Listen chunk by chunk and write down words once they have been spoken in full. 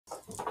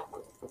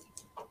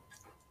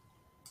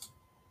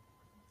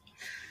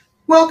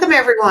Welcome,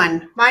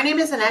 everyone. My name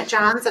is Annette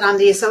Johns, and I'm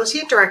the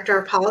Associate Director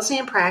of Policy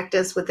and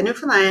Practice with the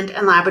Newfoundland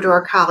and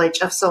Labrador College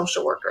of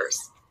Social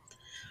Workers.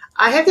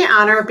 I have the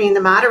honor of being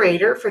the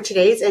moderator for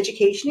today's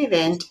education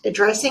event,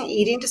 Addressing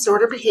Eating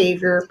Disorder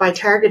Behavior by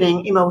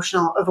Targeting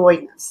Emotional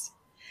Avoidance.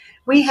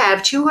 We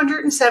have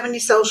 270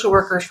 social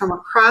workers from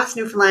across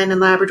Newfoundland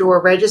and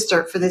Labrador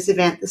registered for this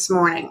event this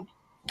morning.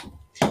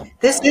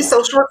 This is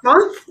Social Work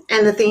Month,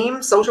 and the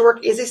theme, Social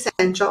Work is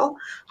Essential,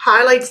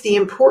 highlights the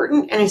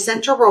important and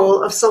essential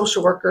role of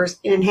social workers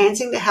in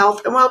enhancing the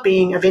health and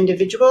well-being of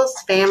individuals,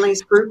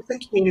 families, groups,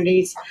 and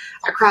communities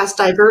across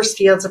diverse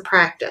fields of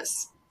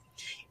practice.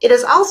 It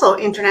is also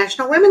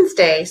International Women's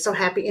Day, so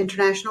happy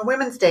International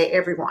Women's Day,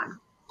 everyone.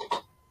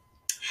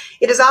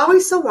 It is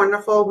always so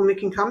wonderful when we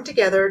can come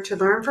together to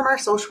learn from our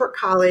social work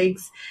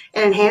colleagues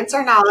and enhance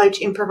our knowledge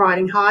in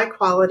providing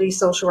high-quality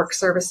social work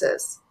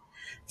services.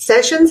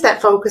 Sessions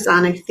that focus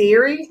on a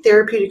theory,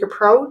 therapeutic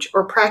approach,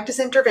 or practice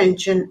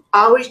intervention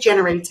always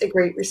generates a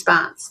great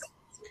response.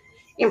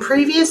 In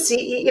previous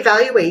CE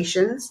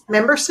evaluations,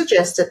 members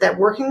suggested that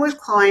working with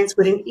clients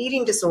with an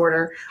eating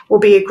disorder will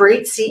be a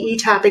great CE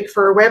topic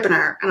for a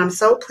webinar, and I'm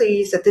so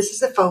pleased that this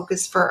is a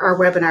focus for our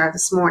webinar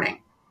this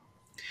morning.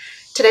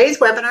 Today's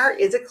webinar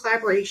is a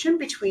collaboration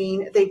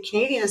between the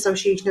Canadian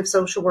Association of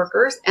Social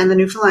Workers and the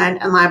Newfoundland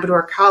and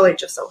Labrador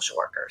College of Social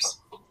Workers.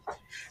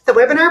 The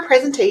webinar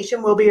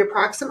presentation will be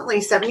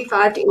approximately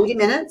 75 to 80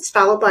 minutes,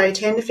 followed by a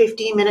 10 to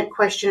 15 minute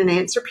question and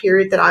answer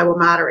period that I will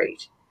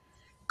moderate.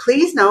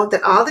 Please note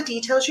that all the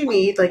details you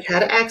need, like how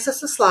to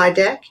access the slide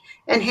deck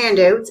and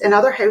handouts and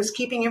other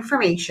housekeeping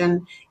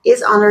information,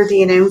 is under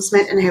the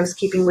announcement and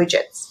housekeeping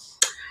widgets.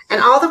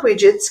 And all the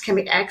widgets can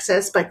be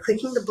accessed by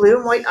clicking the blue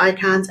and white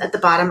icons at the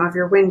bottom of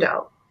your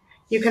window.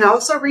 You can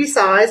also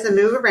resize and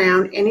move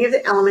around any of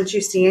the elements you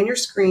see on your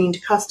screen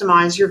to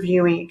customize your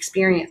viewing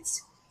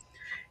experience.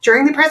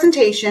 During the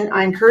presentation,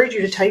 I encourage you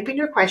to type in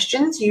your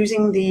questions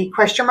using the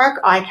question mark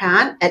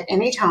icon at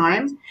any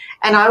time,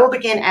 and I will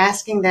begin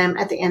asking them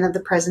at the end of the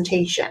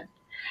presentation.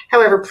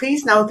 However,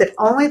 please note that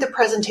only the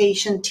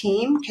presentation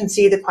team can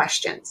see the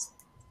questions.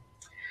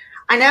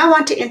 I now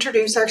want to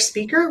introduce our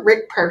speaker,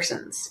 Rick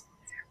Parsons.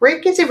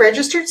 Rick is a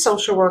registered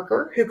social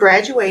worker who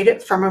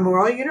graduated from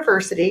Memorial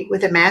University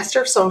with a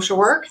Master of Social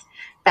Work,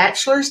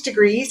 bachelor's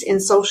degrees in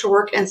social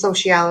work and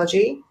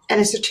sociology,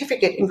 and a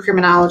certificate in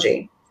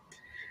criminology.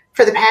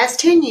 For the past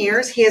 10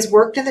 years, he has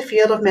worked in the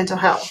field of mental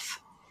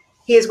health.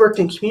 He has worked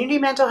in community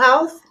mental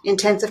health,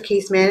 intensive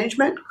case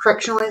management,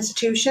 correctional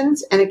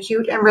institutions, and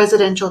acute and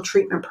residential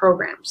treatment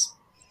programs.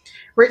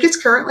 Rick is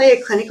currently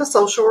a clinical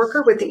social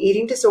worker with the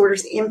Eating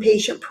Disorders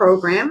Inpatient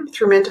Program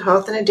through Mental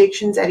Health and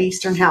Addictions at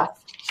Eastern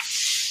Health.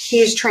 He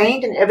is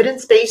trained in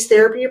evidence-based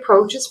therapy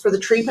approaches for the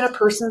treatment of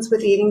persons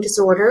with eating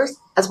disorders,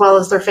 as well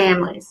as their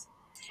families.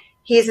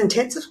 He is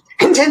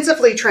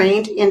intensively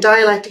trained in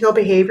dialectical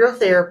behavioral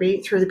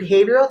therapy through the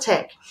Behavioral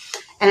Tech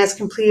and has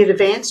completed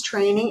advanced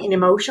training in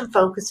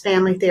emotion-focused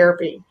family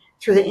therapy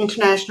through the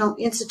International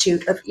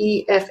Institute of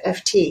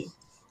EFFT.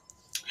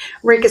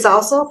 Rick is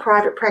also a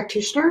private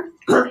practitioner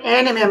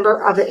and a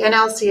member of the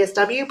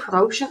NLCSW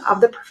Promotion of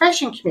the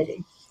Profession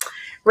Committee.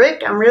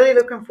 Rick, I'm really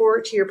looking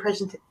forward to your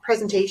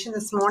presentation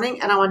this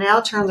morning, and I will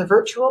now turn the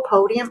virtual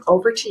podium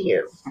over to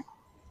you.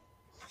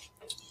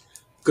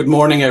 Good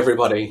morning,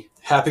 everybody.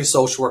 Happy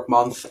Social Work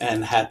Month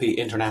and happy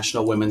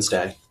International Women's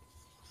Day.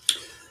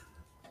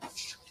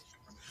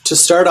 To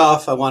start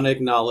off, I want to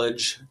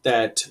acknowledge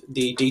that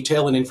the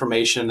detail and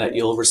information that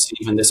you'll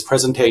receive in this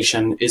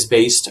presentation is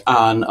based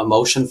on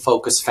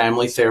emotion-focused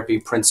family therapy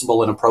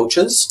principle and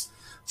approaches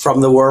from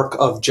the work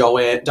of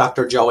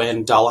Dr.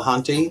 Joanne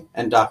Delahanty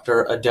and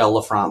Dr.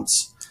 Adele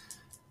LaFrance.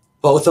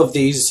 Both of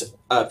these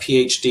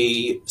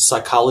PhD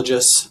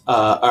psychologists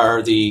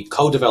are the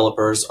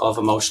co-developers of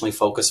emotionally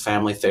focused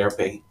family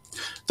therapy.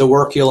 The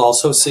work you'll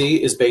also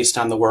see is based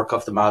on the work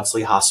of the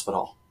Maudsley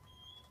Hospital.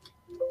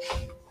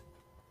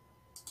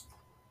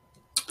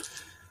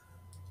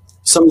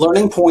 Some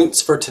learning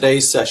points for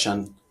today's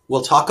session.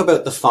 We'll talk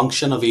about the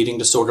function of eating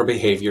disorder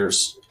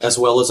behaviors, as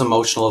well as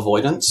emotional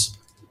avoidance,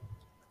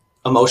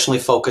 emotionally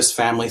focused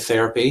family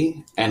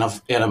therapy,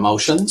 and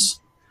emotions.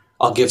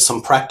 I'll give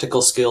some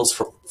practical skills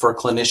for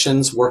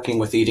clinicians working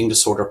with eating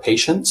disorder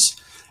patients,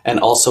 and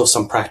also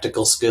some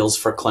practical skills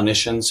for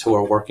clinicians who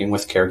are working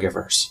with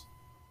caregivers.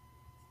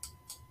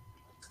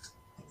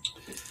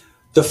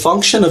 The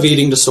function of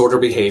eating disorder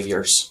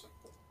behaviors.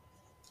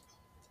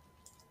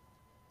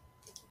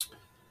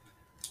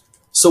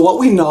 So what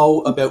we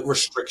know about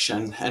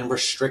restriction and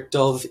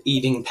restrictive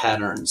eating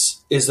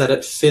patterns is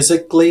that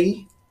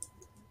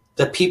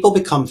people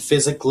become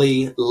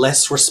physically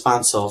less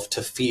responsive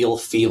to feel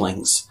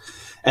feelings.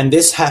 And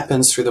this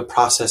happens through the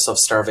process of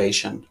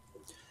starvation.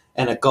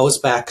 And it goes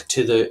back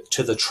to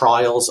the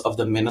trials of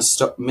the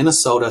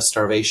Minnesota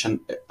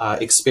starvation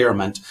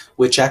experiment,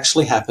 which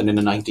actually happened in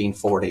the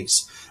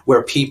 1940s,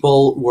 where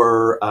people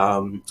were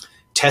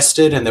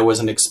tested, and there was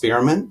an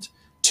experiment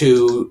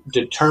to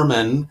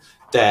determine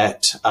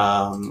that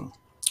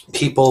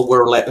people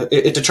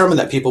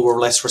were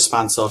less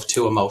responsive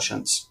to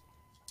emotions.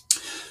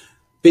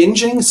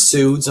 Binging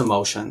soothes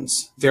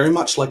emotions, very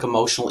much like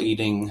emotional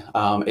eating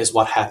is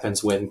what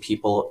happens when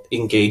people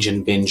engage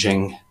in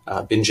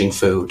binging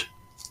food.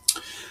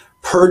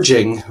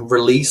 Purging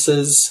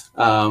releases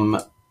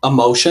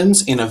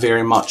emotions in a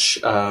very much,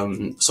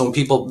 so when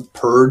people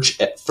purge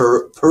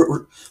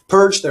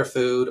their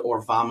food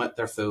or vomit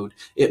their food,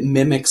 it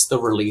mimics the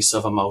release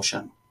of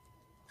emotion.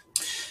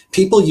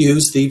 People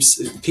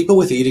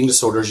with eating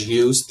disorders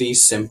use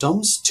these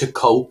symptoms to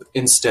cope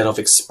instead of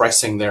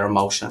expressing their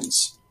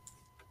emotions.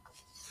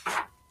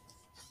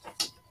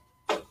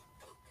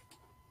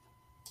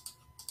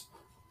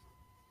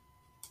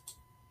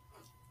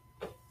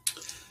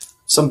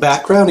 Some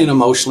background in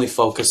emotionally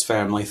focused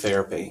family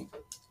therapy.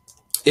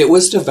 It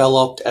was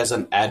developed as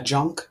an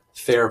adjunct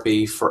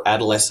therapy for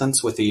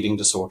adolescents with eating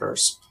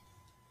disorders.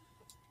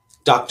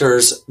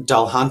 Doctors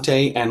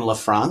Dalhante and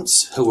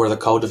LaFrance, who were the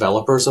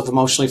co-developers of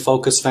emotionally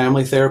focused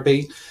family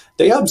therapy,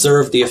 they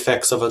observed the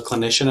effects of a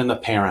clinician and a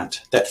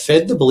parent that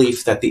fed the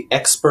belief that the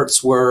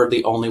experts were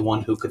the only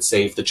one who could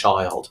save the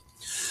child.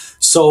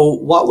 So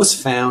what was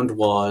found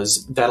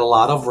was that a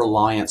lot of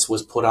reliance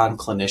was put on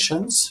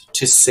clinicians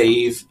to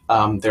save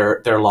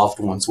their loved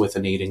ones with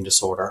an eating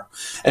disorder.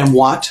 And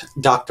what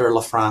Dr.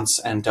 LaFrance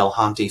and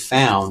Delhanty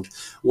found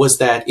was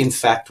that, in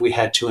fact, we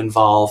had to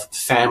involve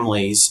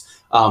families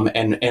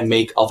and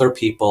make other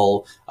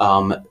people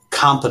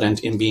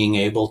competent in being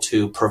able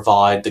to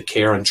provide the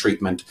care and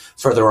treatment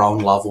for their own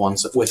loved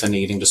ones with an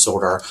eating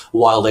disorder,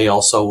 while they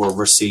also were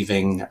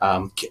receiving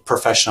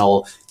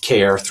professional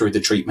care through the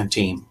treatment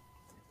team.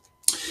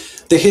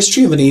 The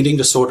history of an eating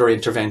disorder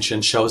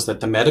intervention shows that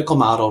the medical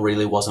model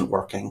really wasn't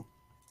working.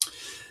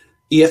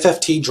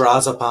 EFFT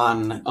draws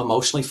upon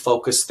emotionally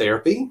focused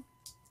therapy,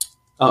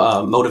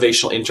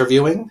 motivational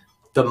interviewing,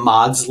 the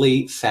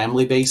Maudsley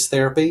family-based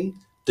therapy,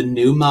 the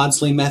new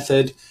Maudsley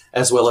method,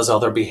 as well as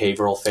other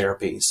behavioral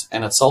therapies.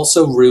 And it's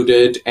also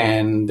rooted,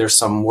 and there's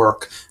some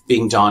work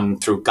being done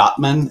through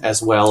Gottman,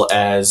 as well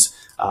as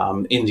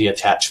in the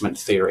attachment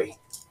theory.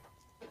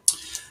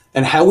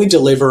 And how we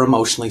deliver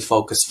emotionally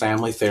focused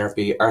family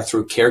therapy are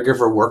through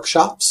caregiver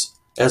workshops,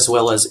 as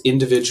well as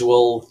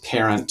individual,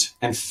 parent,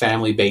 and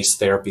family-based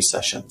therapy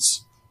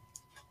sessions.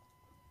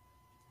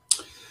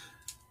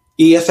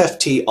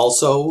 EFFT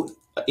also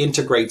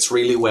integrates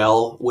really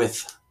well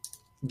with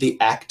the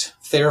ACT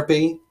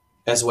therapy,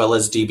 as well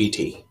as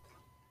DBT.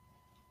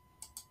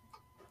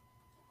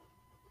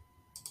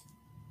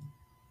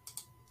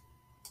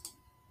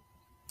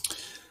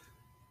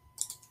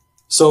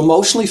 So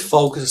emotionally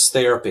focused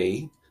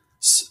therapy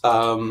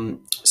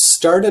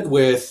started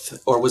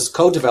with, or was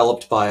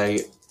co-developed by,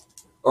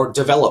 or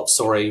developed,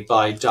 sorry,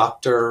 by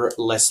Dr.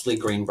 Leslie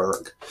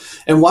Greenberg.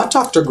 And what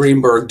Dr.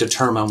 Greenberg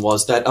determined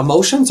was that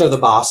emotions are the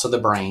boss of the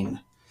brain,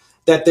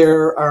 that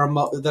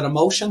that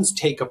emotions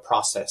take a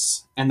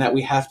process, and that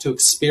we have to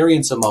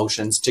experience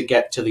emotions to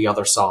get to the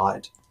other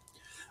side.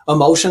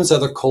 Emotions are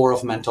the core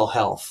of mental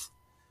health.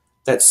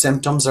 That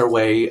symptoms are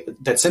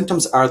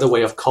the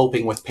way of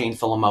coping with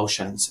painful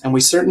emotions. And we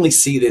certainly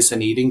see this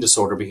in eating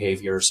disorder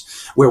behaviors,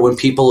 where when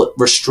people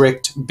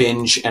restrict,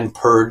 binge, and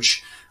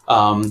purge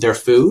their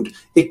food,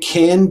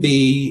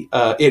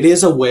 it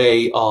is a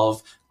way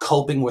of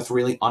coping with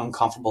really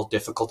uncomfortable,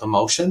 difficult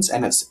emotions,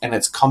 and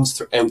it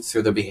comes out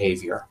through the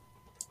behavior.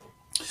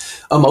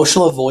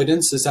 Emotional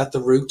avoidance is at the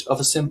root of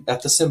the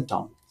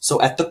symptom.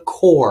 So at the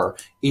core,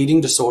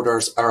 eating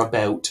disorders are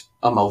about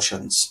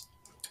emotions.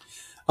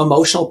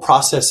 Emotional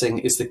processing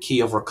is the key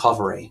of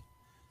recovery,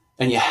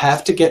 and you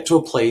have to get to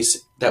a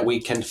place that we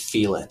can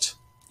feel it.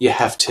 You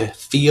have to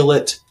feel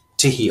it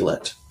to heal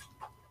it.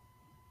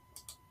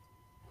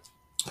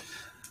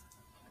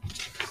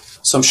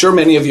 So I'm sure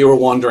many of you are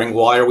wondering,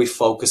 why are we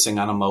focusing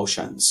on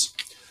emotions?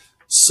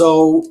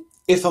 So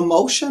if an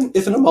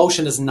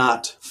emotion is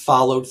not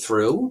followed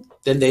through,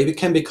 then they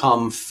can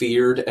become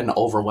feared and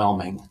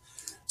overwhelming.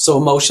 So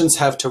emotions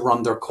have to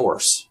run their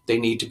course. They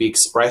need to be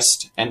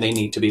expressed and they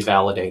need to be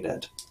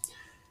validated.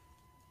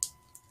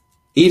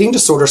 Eating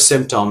disorder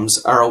symptoms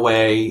are a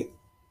way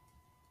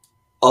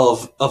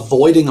of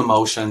avoiding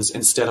emotions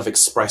instead of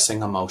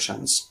expressing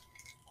emotions.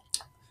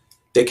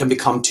 They can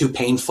become too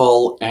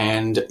painful,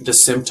 and the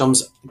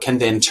symptoms can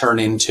then turn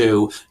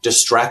into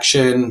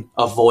distraction,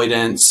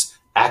 avoidance,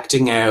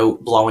 acting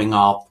out, blowing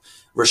up,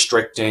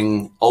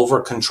 restricting, over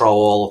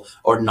control,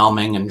 or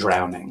numbing and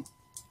drowning.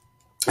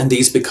 And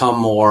these become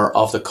more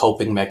of the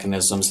coping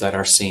mechanisms that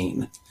are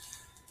seen.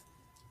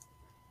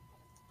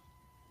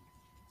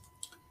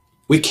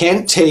 We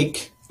can't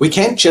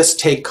just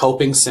take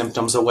coping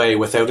symptoms away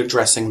without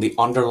addressing the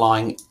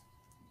underlying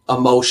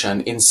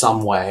emotion in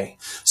some way.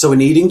 So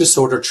in eating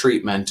disorder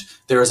treatment,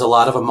 there is a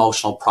lot of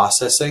emotional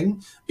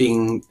processing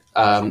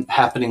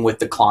happening with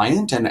the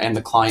client, and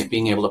the client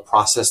being able to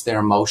process their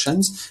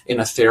emotions in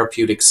a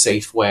therapeutic,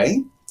 safe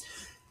way.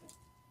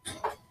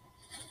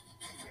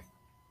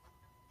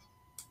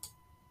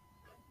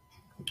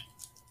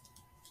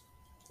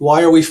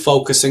 why are we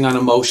focusing on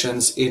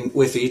emotions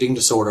with eating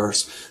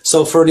disorders?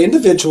 So for an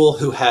individual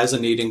who has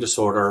an eating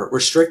disorder,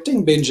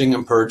 restricting, binging,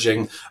 and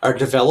purging are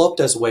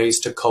developed as ways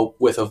to cope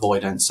with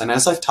avoidance. And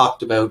as I've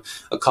talked about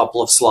a couple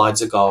of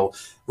slides ago,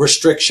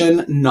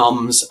 restriction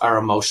numbs our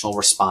emotional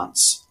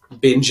response.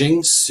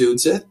 Binging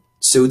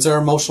soothes our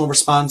emotional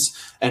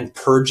response, and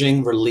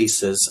purging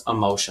releases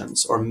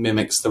emotions or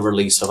mimics the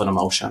release of an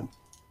emotion.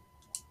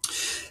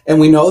 And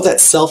we know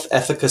that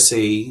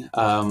self-efficacy,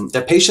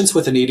 that patients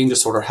with an eating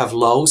disorder have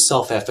low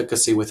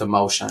self-efficacy with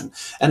emotion.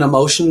 And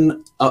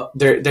emotion,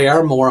 they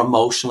are more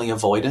emotionally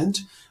avoidant,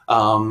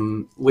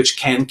 which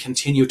can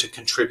continue to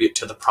contribute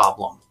to the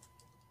problem.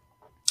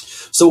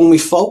 So when we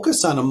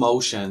focus on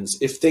emotions,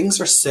 if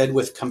things are said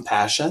with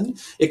compassion,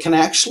 it can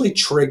actually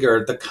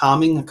trigger the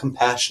calming and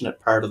compassionate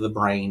part of the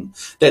brain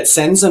that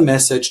sends a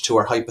message to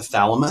our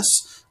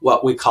hypothalamus,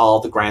 what we call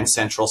the grand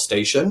central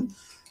station,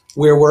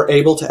 where we're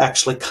able to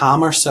actually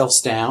calm ourselves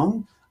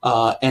down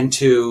and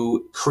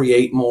to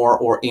create more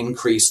or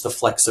increase the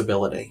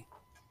flexibility.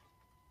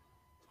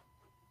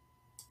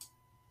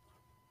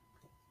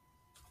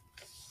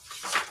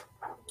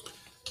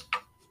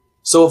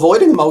 So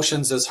avoiding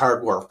emotions is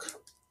hard work.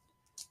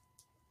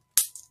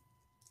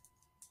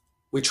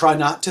 We try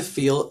not to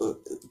feel,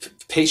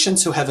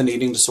 patients who have an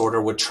eating disorder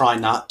would try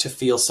not to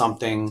feel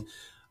something,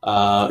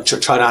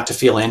 try not to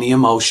feel any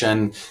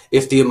emotion.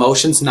 If the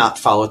emotion's not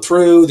followed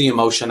through, the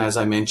emotion, as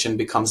I mentioned,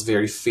 becomes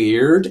very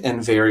feared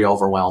and very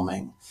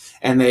overwhelming.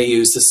 And they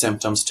use the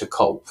symptoms to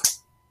cope.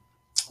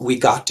 We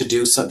got to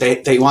do so.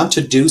 They want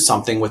to do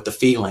something with the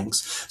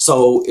feelings.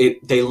 So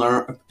they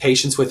learn.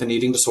 Patients with an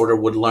eating disorder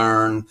would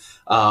learn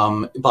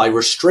by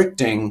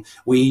restricting.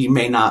 We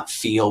may not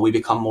feel. We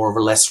become more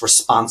or less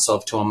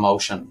responsive to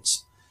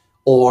emotions.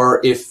 Or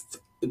if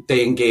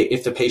they engage,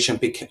 if the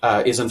patient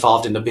is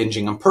involved in the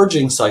binging and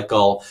purging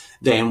cycle,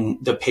 then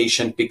the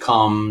patient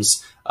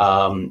becomes.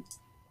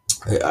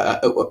 They're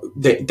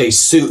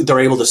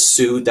able to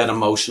soothe that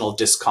emotional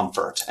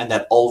discomfort and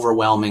that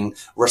overwhelming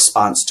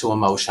response to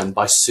emotion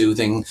by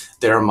soothing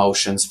their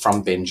emotions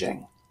from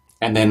binging,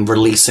 and then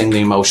releasing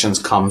the emotions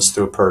comes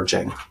through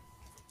purging.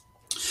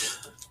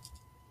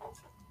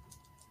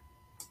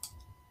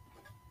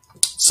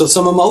 So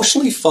some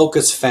emotionally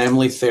focused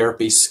family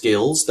therapy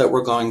skills that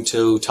we're going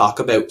to talk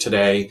about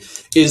today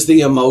is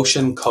the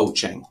emotion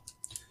coaching.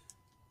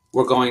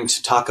 We're going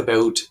to talk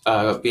about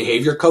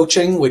behavior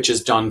coaching, which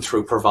is done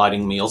through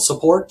providing meal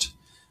support.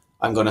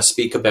 I'm going to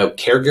speak about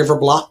caregiver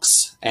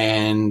blocks,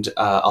 and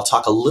I'll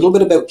talk a little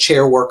bit about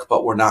chair work,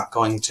 but we're not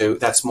going to.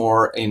 That's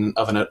more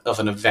of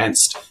an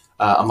advanced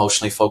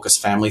emotionally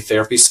focused family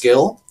therapy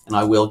skill, and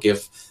I will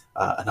give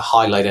a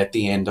highlight at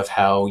the end of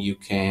how you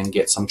can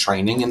get some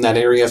training in that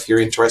area if you're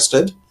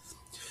interested.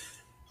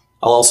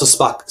 I'll also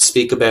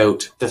speak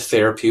about the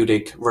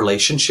therapeutic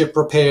relationship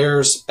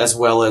repairs as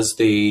well as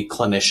the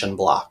clinician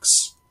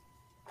blocks.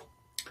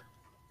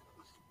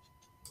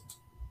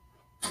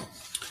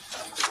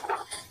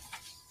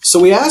 So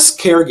we ask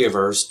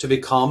caregivers to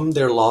become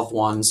their loved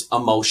one's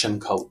emotion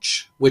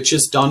coach, which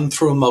is done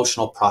through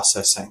emotional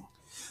processing.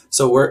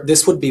 So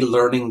this would be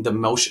learning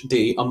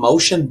the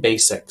emotion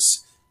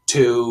basics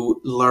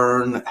to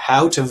learn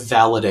how to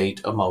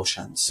validate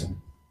emotions.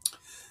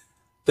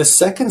 The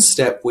second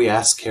step we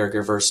ask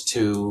caregivers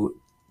to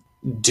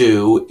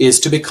do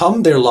is to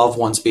become their loved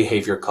one's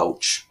behavior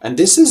coach. And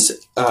this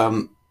is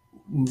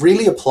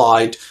really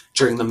applied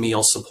during the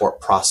meal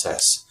support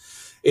process.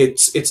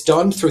 It's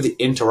done through the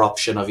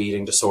interruption of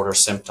eating disorder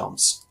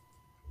symptoms.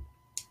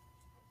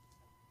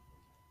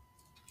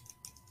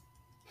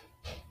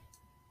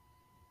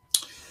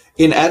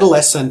 In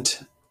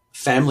adolescent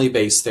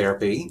family-based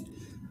therapy,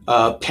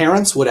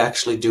 parents would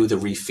actually do the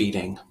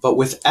refeeding, but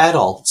with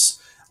adults,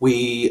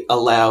 we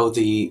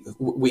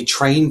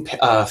train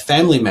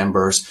family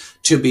members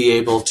to be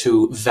able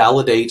to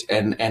validate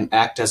and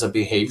act as a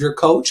behavior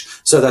coach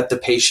so that the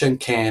patient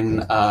can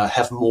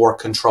have more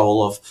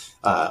control of,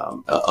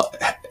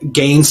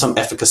 gain some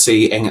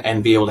efficacy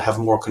and be able to have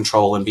more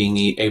control in being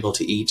able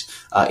to eat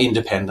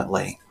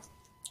independently.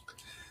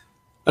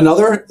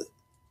 Another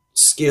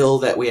skill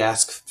that we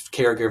ask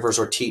caregivers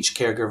or teach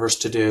caregivers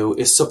to do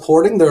is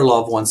supporting their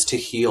loved ones to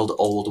heal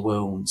old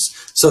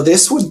wounds. So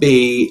this would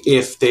be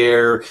if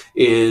there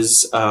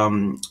is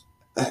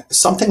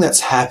something that's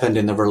happened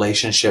in the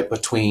relationship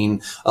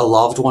between a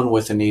loved one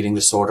with an eating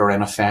disorder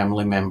and a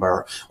family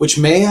member, which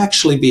may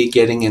actually be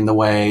getting in the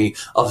way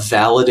of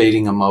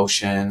validating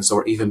emotions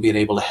or even being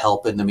able to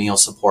help in the meal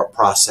support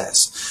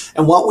process.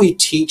 And what we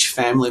teach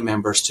family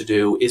members to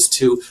do is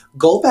to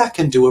go back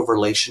and do a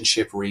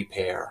relationship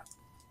repair.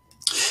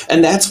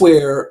 And that's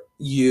where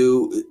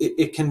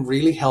it can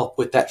really help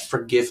with that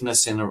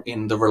forgiveness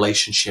in the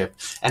relationship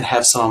and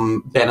have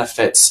some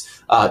benefits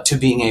to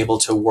being able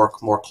to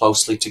work more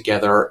closely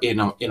together in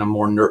a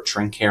more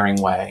nurturing,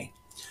 caring way.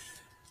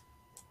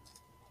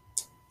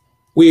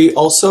 We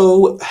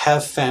also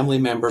have family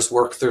members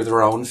work through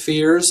their own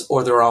fears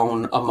or their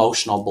own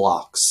emotional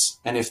blocks.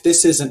 And if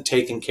this isn't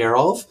taken care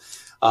of,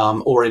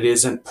 or it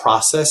isn't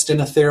processed in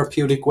a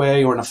therapeutic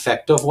way or an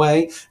effective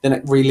way, then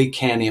it really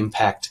can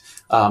impact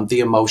the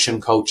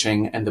emotion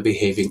coaching and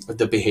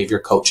the behavior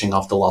coaching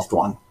of the loved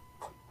one.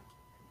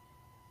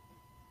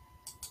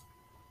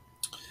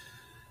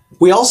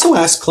 We also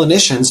ask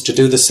clinicians to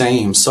do the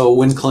same. So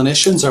when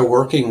clinicians are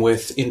working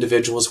with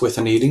individuals with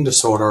an eating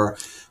disorder,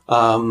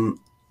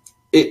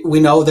 we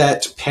know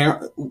that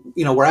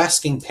we're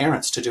asking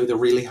parents to do the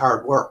really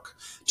hard work,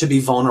 to be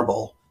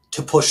vulnerable,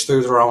 to push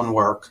through their own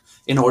work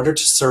in order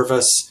to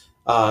service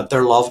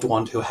their loved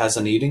one who has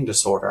an eating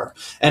disorder.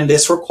 And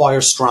this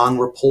requires strong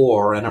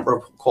rapport, and it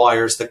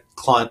requires the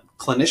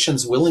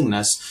clinician's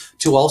willingness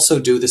to also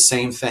do the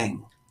same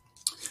thing.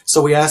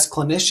 So we ask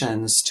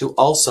clinicians to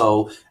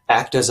also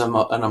act as an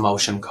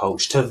emotion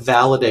coach, to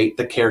validate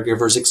the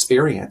caregiver's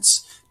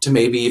experience, to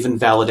maybe even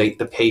validate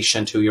the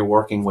patient who you're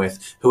working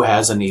with who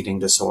has an eating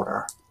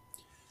disorder.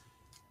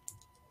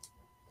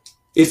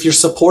 If you're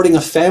supporting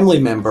a family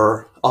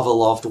member of a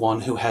loved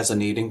one who has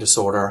an eating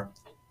disorder,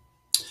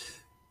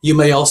 you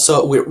may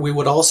also, we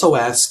would also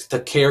ask the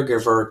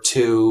caregiver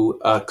to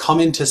come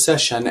into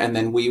session, and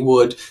then we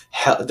would,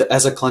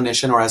 as a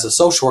clinician or as a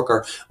social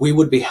worker, we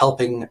would be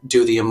helping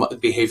do the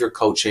behavior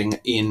coaching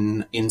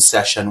in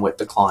session with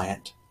the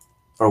client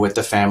or with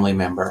the family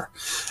member,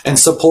 and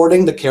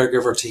supporting the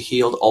caregiver to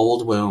heal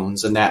old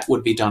wounds. And that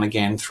would be done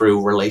again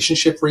through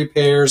relationship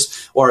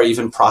repairs or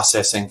even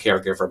processing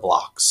caregiver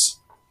blocks.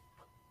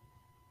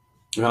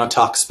 I'm going to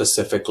talk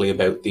specifically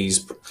about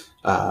these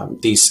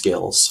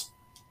skills.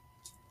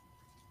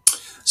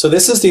 So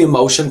this is the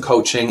emotion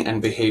coaching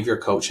and behavior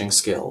coaching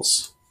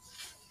skills.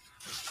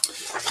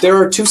 There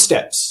are 2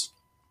 steps.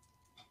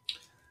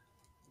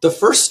 The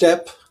first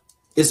step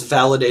is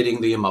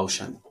validating the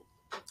emotion.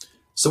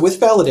 So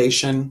with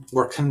validation,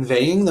 we're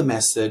conveying the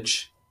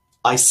message,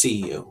 I see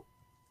you,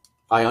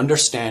 I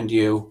understand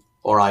you,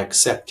 or I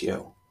accept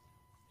you.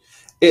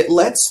 It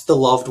lets the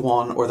loved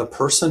one or the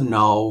person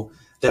know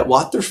that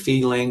what they're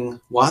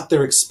feeling, what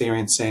they're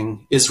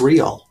experiencing is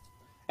real.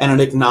 And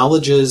it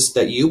acknowledges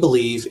that you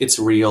believe it's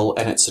real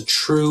and it's a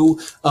true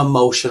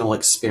emotional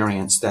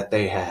experience that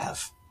they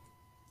have.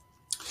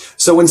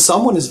 So when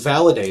someone is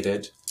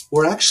validated,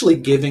 we're actually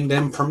giving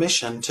them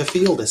permission to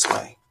feel this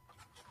way.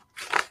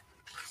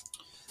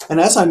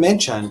 And as I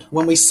mentioned,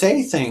 when we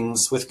say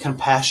things with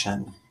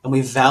compassion and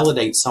we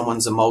validate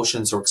someone's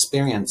emotions or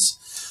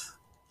experience,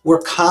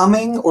 we're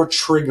calming or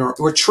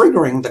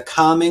triggering the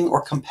calming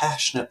or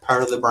compassionate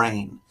part of the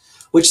brain,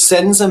 which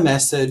sends a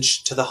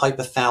message to the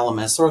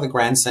hypothalamus or the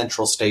grand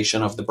central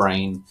station of the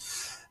brain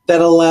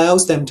that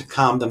allows them to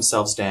calm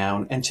themselves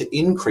down and to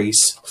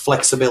increase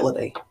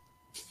flexibility.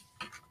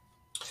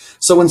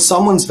 So when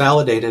someone's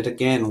validated,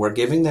 again, we're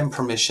giving them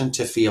permission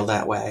to feel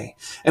that way.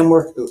 And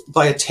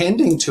by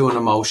attending to an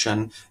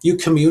emotion, you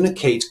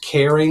communicate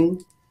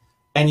caring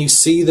and you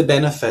see the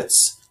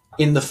benefits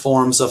in the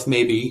forms of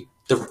maybe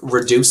the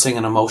reducing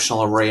an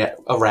emotional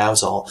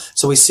arousal.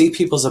 So we see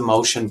people's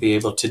emotion be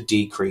able to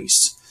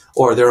decrease,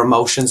 or their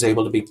emotions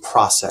able to be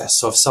processed.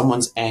 So if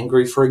someone's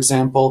angry, for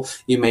example,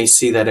 you may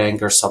see that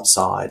anger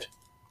subside.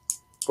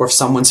 Or if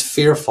someone's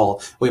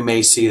fearful, we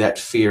may see that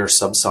fear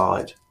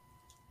subside.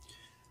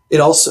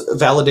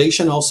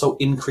 Validation also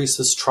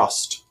increases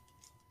trust,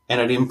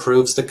 and it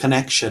improves the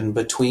connection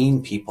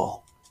between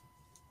people.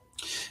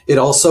 It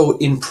also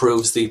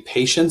improves the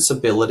patient's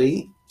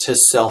ability to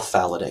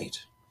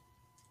self-validate.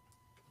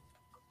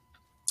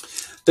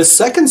 The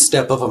second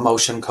step of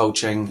emotion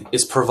coaching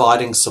is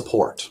providing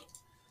support.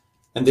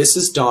 And this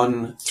is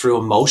done through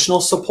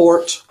emotional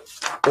support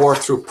or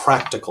through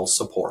practical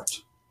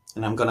support.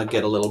 And I'm going to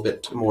get a little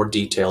bit more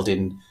detailed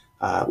in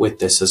with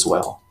this as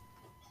well.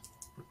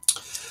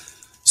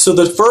 So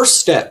the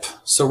first step,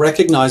 so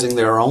recognizing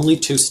there are only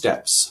 2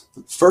 steps.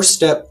 First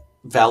step,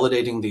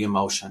 validating the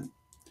emotion.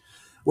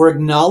 We're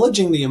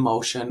acknowledging the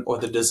emotion or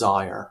the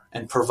desire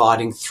and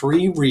providing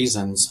 3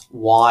 reasons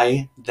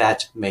why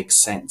that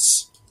makes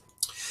sense.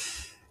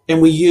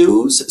 And we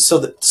use, so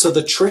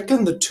the trick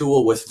and the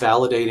tool with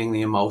validating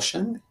the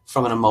emotion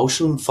from an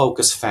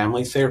emotion-focused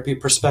family therapy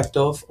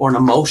perspective or an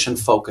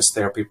emotion-focused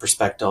therapy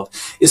perspective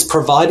is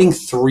providing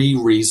 3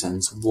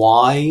 reasons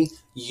why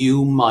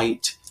you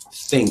might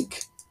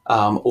think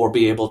or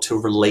be able to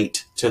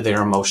relate to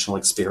their emotional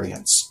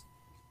experience.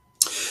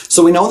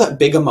 So we know that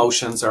big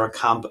emotions are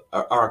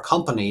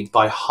accompanied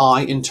by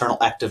high internal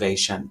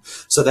activation.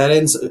 So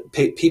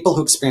that people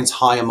who experience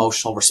high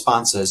emotional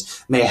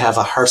responses may have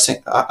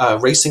a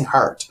racing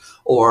heart,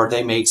 or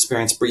they may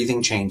experience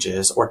breathing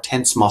changes or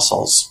tense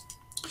muscles.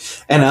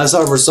 And as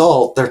a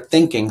result, their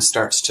thinking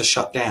starts to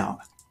shut down.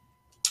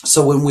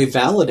 So when we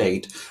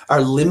validate, our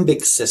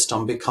limbic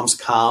system becomes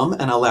calm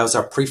and allows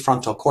our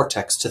prefrontal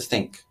cortex to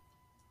think.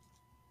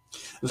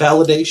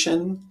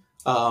 Validation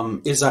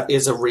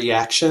is a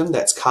reaction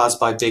that's caused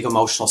by big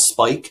emotional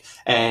spike,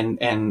 and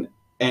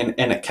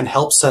it can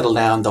help settle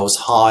down those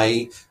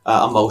high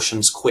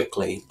emotions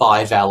quickly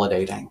by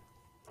validating.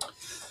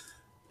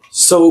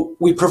 So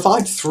we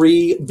provide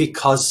 3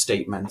 because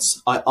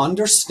statements. I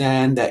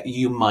understand that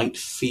you might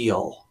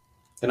feel,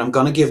 And I'm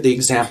going to give the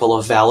example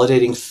of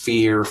validating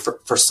fear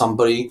for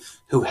somebody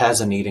who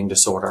has an eating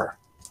disorder.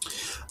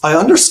 I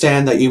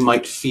understand that you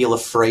might feel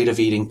afraid of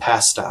eating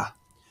pasta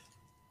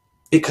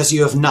because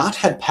you have not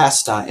had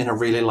pasta in a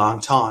really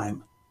long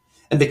time,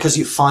 and because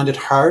you find it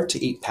hard to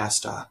eat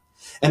pasta,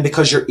 and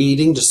because your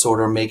eating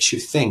disorder makes you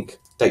think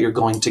that you're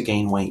going to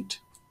gain weight.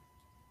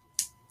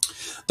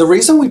 The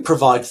reason we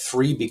provide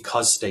 3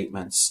 because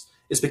statements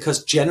is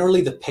because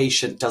generally the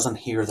patient doesn't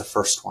hear the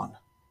first one.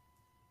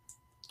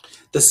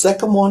 The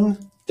second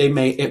one,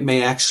 it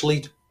may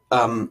actually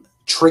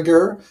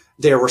trigger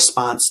their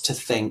response to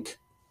think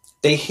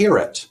they hear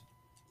it.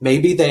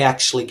 Maybe they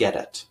actually get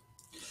it.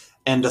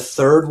 And the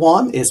third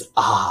one is,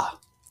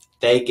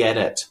 they get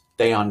it.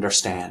 They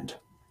understand.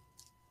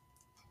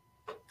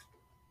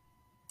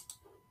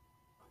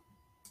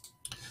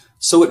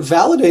 So with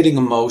validating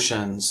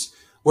emotions,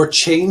 we're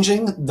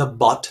changing the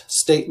but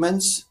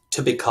statements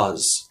to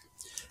because.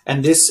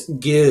 And this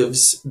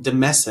gives the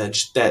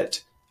message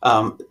that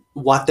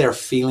what they're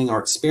feeling or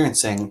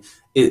experiencing,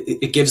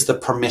 it gives the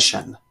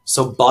permission.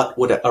 So but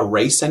would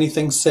erase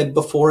anything said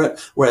before it,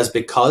 whereas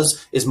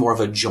because is more of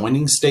a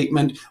joining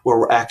statement where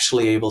we're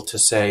actually able to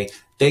say,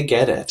 they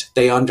get it,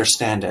 they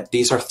understand it.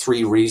 These are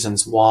 3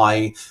 reasons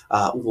why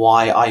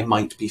I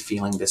might be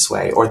feeling this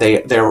way, or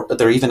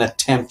they're even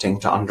attempting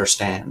to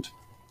understand.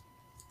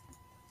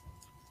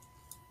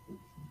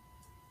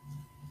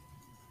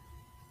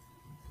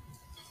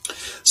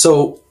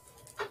 So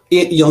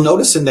you'll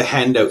notice in the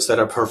handouts that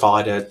are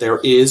provided, there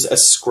is a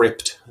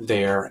script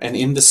there. And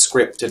in the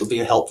script, it'll be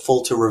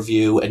helpful to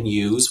review and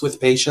use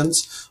with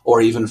patients or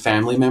even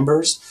family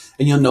members.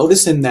 And you'll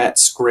notice in that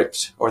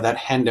script or that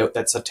handout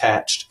that's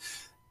attached,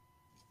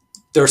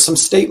 there are some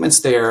statements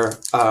there,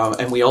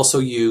 and we also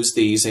use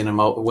these when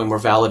we're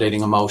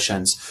validating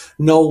emotions.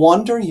 No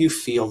wonder you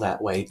feel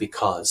that way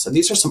because, and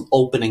these are some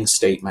opening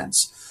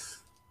statements.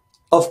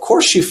 Of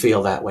course you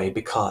feel that way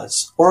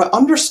because, or I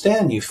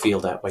understand you feel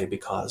that way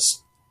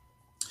because.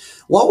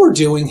 What we're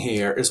doing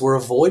here is we're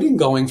avoiding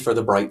going for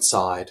the bright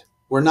side.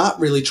 We're not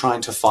really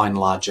trying to find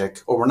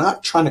logic, or we're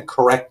not trying to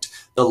correct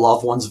the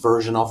loved one's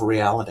version of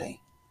reality,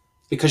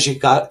 because you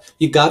got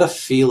to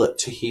feel it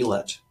to heal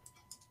it.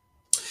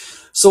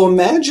 So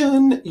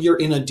imagine you're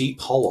in a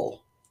deep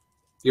hole.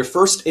 Your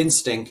first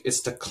instinct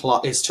is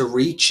to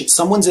reach.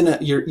 Someone's in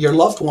your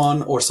loved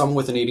one or someone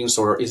with an eating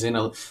disorder is in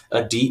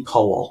a deep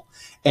hole,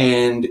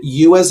 and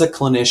you as a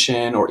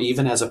clinician or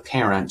even as a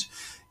parent,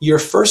 your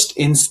first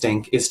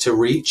instinct is to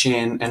reach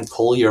in and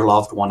pull your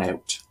loved one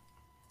out.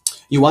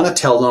 You want to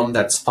tell them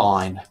that's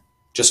fine.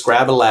 Just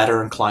grab a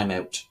ladder and climb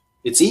out.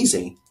 It's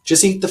easy.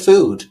 Just eat the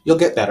food. You'll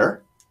get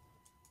better.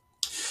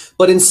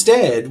 But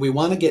instead, we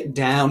want to get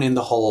down in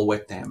the hole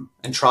with them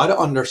and try to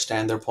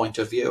understand their point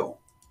of view.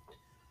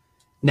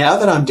 Now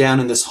that I'm down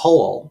in this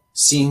hole,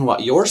 seeing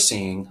what you're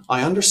seeing,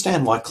 I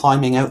understand why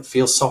climbing out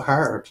feels so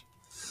hard.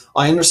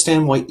 I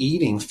understand why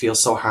eating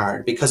feels so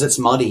hard, because it's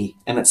muddy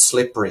and it's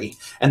slippery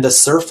and the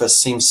surface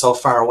seems so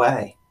far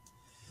away.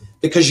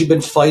 Because you've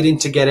been fighting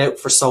to get out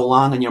for so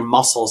long and your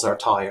muscles are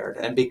tired,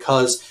 and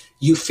because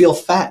you feel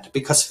fat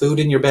because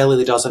food in your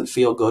belly doesn't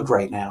feel good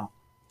right now.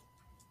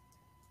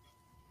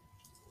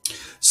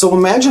 So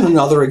imagine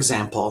another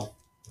example.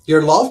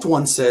 Your loved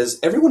one says,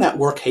 everyone at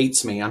work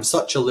hates me. I'm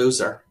such a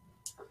loser.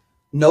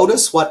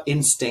 Notice what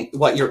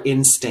your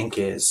instinct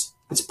is.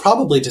 It's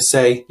probably to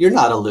say, you're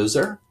not a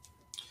loser.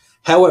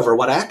 However,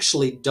 what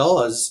actually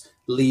does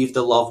leave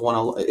the loved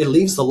one, it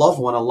leaves the loved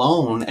one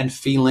alone and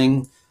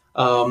feeling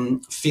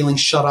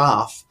shut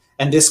off.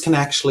 And this can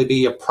actually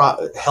be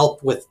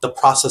help with the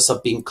process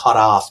of being cut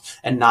off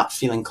and not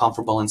feeling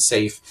comfortable and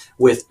safe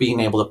with being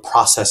able to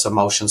process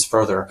emotions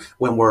further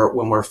when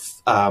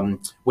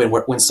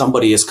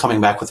somebody is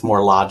coming back with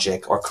more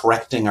logic or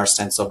correcting our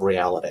sense of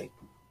reality.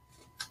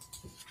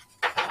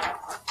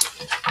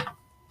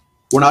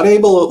 We're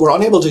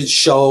unable to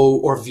show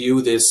or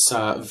view this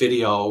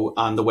video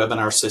on the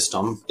webinar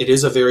system. It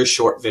is a very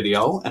short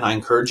video, and I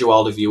encourage you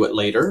all to view it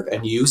later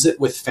and use it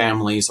with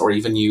families or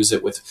even use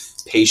it with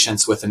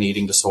patients with an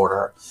eating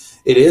disorder.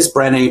 It is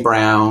Brené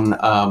Brown,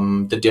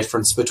 The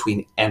Difference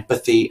Between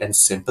Empathy and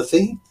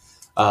Sympathy.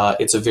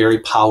 It's a very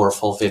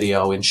powerful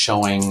video in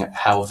showing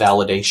how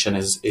validation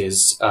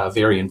is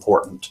very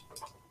important.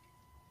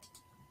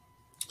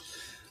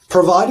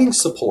 Providing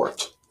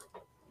support.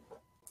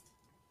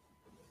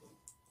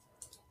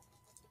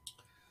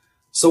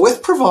 So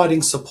with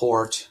providing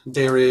support,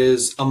 there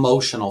is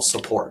emotional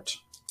support.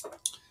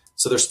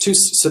 So this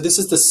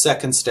is the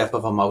second step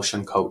of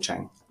emotion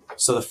coaching.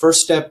 So the first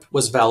step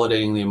was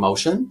validating the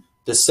emotion.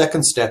 The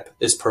second step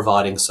is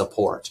providing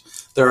support.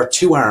 There are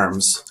two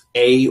arms,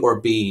 A or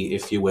B,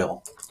 if you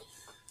will.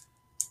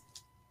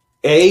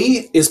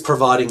 A is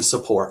providing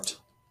support.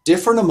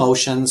 Different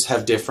emotions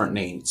have different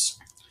needs.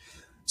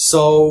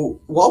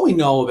 So what we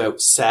know about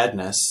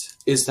sadness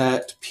is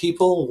that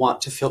people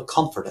want to feel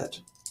comforted.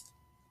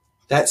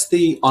 That's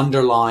the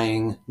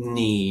underlying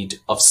need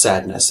of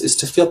sadness, is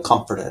to feel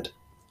comforted.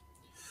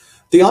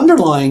 The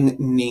underlying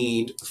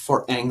need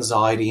for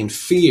anxiety and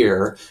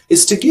fear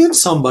is to give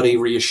somebody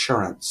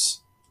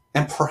reassurance.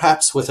 and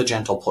perhaps with a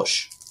gentle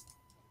push.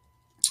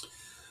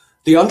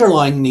 The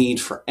underlying need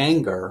for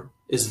anger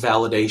is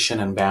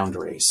validation and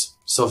boundaries.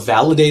 So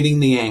validating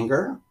the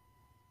anger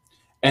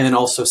and then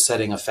also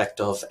setting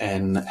effective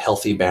and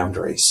healthy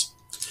boundaries.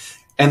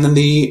 And then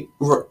the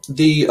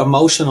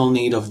emotional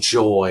need of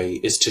joy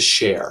is to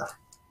share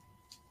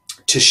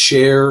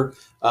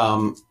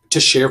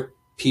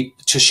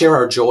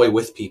our joy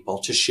with people,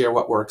 to share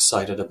what we're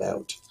excited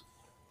about.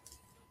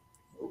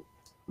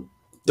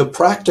 The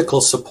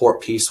practical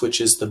support piece, which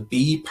is the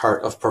B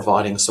part of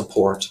providing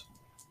support.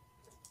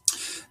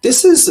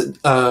 This is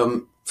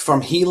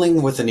from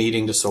healing with an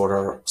eating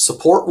disorder.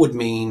 Support would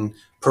mean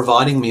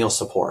providing meal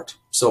support.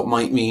 So it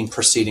might mean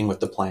proceeding with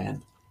the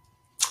plan.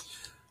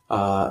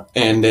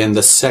 And then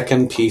the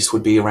second piece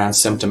would be around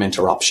symptom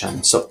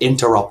interruption. So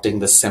interrupting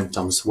the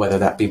symptoms, whether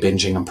that be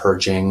binging and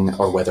purging,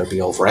 or whether it be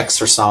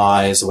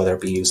overexercise, whether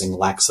it be using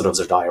laxatives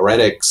or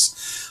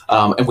diuretics.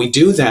 And we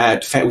do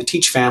that, we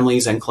teach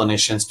families and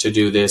clinicians to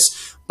do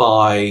this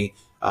by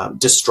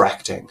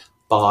distracting,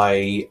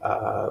 by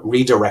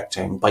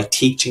redirecting, by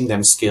teaching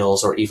them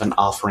skills, or even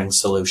offering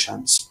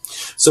solutions.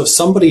 So if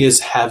somebody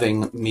is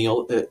having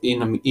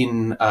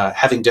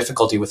having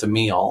difficulty with a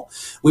meal,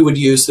 we would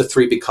use the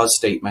 3 because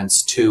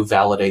statements to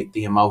validate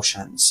the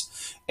emotions.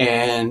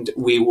 And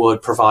we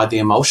would provide the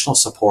emotional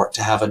support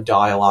to have a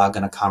dialogue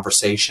and a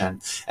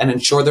conversation and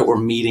ensure that we're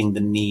meeting the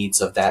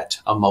needs of that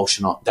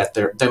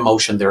the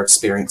emotion they're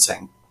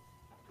experiencing.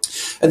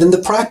 And then the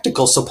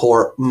practical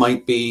support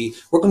might be,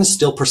 we're going to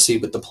still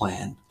proceed with the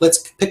plan.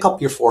 Let's pick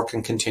up your fork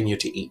and continue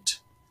to eat.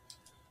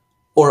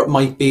 Or it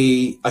might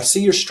be, I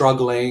see you're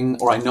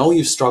struggling, or I know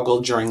you've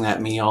struggled during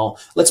that meal.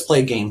 Let's play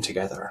a game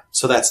together.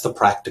 So that's the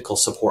practical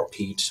support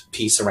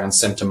piece around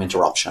symptom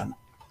interruption.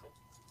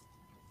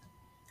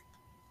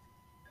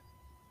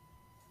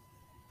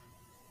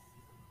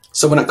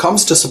 So when it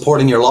comes to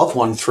supporting your loved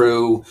one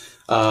through,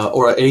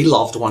 or a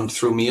loved one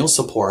through meal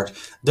support,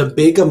 the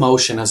big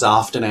emotion is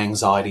often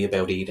anxiety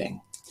about eating.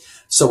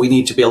 So we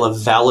need to be able to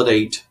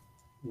validate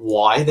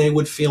why they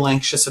would feel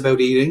anxious about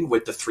eating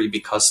with the 3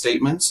 because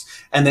statements,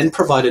 and then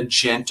provide a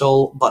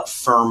gentle but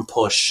firm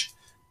push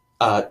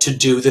to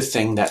do the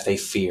thing that they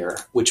fear,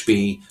 which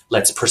be,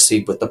 let's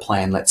proceed with the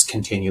plan, let's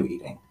continue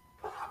eating.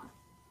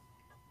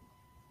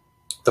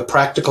 The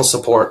practical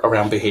support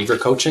around behavior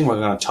coaching we're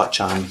going to touch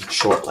on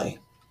shortly.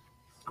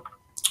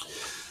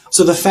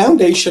 So the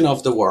foundation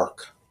of the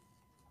work,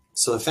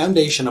 so the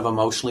foundation of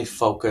emotionally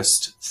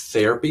focused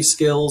therapy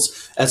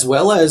skills, as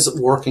well as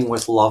working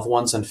with loved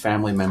ones and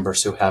family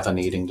members who have an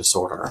eating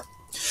disorder.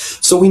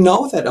 So we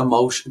know that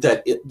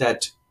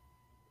that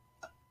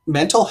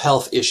mental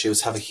health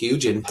issues have a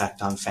huge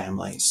impact on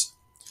families,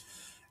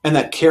 and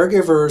that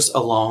caregivers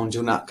alone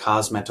do not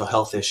cause mental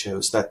health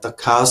issues, that the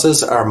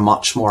causes are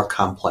much more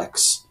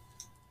complex.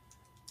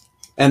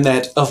 And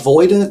that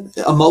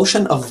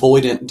emotion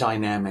avoidant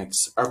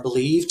dynamics are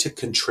believed to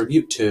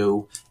contribute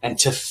to and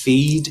to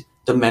feed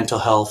the mental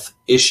health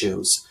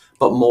issues,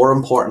 but more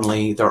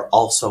importantly, they're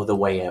also the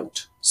way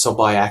out. So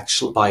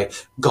by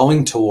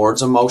going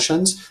towards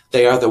emotions,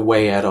 they are the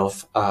way out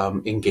of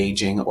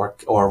engaging or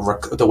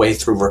the way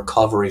through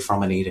recovery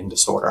from an eating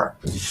disorder.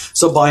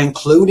 So by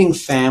including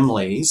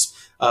families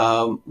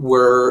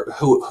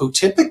who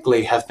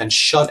typically have been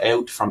shut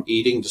out from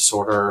eating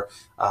disorder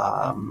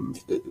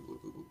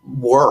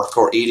work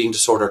or eating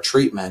disorder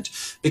treatment,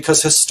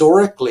 because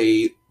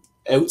historically,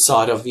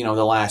 outside of the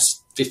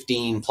last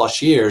 15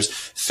 plus years,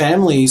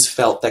 families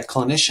felt that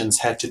clinicians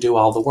had to do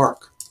all the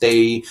work.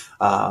 They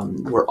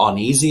were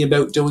uneasy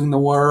about doing the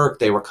work.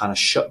 They were kind of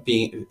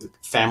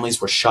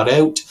families were shut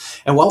out.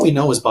 And what we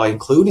know is by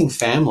including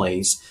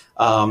families,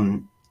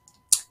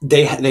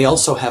 they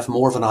also have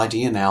more of an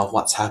idea now of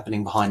what's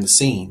happening behind the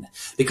scene,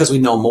 because we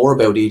know more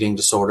about eating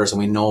disorders and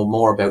we know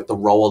more about the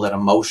role that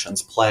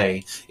emotions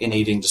play in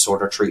eating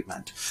disorder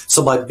treatment.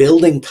 So by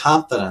building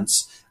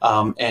confidence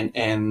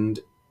and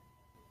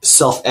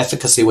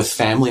self-efficacy with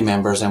family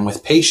members and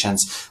with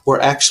patients, we're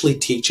actually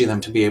teaching them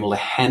to be able to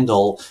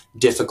handle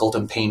difficult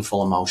and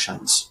painful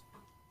emotions.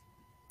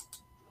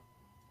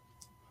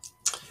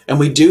 And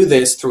we do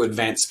this through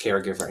advanced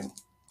caregiving,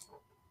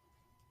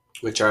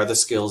 which are the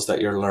skills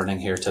that you're learning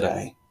here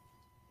today.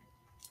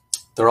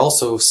 They're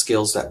also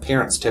skills that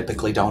parents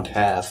typically don't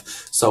have.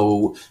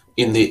 So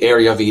in the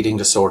area of eating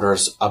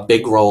disorders, a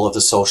big role of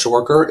the social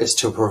worker is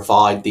to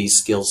provide these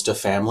skills to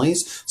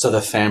families so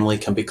the family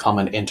can become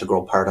an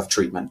integral part of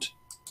treatment.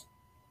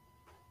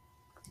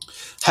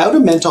 How do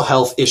mental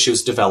health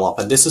issues develop?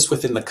 And this is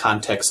within the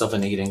context of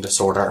an eating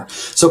disorder.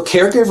 So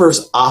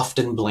caregivers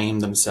often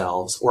blame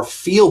themselves or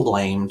feel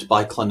blamed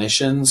by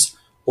clinicians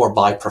or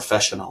by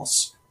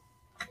professionals.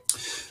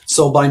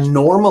 So by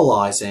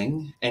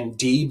normalizing and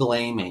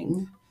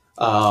de-blaming,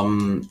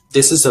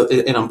 this is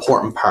an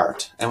important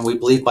part. And we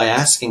believe by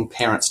asking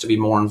parents to be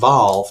more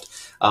involved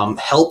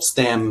helps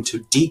them to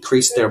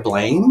decrease their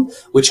blame,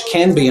 which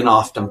can be an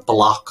often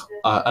block,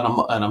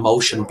 an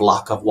emotion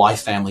block of why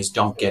families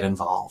don't get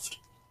involved.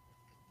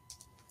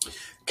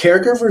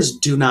 Caregivers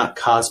do not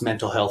cause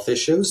mental health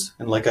issues.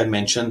 And like I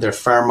mentioned, they're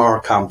far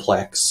more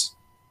complex.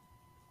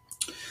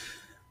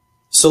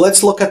 So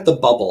let's look at the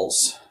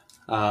bubbles.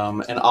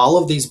 And all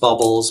of these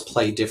bubbles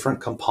play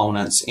different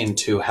components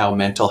into how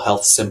mental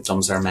health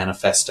symptoms are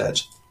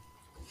manifested.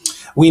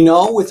 We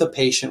know with a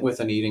patient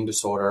with an eating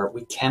disorder,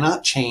 we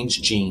cannot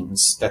change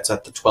genes. That's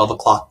at the 12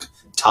 o'clock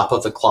top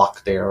of the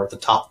clock there, or the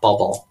top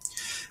bubble.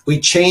 We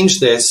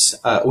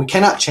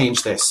cannot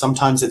change this.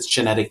 Sometimes it's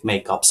genetic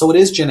makeup. So it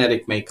is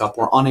genetic makeup.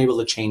 We're unable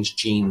to change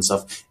genes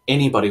of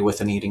anybody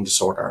with an eating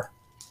disorder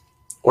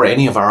or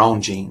any of our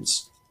own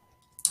genes.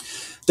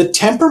 The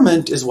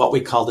temperament is what we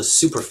call the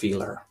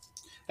superfeeler.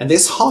 And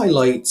this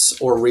highlights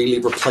or really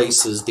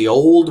replaces the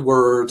old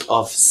word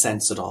of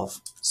sensitive.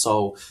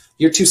 So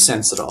you're too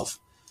sensitive.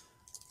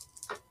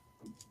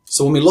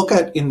 So when we look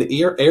at in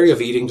the area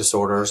of eating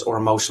disorders or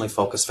emotionally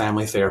focused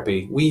family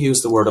therapy, we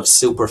use the word of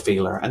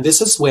superfeeler. And this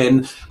is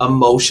when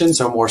emotions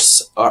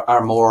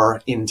are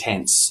more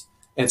intense.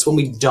 And it's when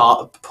we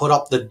put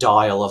up the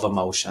dial of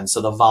emotion.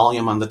 So the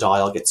volume on the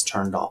dial gets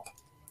turned up.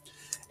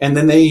 And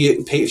then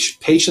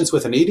patients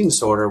with an eating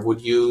disorder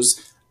would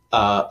use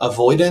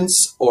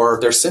avoidance or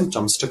their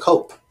symptoms to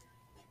cope.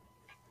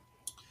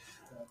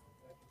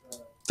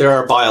 There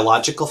are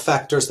biological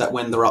factors that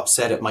when they're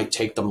upset, it might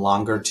take them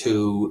longer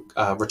to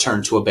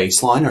return to a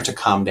baseline or to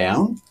calm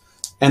down,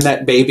 and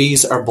that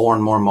babies are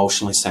born more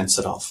emotionally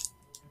sensitive.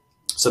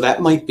 So that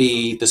might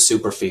be the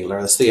superfeeler.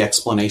 That's the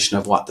explanation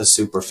of what the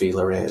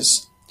superfeeler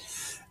is.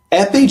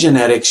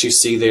 Epigenetics, you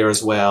see there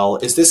as well,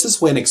 this is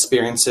when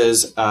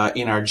experiences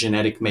in our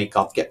genetic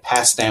makeup get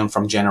passed down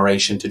from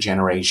generation to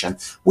generation.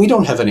 We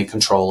don't have any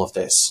control of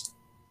this.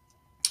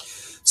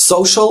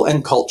 Social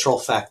and cultural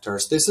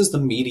factors. This is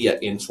the media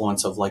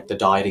influence of like the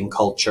dieting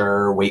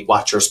culture, Weight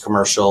Watchers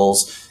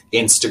commercials,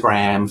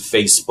 Instagram,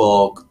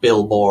 Facebook,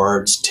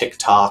 billboards,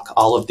 TikTok,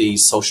 all of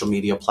these social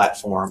media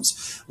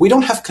platforms. We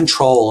don't have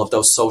control of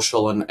those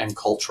social and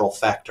cultural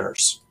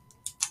factors.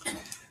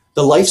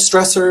 The life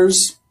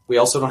stressors, we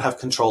also don't have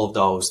control of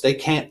those. They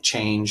can't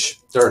change.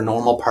 They're a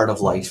normal part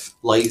of life.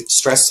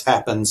 Stress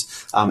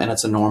happens, and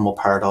it's a normal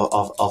part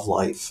of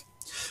life.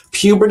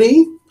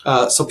 Puberty.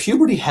 So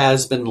puberty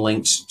has been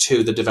linked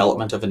to the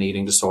development of an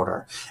eating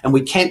disorder, and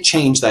we can't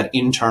change that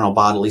internal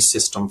bodily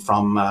system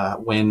from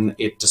when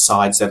it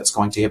decides that it's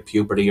going to hit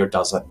puberty or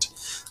doesn't.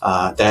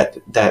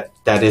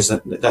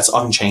 That's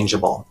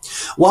unchangeable.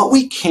 What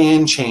we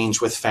can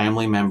change with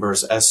family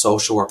members as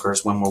social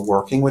workers when we're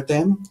working with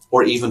them,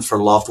 or even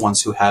for loved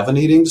ones who have an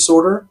eating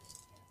disorder,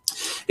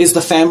 is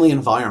the family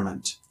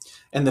environment.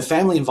 And the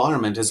family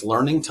environment is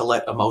learning to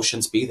let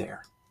emotions be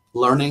there.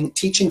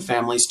 Teaching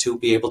families to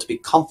be able to be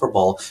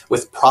comfortable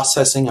with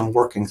processing and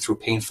working through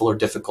painful or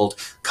difficult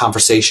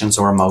conversations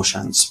or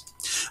emotions.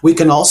 We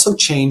can also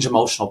change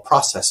emotional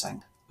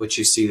processing, which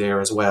you see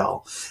there as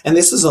well. And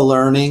this is a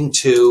learning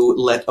to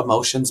let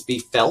emotions be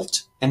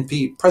felt and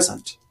be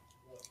present.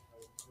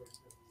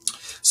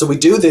 So we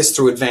do this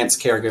through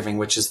advanced caregiving,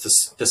 which is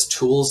this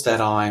tools the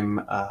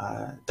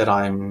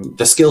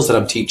skills that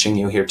I'm teaching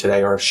you here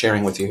today or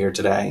sharing with you here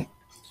today.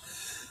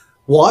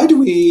 Why do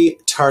we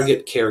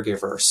target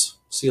caregivers?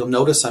 So you'll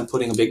notice I'm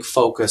putting a big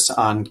focus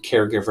on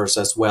caregivers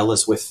as well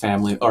as with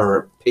family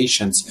or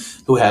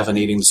patients who have an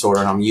eating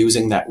disorder. And I'm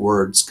using that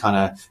words kind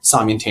of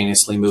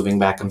simultaneously moving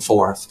back and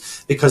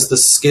forth because the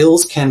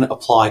skills can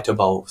apply to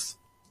both.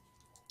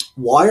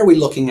 Why are we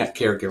looking at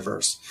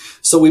caregivers?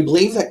 So we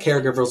believe that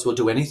caregivers will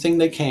do anything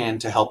they can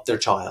to help their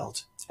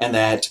child and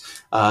that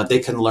they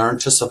can learn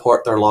to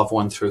support their loved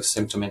one through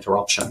symptom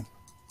interruption.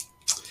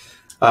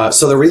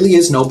 So there really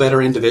is no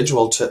better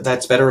individual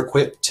that's better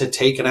equipped to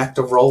take an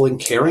active role in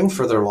caring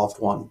for their loved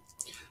one.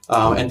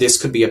 And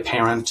this could be a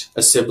parent,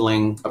 a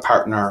sibling, a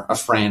partner, a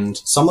friend,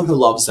 someone who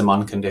loves them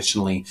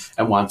unconditionally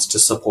and wants to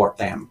support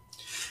them.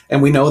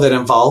 And we know that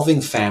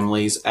involving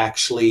families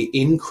actually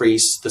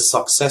increase the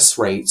success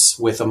rates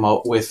with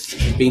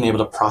being able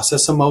to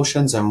process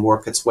emotions and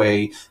work its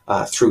way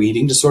through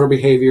eating disorder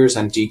behaviors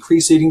and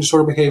decrease eating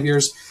disorder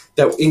behaviors.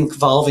 That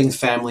involving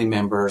family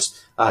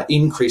members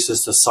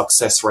increases the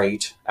success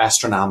rate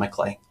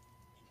astronomically.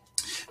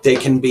 They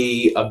can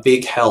be a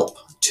big help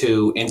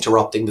to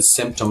interrupting the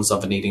symptoms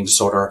of an eating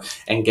disorder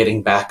and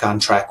getting back on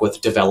track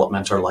with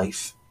development or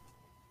life.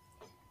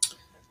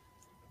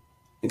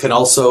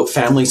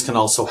 Families can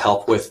also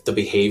help with the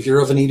behavior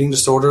of an eating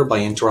disorder by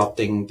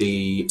interrupting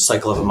the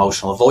cycle of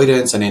emotional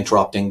avoidance and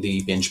interrupting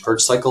the binge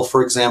purge cycle,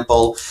 for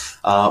example,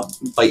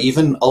 by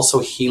even also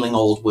healing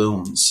old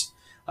wounds.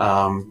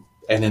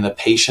 And then the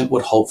patient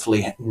would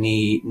hopefully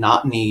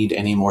not need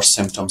any more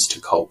symptoms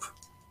to cope.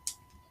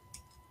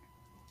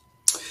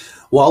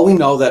 While we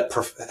know that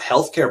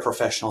healthcare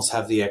professionals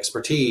have the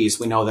expertise,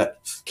 we know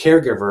that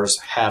caregivers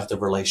have the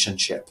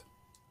relationship.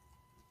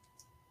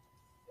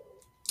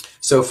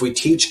 So if we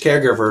teach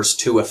caregivers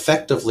to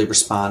effectively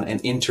respond and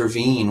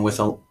intervene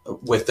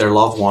with their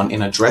loved one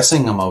in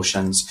addressing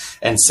emotions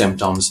and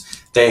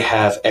symptoms, they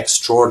have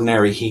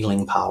extraordinary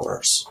healing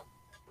powers.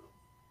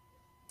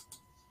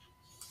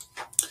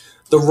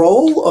 The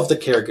role of the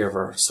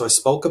caregiver. So I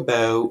spoke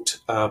about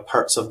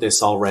parts of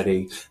this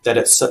already, that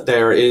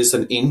there is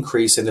an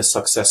increase in the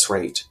success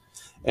rate.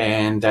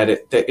 and that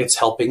it's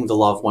helping the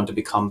loved one to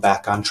become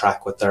back on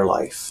track with their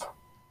life.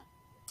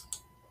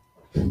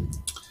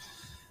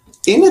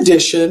 In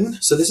addition,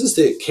 so this is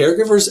the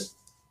caregivers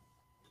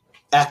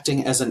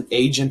acting as an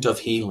agent of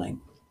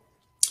healing.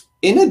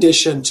 In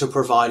addition to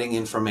providing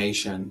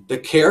information, the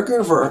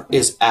caregiver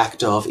is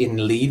active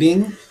in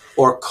leading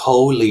or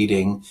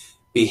co-leading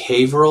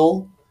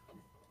behavioral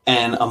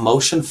and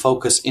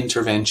emotion-focused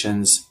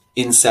interventions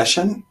in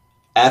session,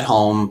 at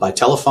home, by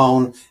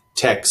telephone,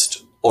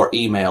 text, or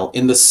email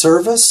in the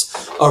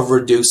service of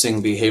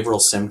reducing behavioral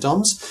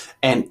symptoms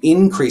and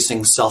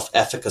increasing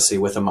self-efficacy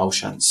with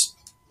emotions.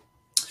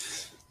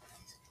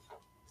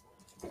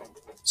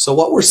 So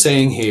what we're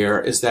saying here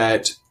is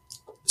that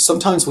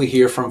sometimes we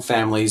hear from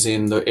families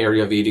in the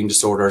area of eating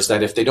disorders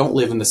that if they don't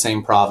live in the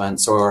same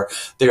province, or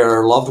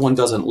their loved one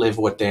doesn't live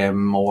with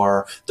them,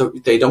 or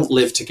they don't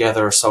live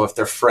together, so if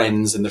they're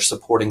friends and they're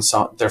supporting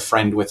their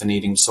friend with an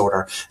eating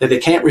disorder, that they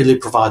can't really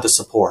provide the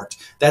support.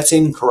 That's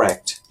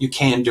incorrect. You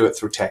can do it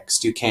through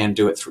text. You can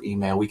do it through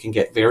email. We can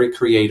get very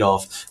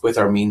creative with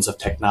our means of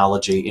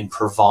technology in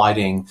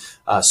providing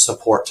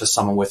support to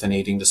someone with an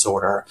eating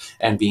disorder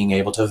and being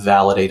able to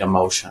validate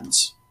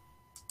emotions.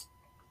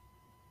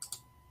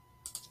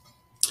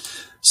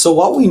 So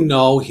what we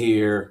know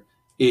here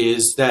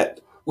is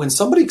that when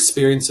somebody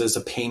experiences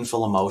a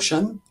painful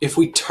emotion, if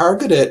we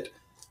target it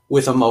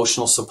with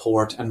emotional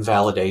support and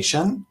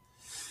validation,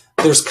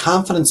 there's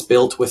confidence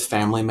built with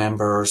family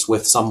members,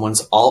 with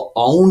someone's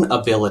own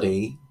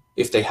ability,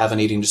 if they have an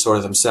eating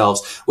disorder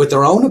themselves, with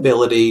their own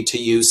ability to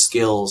use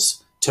skills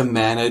to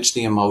manage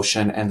the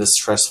emotion and the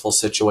stressful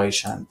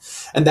situation.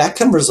 And that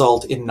can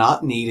result in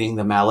not needing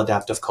the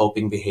maladaptive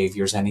coping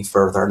behaviors any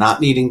further, not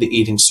needing the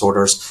eating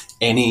disorders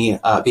any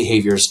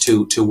behaviors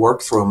to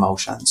work through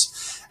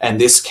emotions.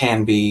 And this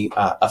can be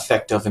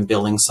effective in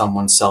building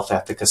someone's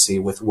self-efficacy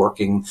with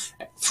working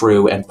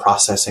through and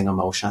processing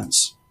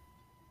emotions.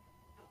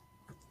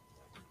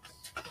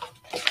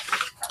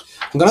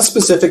 I'm going to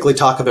specifically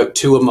talk about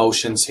two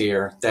emotions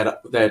here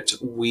that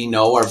we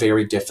know are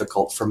very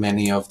difficult for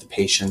many of the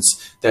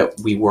patients that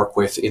we work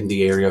with in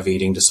the area of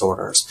eating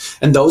disorders.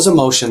 And those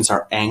emotions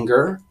are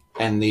anger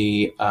and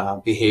the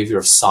behavior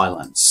of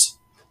silence.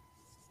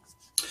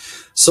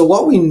 So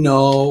what we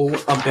know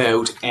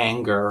about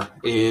anger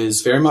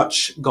is very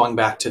much going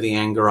back to the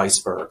anger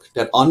iceberg,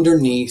 that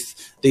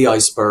underneath the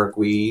iceberg,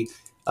 we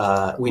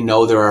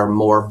know there are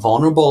more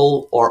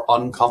vulnerable or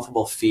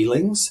uncomfortable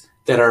feelings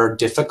that are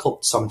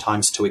difficult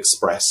sometimes to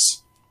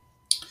express.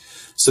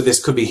 So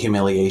this could be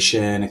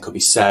humiliation, it could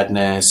be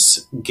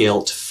sadness,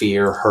 guilt,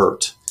 fear,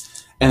 hurt.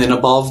 And then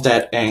above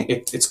that,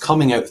 it's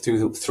coming out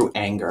through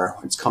anger.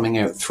 It's coming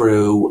out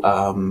through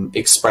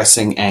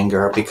expressing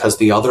anger because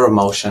the other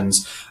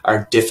emotions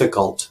are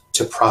difficult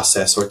to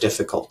process or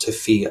difficult to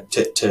feel,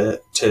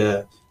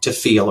 to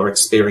feel or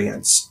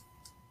experience.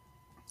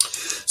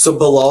 So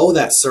below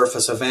that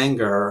surface of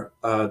anger,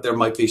 there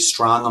might be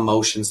strong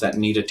emotions that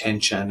need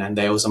attention, and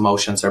those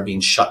emotions are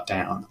being shut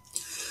down.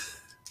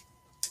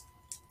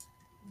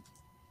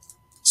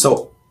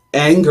 So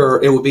anger,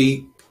 it would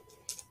be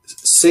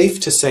safe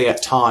to say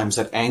at times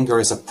that anger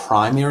is a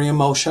primary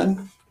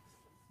emotion,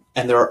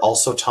 and there are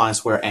also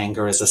times where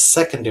anger is a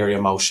secondary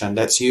emotion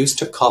that's used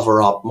to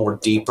cover up more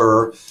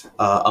deeper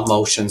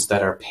emotions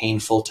that are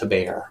painful to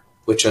bear,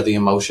 which are the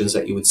emotions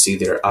that you would see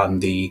there on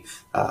the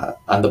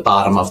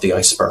bottom of the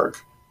iceberg.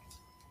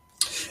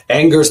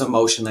 Anger is an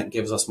emotion that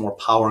gives us more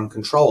power and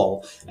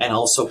control, and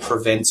also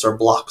prevents or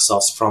blocks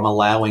us from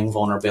allowing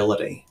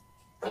vulnerability.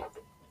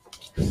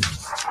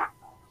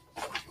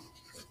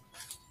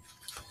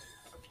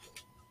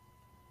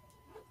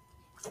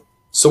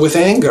 So with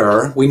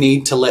anger, we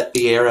need to let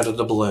the air out of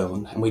the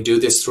balloon, and we do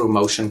this through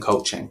emotion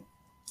coaching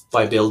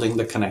by building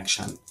the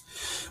connection.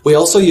 We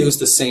also use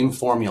the same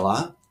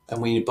formula, but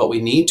we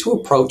need to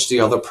approach the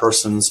other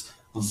person's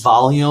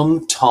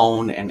volume,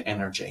 tone, and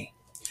energy.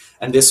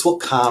 And this will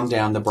calm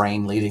down the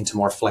brain, leading to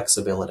more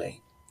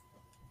flexibility.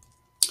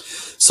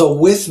 So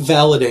with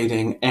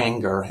validating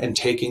anger and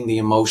taking the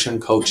emotion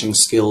coaching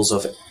skills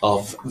of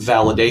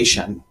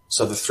validation,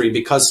 so the 3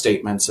 because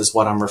statements is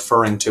what I'm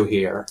referring to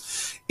here,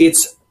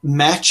 it's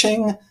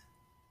matching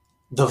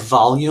the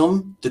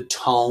volume, the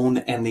tone,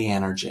 and the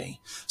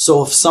energy.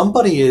 So if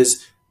somebody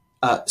is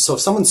so if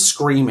someone's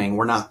screaming,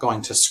 we're not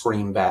going to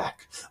scream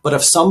back. But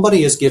if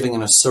somebody is giving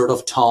an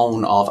assertive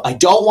tone of, I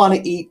don't want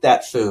to eat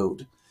that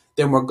food,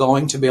 then we're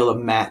going to be able to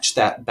match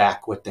that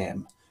back with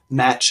them.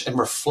 Match and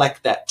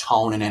reflect that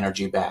tone and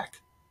energy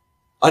back.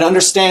 I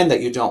understand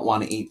that you don't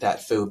want to eat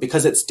that food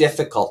because it's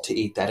difficult to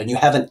eat that and you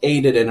haven't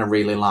ate it in a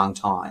really long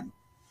time.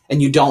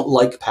 And you don't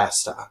like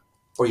pasta,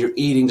 or your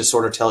eating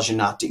disorder tells you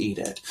not to eat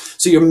it.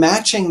 So you're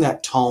matching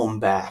that tone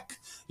back.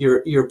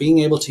 You're being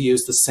able to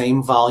use the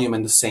same volume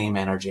and the same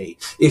energy.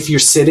 If you're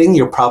sitting,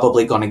 you're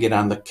probably going to get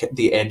on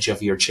the edge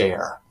of your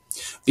chair.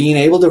 Being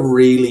able to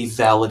really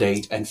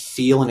validate and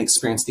feel and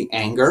experience the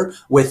anger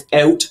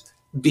without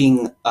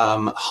being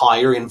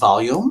higher in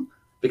volume,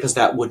 because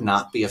that would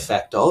not be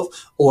effective,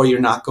 or you're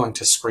not going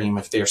to scream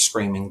if they're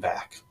screaming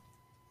back.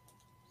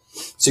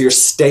 So you're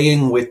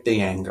staying with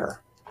the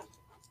anger.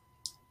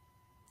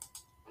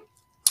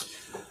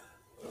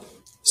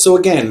 So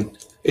again,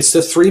 it's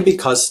the 3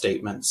 because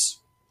statements.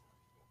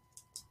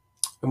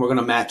 And we're going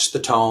to match the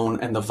tone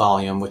and the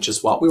volume, which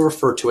is what we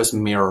refer to as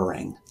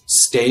mirroring,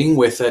 staying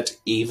with it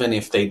even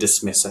if they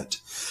dismiss it.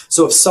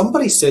 So if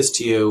somebody says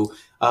to you,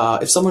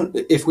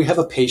 if we have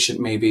a patient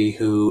maybe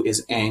who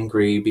is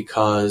angry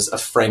because a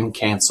friend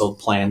canceled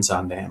plans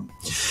on them,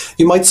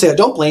 you might say, I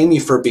don't blame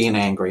you for being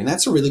angry. And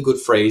that's a really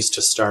good phrase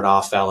to start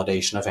off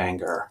validation of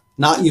anger,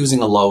 not using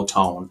a low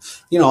tone.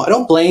 I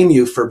don't blame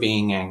you for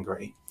being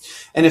angry.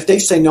 And if they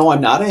say, no,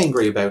 I'm not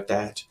angry about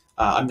that,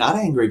 I'm not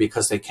angry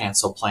because they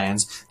cancel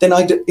plans, then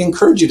I'd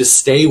encourage you to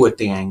stay with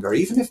the anger,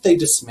 even if they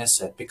dismiss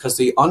it, because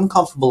the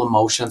uncomfortable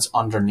emotions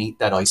underneath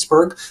that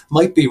iceberg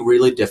might be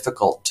really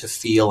difficult to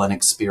feel and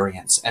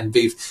experience, and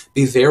be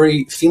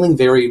feeling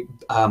very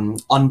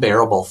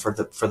unbearable for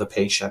the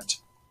patient.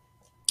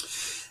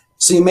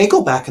 So you may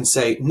go back and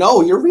say,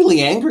 no, you're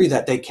really angry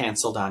that they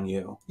canceled on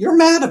you. You're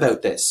mad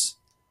about this.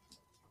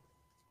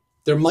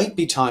 There might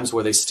be times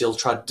where they still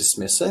try to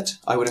dismiss it.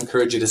 I would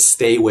encourage you to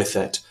stay with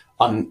it,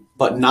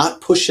 but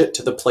not push it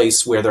to the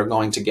place where they're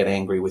going to get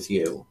angry with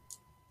you.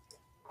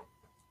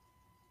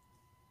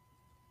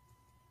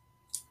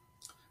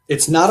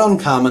 It's not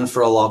uncommon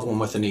for a loved one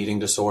with an eating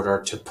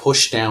disorder to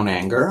push down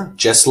anger,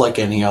 just like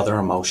any other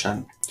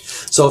emotion.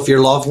 So if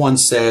your loved one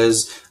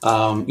says,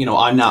 I'm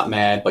not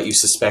mad, but you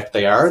suspect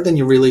they are, then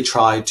you really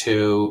try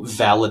to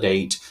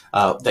validate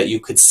that you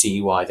could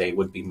see why they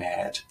would be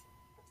mad.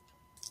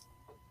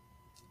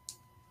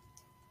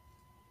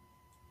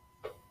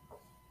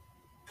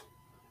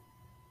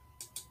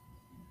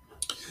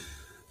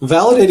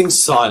 Validating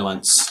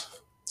silence.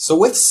 So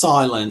with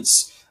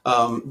silence,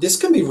 this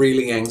can be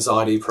really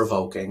anxiety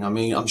provoking. I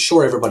mean, I'm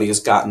sure everybody has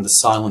gotten the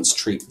silent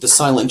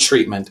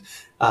treatment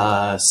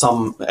at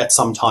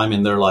some time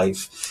in their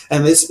life.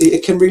 And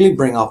it can really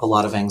bring up a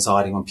lot of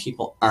anxiety when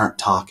people aren't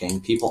talking,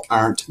 people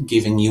aren't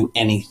giving you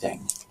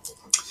anything.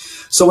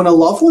 So when a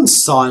loved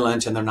one's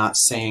silent and they're not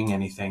saying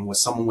anything, with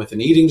someone with an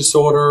eating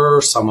disorder,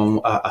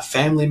 a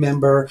family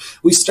member,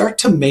 we start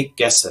to make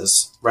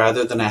guesses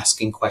rather than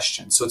asking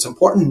questions. So it's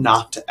important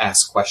not to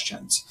ask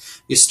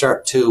questions. You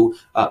start to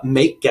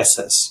make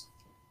guesses.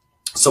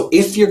 So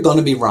if you're going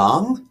to be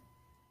wrong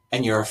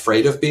and you're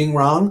afraid of being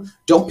wrong,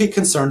 don't be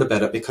concerned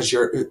about it, because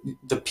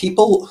the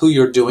people who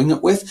you're doing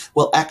it with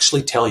will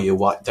actually tell you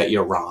that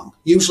you're wrong.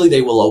 Usually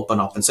they will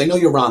open up and say, no,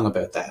 you're wrong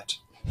about that.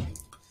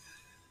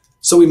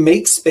 So we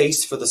make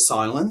space for the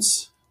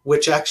silence,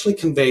 which actually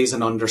conveys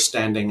an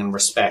understanding and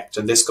respect.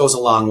 And this goes a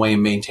long way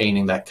in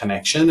maintaining that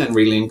connection and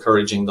really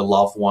encouraging the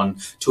loved one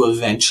to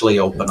eventually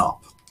open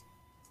up.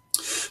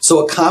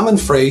 So a common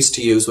phrase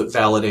to use with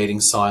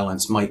validating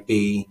silence might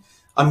be,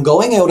 I'm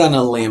going out on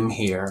a limb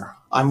here.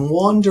 I'm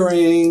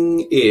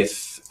wondering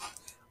if,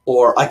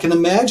 or I can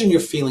imagine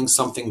you're feeling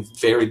something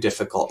very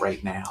difficult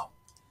right now.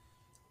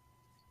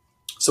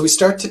 So we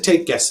start to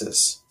take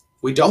guesses.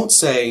 We don't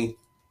say,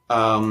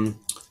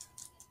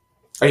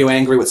 are you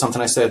angry with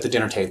something I said at the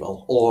dinner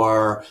table?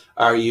 Or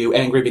are you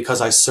angry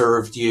because I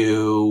served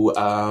you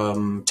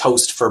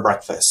toast for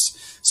breakfast?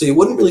 So you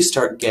wouldn't really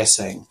start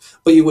guessing,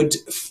 but you would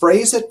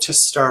phrase it to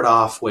start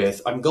off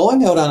with, I'm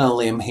going out on a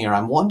limb here.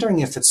 I'm wondering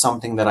if it's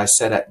something that I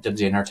said at the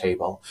dinner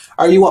table.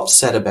 Are you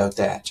upset about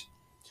that?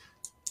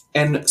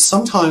 And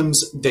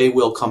sometimes they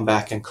will come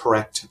back and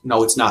correct,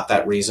 no, it's not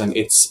that reason,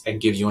 and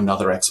give you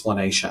another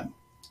explanation.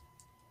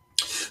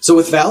 So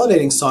with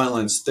validating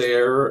silence,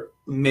 there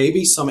may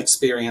be some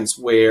experience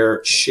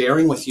where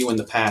sharing with you in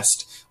the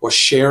past, or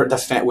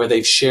where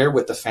they've shared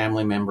with the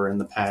family member in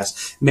the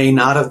past, may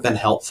not have been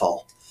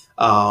helpful.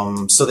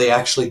 So they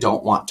actually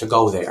don't want to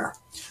go there.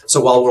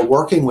 So while we're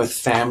working with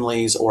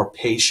families or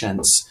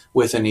patients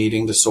with an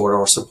eating disorder,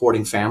 or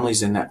supporting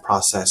families in that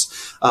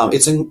process,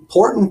 it's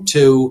important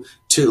to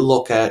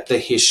look at the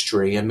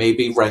history and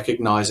maybe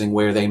recognizing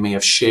where they may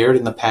have shared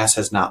in the past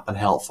has not been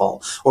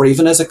helpful. Or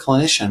even as a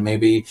clinician,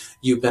 maybe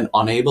you've been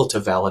unable to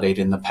validate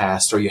in the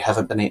past, or you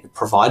haven't been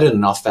provided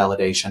enough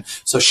validation.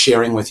 So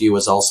sharing with you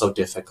is also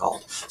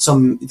difficult.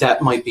 So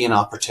that might be an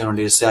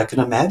opportunity to say, I can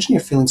imagine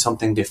you're feeling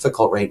something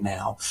difficult right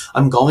now.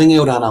 I'm going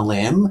out on a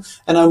limb,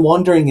 and I'm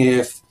wondering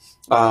if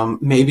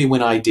maybe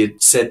when I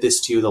said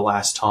this to you the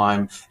last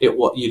time,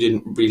 you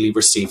didn't really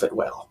receive it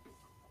well.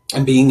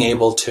 And being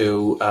able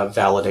to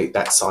validate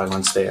that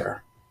silence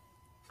there.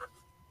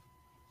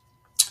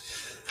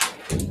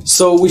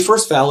 So we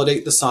first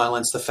validate the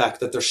silence, the fact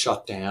that they're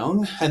shut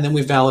down, and then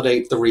we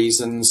validate the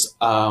reasons,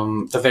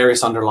 the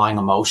various underlying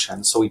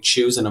emotions. So we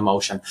choose an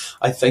emotion.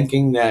 I'm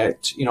thinking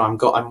that,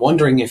 I'm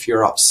wondering if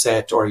you're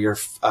upset or you're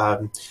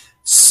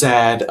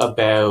sad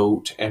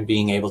about, and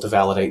being able to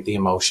validate the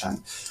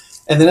emotion.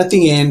 And then at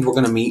the end, we're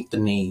going to meet the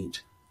need.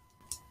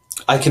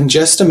 I can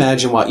just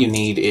imagine what you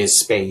need is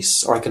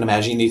space, or I can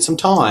imagine you need some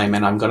time,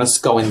 and I'm going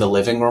to go in the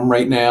living room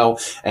right now,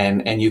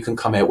 and you can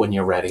come out when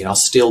you're ready, and I'll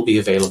still be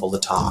available to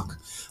talk.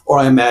 Or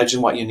I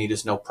imagine what you need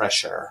is no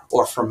pressure,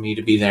 or for me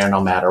to be there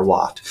no matter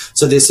what.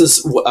 So this is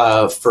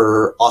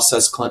for us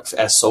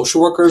as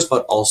social workers,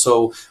 but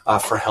also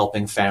for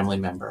helping family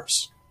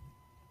members.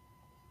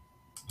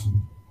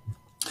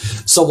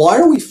 So why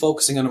are we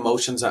focusing on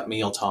emotions at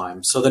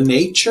mealtime? So the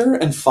nature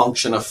and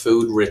function of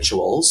food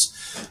rituals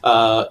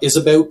is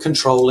about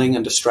controlling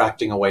and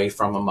distracting away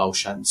from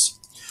emotions.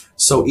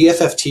 So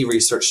EFFT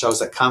research shows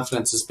that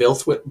confidence is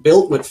built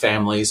with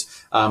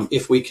families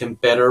if we can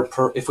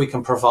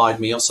provide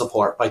meal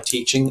support by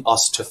teaching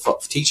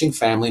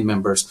family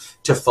members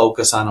to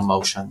focus on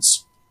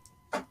emotions.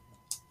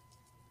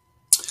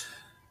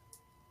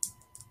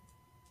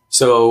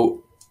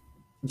 So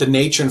the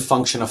nature and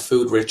function of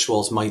food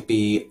rituals might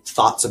be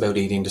thoughts about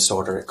eating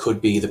disorder. It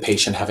could be the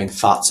patient having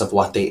thoughts of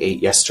what they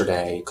ate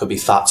yesterday. It could be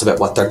thoughts about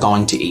what they're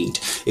going to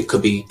eat. It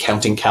could be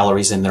counting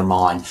calories in their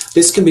mind.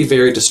 This can be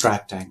very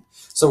distracting.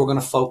 So we're going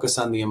to focus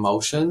on the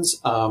emotions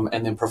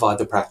and then provide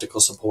the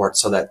practical support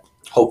so that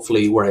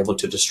hopefully we're able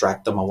to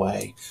distract them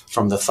away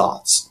from the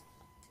thoughts.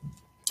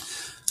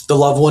 The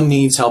loved one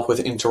needs help with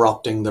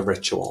interrupting the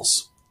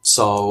rituals.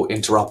 So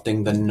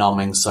interrupting the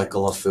numbing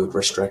cycle of food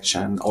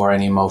restriction or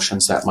any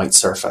emotions that might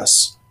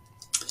surface.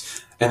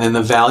 And then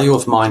the value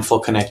of mindful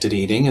connected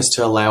eating is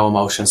to allow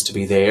emotions to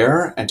be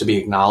there and to be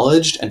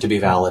acknowledged and to be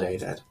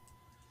validated.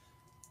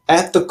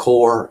 At the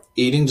core,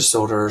 eating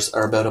disorders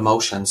are about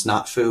emotions,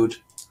 not food.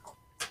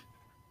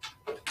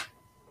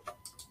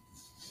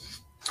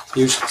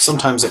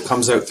 Sometimes it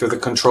comes out through the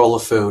control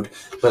of food,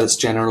 but it's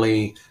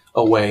generally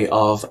a way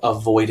of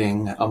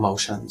avoiding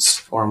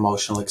emotions or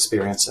emotional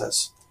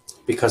experiences,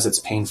 because it's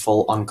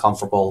painful,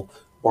 uncomfortable,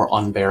 or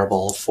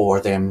unbearable for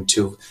them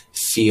to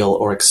feel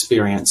or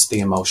experience the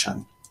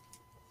emotion.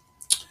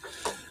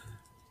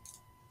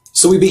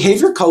 So we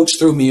behavior coach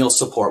through meal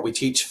support. We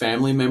teach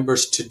family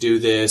members to do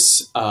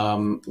this.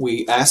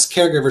 We ask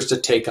caregivers to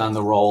take on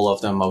the role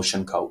of the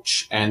emotion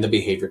coach and the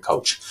behavior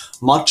coach,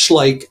 much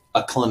like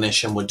a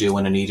clinician would do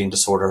in an eating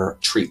disorder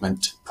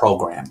treatment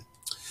program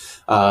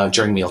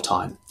during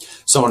mealtime.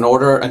 So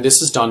and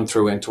this is done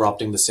through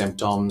interrupting the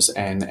symptoms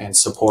and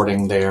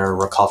supporting their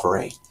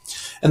recovery.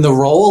 And the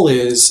role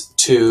is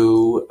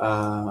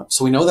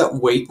so we know that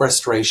weight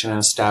restoration and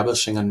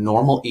establishing a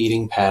normal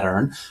eating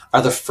pattern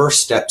are the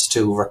first steps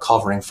to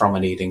recovering from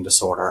an eating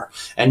disorder.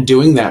 And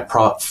doing that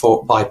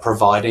by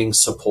providing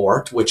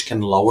support, which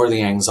can lower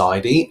the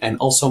anxiety and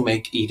also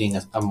make eating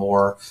a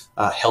more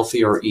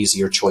healthier,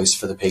 easier choice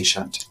for the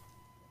patient.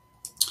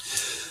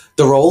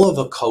 The role of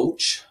a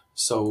coach,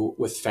 so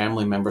with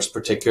family members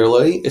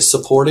particularly, is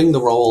supporting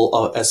the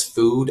role as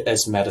food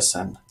as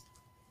medicine,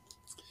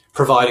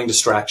 providing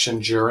distraction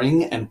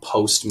during and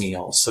post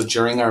meals. So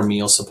during our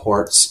meal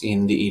supports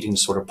in the eating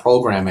disorder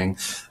programming,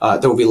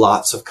 there will be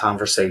lots of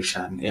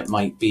conversation. It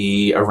might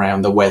be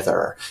around the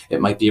weather. It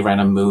might be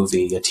around a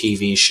movie, a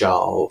TV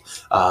show.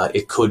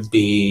 It could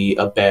be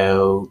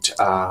about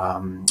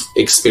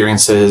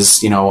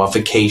experiences, of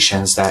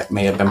vacations that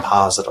may have been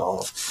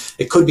positive.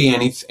 It could be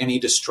any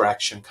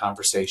distraction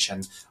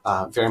conversation,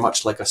 very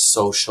much like a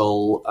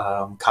social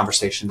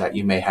conversation that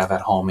you may have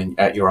at home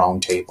at your own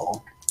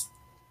table.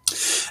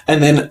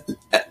 And then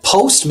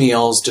post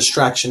meals,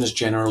 distraction is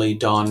generally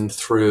done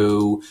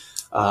through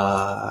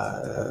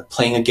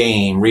playing a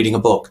game, reading a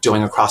book,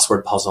 doing a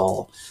crossword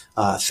puzzle,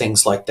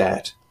 things like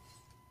that.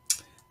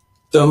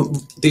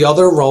 The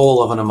other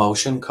role of an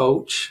emotion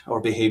coach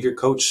or behavior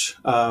coach,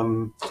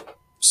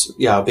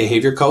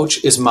 behavior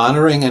coach is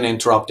monitoring and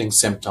interrupting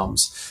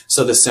symptoms.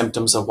 So the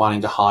symptoms of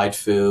wanting to hide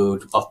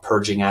food, of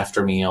purging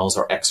after meals,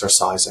 or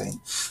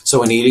exercising.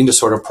 So in eating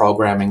disorder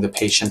programming, the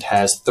patient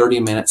has 30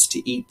 minutes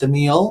to eat the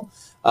meal,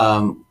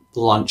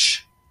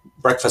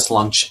 breakfast,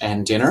 lunch,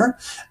 and dinner,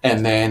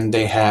 and then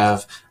they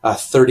have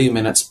 30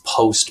 minutes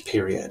post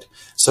period.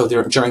 So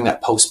during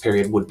that post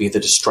period would be the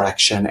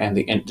distraction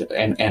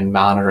and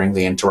monitoring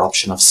the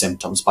interruption of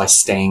symptoms by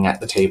staying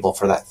at the table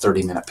for that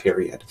 30-minute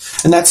period.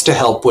 And that's to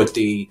help with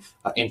the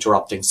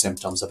interrupting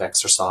symptoms of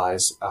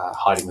exercise,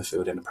 hiding the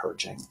food, and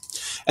purging.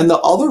 And the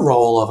other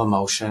role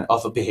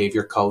of a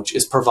behavior coach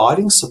is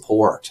providing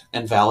support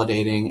and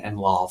validating and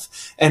love,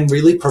 and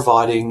really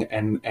providing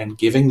and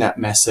giving that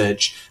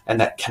message and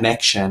that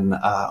connection,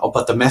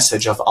 but the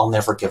message of I'll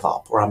never give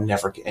up, or I'm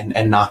never,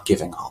 and not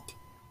giving up.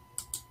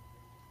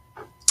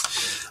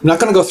 I'm not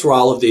going to go through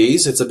all of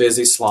these. It's a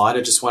busy slide.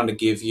 I just wanted to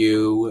give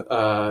you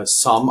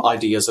some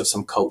ideas of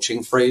some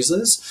coaching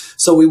phrases.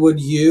 So we would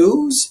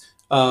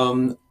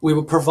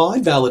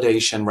provide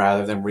validation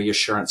rather than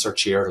reassurance or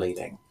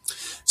cheerleading.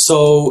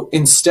 So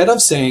instead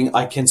of saying,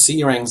 I can see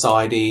your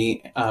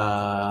anxiety,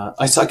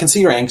 I can see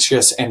you're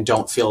anxious and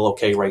don't feel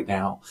okay right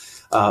now,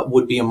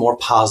 would be a more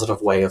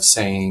positive way of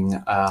saying,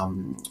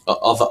 of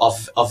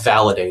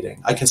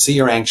validating. I can see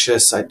you're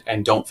anxious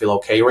and don't feel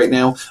okay right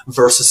now,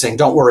 versus saying,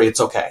 don't worry,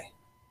 it's okay.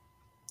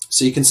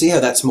 So you can see how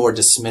that's more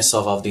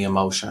dismissive of the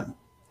emotion.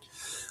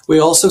 We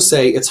also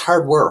say it's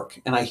hard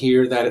work and I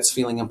hear that it's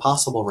feeling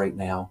impossible right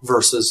now,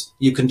 versus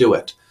you can do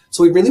it.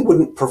 So we really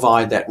wouldn't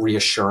provide that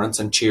reassurance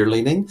and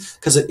cheerleading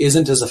because it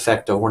isn't as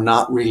effective. We're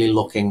not really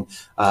looking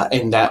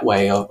in that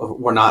way.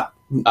 We're not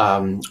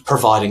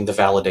providing the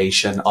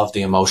validation of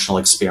the emotional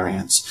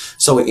experience.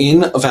 So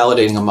in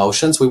validating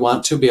emotions, we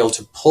want to be able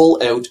to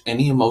pull out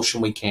any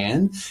emotion we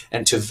can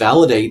and to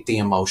validate the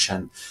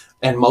emotion.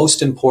 And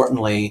most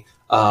importantly,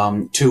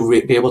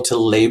 be able to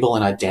label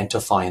and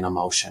identify an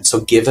emotion. So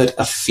give it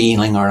a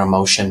feeling or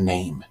emotion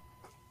name.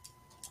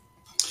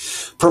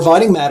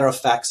 Providing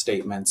matter-of-fact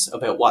statements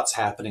about what's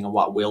happening and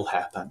what will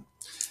happen.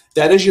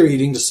 That is your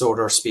eating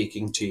disorder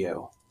speaking to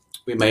you.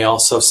 We may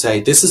also say,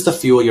 this is the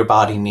fuel your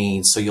body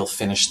needs, so you'll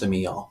finish the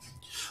meal.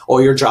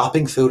 Or you're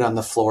dropping food on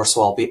the floor,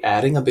 so I'll be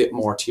adding a bit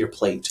more to your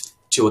plate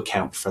to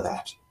account for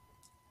that.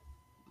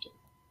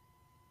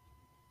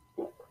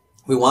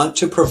 We want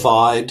to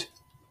provide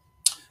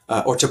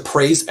or to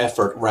praise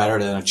effort rather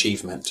than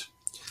achievement.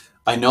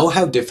 I know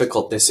how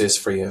difficult this is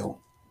for you.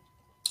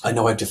 I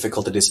know how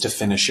difficult it is to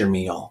finish your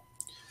meal.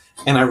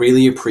 And I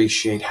really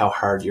appreciate how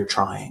hard you're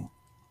trying.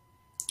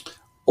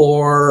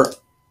 Or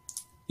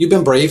you've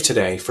been brave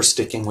today for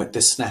sticking with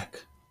this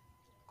snack.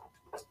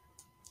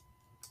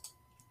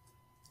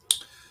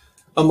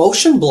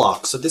 Emotion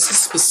blocks. So this is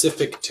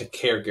specific to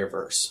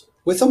caregivers.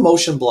 With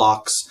emotion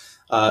blocks,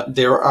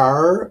 there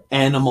are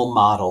animal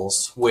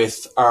models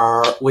which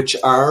are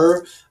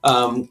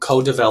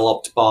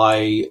co-developed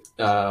by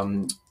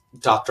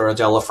Dr.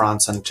 Adela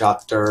France and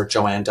Dr.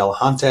 Joanne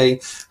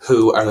Delahunty,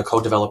 who are the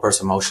co-developers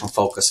of emotional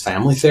focused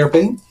family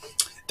therapy.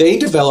 They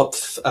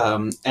developed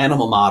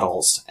animal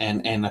models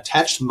and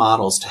attached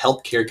models to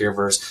help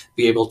caregivers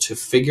be able to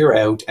figure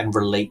out and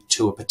relate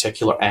to a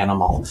particular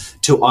animal,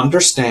 to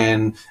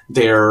understand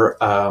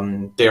their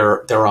own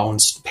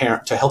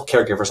parent, to help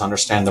caregivers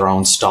understand their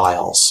own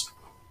styles.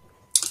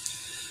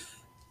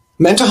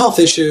 Mental health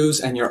issues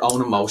and your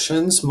own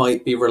emotions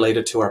might be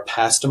related to our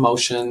past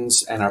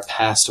emotions and our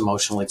past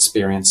emotional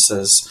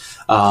experiences,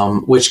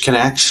 which can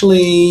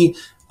actually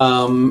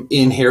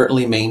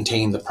inherently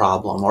maintain the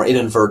problem or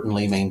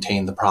inadvertently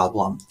maintain the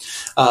problem.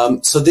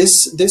 So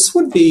this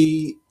would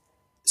be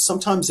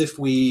sometimes if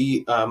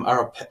we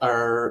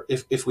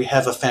if we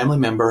have a family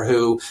member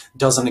who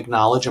doesn't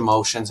acknowledge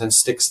emotions and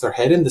sticks their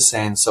head in the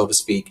sand, so to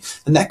speak,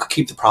 then that could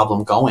keep the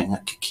problem going.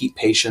 It could keep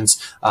patients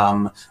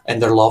and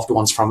their loved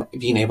ones from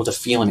being able to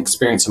feel and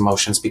experience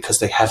emotions because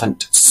they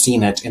haven't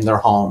seen it in their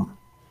home.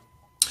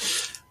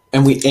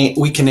 And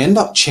we can end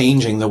up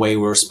changing the way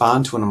we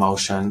respond to an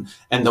emotion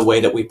and the way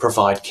that we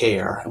provide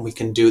care. And we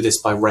can do this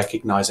by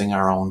recognizing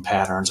our own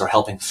patterns or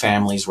helping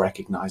families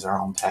recognize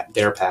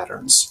their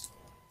patterns.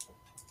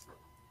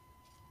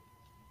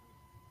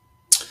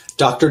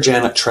 Dr.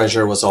 Janet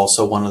Treasure was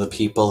also one of the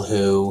people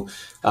who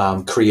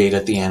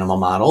created the animal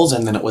models,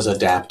 and then it was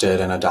adapted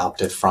and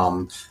adopted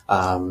from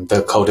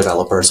the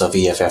co-developers of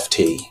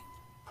EFFT.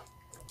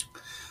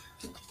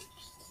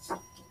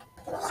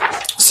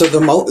 So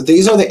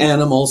these are the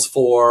animals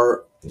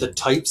for the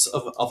types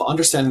of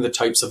understanding the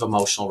types of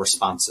emotional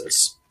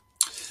responses.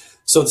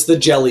 So it's the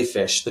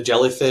jellyfish. The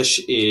jellyfish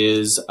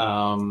is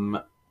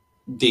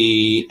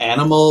the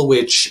animal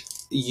which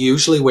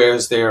usually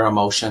wears their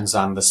emotions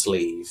on the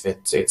sleeve.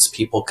 It's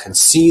people can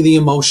see the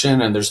emotion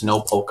and there's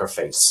no poker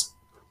face.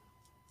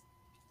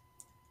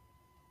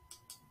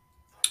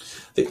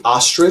 The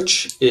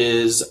ostrich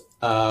is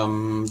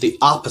the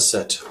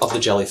opposite of the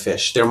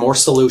jellyfish. They're more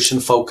solution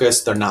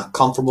focused. They're not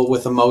comfortable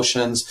with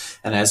emotions.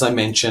 And as I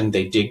mentioned,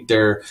 they dig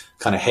their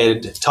kind of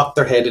head, tuck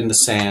their head in the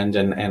sand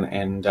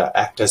and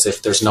act as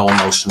if there's no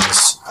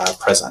emotions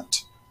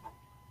present.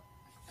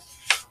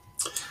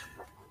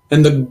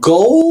 And the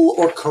goal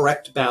or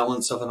correct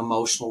balance of an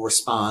emotional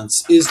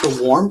response is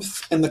the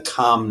warmth and the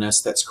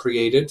calmness that's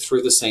created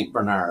through the St.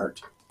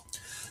 Bernard.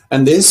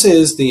 And this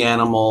is the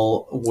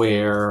animal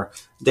where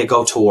they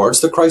go towards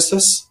the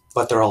crisis,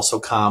 but they're also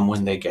calm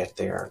when they get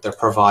there. They're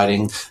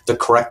providing the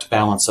correct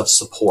balance of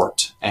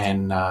support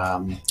and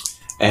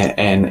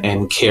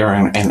care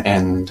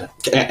and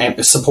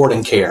support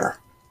and care.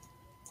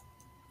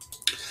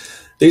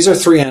 These are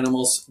three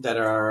animals that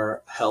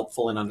are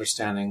helpful in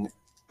understanding,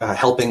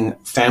 helping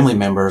family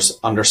members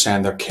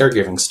understand their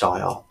caregiving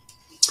style.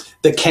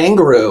 The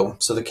kangaroo.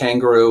 So the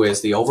kangaroo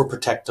is the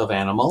overprotective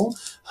animal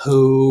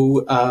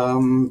who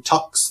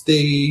tucks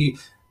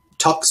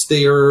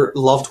their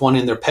loved one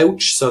in their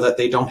pouch so that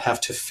they don't have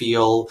to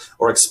feel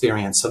or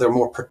experience. So they're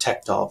more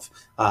protective,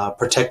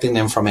 protecting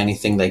them from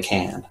anything they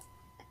can.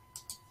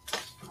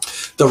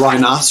 The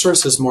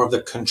rhinoceros is more of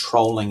the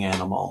controlling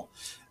animal.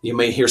 You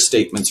may hear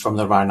statements from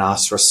the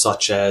rhinoceros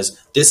such as,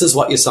 "This is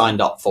what you signed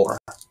up for."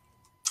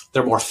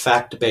 They're more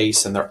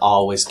fact-based and they're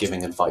always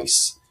giving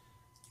advice.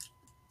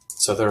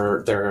 So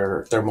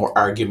they're more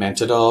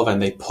argumentative and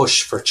they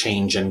push for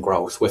change and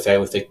growth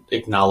without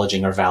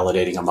acknowledging or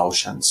validating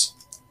emotions.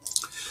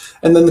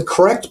 And then the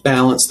correct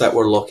balance that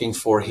we're looking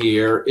for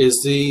here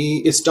is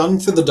it's done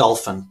through the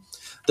dolphin.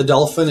 The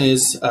dolphin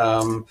is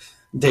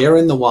they're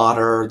in the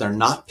water, they're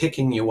not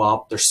picking you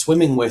up, they're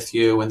swimming with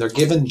you, and they're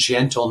given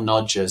gentle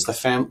nudges.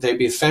 They'd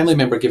be a family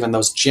member given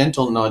those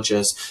gentle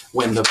nudges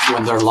when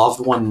their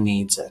loved one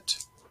needs it.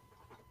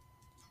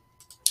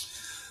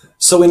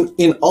 So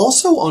in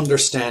also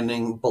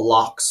understanding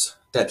blocks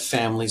that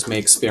families may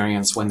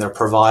experience when they're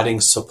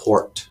providing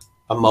support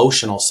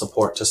emotional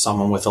support to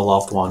someone with a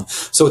loved one.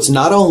 So it's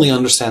not only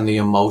understand the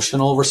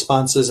emotional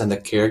responses and the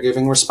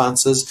caregiving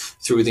responses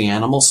through the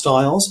animal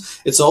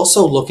styles, it's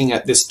also looking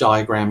at this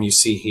diagram you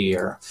see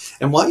here.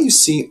 And what you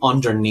see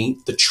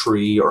underneath the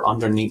tree or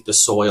underneath the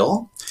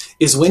soil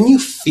is when you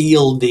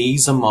feel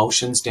these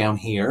emotions down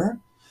here,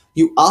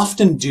 you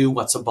often do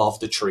what's above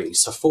the tree.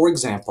 So for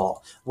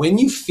example, when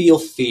you feel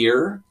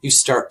fear, you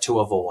start to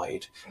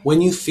avoid. When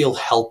you feel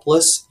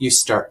helpless, you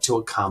start to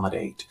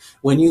accommodate.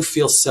 When you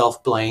feel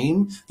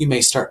self-blame, you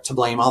may start to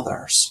blame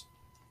others,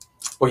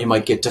 or you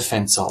might get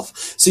defensive.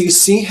 So you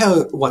see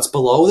how what's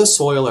below the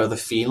soil are the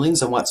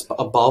feelings and what's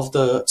above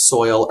the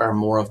soil are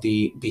more of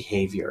the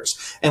behaviors.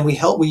 And we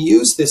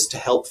use this to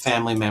help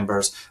family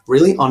members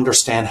really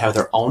understand how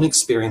their own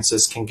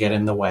experiences can get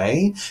in the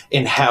way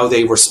and how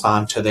they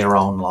respond to their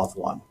own loved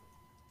one.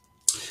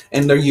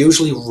 And they're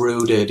usually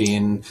rooted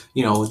in,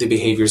 the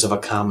behaviors of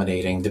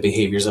accommodating, the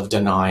behaviors of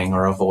denying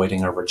or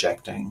avoiding or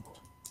rejecting.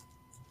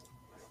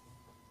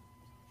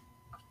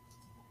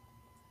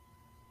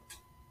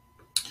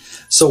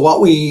 So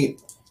what we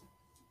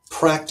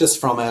practice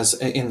from as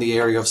in the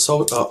area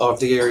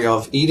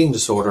of eating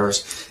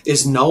disorders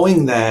is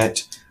knowing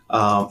that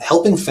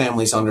helping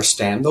families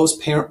understand those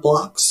parent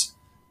blocks,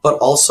 but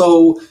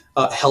also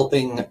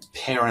helping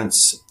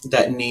parents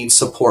that need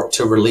support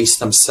to release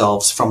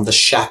themselves from the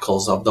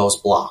shackles of those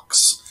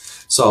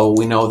blocks. So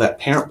we know that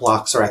parent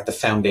blocks are at the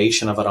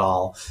foundation of it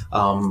all.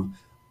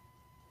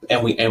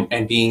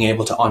 And being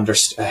able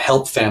to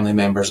help family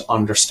members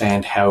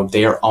understand how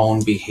their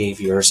own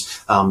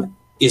behaviors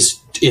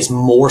is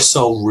more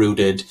so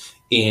rooted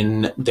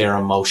in their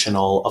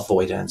emotional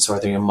avoidance or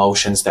the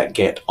emotions that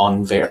get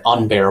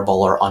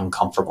unbearable or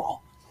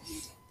uncomfortable.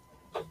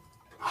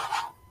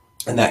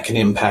 And that can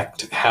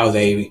impact how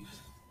they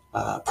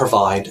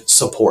provide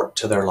support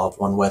to their loved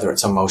one, whether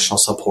it's emotional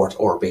support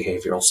or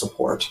behavioral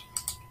support.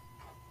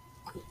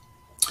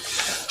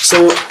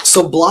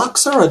 So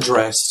blocks are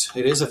addressed.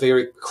 It is a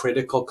very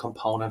critical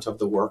component of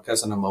the work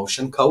as an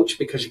emotion coach,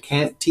 because you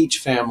can't teach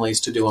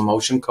families to do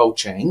emotion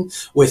coaching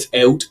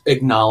without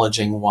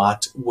acknowledging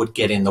what would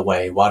get in the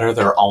way. What are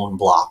their own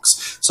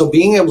blocks? So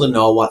being able to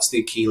know what's the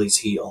Achilles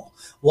heel.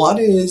 What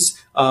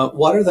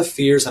are the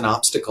fears and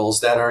obstacles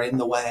that are in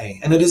the way?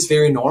 And it is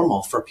very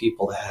normal for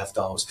people to have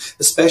those,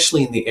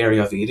 especially in the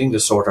area of eating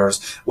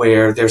disorders,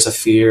 where there's a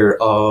fear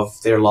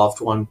of their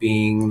loved one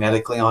being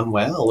medically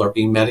unwell or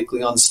being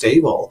medically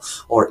unstable,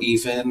 or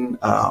even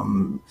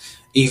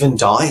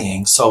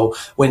dying. So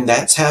when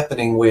that's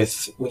happening when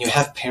you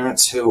have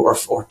parents or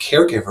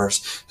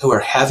caregivers who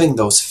are having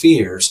those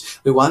fears,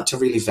 we want to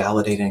really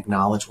validate and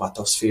acknowledge what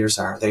those fears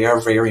are. They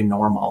are very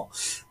normal.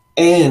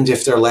 And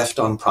if they're left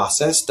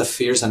unprocessed, the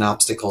fears and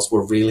obstacles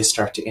will really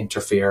start to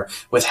interfere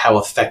with how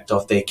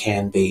effective they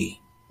can be.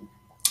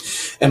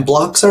 And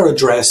blocks are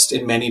addressed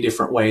in many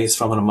different ways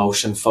from an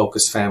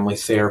emotion-focused family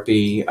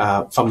therapy,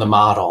 from the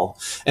model.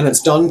 And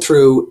it's done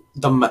through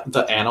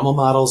the animal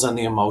models and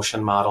the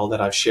emotion model that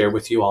I've shared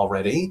with you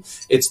already.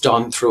 It's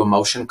done through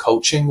emotion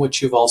coaching,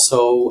 which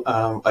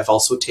I've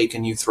also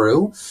taken you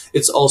through.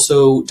 It's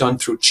also done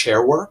through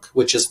chair work,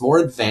 which is more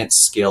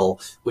advanced skill,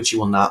 which you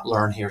will not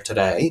learn here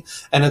today.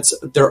 And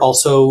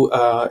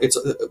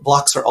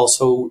blocks are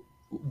also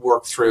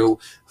work through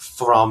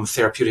from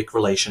therapeutic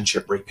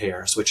relationship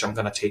repairs, which I'm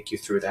going to take you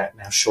through that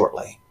now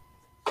shortly.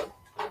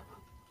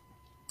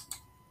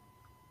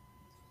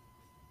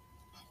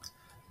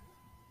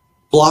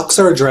 Blocks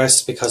are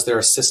addressed because they're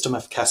a system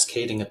of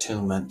cascading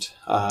attunement.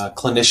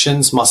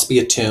 Clinicians must be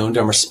attuned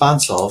and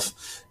responsive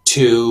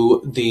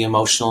to the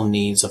emotional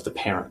needs of the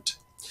parent.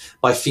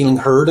 By feeling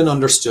heard and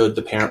understood,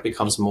 the parent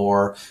becomes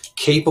more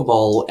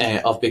capable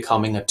of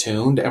becoming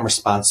attuned and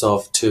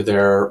responsive to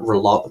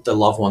the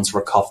loved one's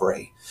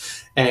recovery.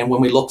 And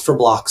when we look for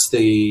blocks,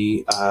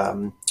 we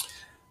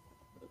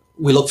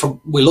look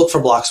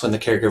for blocks when the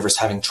caregiver is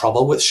having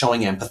trouble with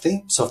showing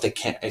empathy. So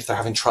if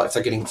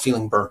they're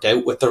feeling burnt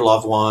out with their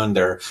loved one,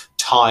 they're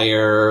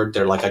tired,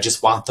 they're like, I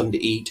just want them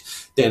to eat,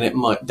 then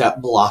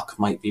that block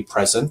might be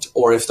present.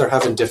 Or if they're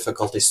having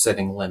difficulty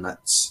setting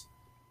limits,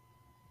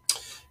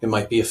 it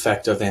might be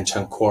effective then to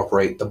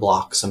incorporate the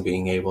blocks and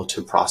being able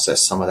to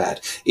process some of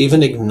that.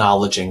 Even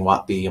acknowledging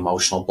what the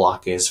emotional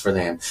block is for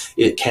them,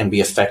 it can be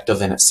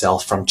effective in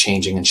itself from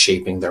changing and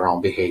shaping their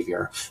own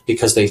behavior,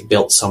 because they've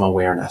built some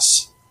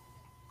awareness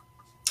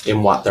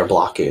in what their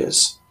block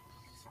is.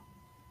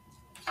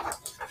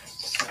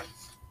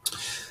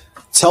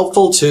 It's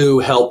helpful to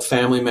help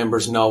family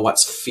members know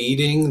what's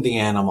feeding the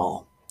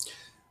animal.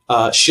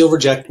 She'll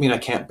reject me and I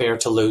can't bear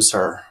to lose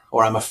her.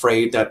 Or I'm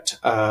afraid that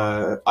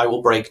I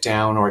will break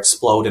down or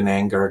explode in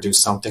anger or do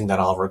something that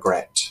I'll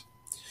regret.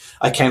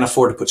 I can't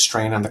afford to put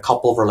strain on the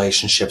couple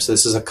relationships.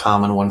 This is a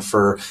common one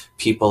for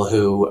people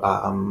who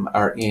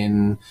are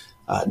in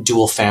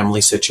dual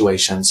family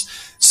situations.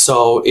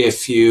 So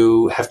if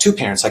you have two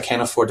parents, I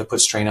can't afford to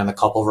put strain on the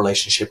couple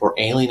relationship or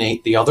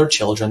alienate the other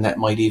children that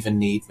might even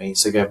need me.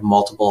 So you have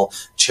multiple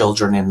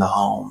children in the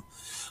home.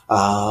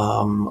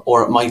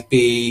 or it might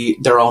be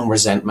their own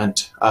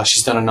resentment.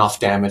 She's done enough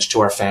damage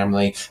to our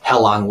family.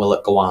 How long will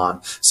it go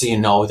on? So you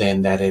know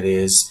then that it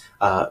is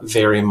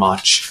very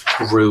much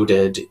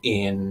rooted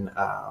in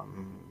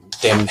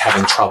them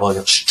having trouble,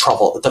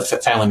 the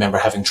family member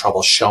having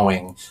trouble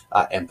showing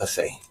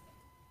empathy.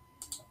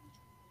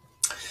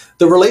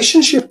 The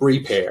relationship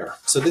repair.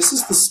 So this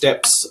is the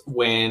steps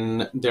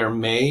when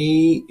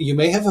you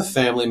may have a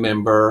family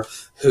member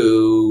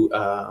who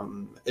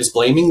is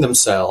blaming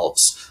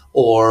themselves,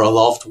 or a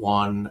loved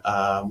one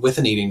with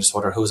an eating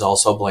disorder who is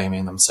also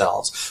blaming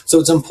themselves. So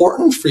it's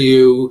important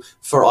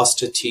for us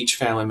to teach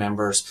family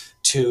members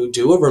to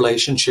do a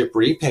relationship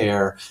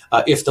repair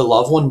if the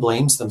loved one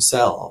blames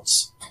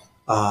themselves,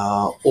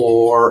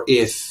 or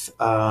if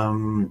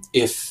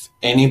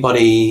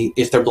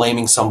they're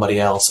blaming somebody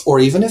else, or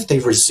even if they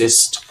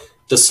resist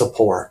the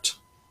support.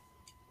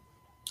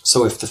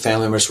 So if the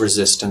family member is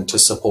resistant to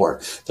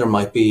support, there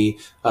might be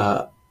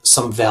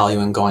some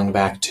value in going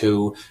back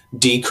to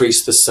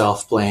decrease the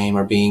self-blame,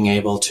 or being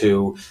able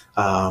to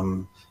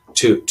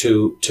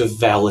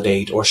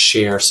validate or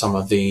share some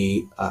of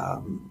the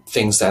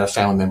things that a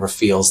family member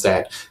feels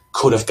that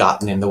could have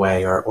gotten in the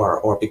way,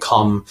 or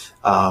become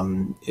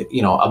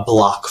a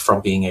block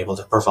from being able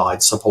to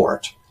provide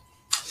support.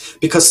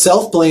 Because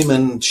self-blame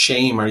and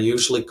shame are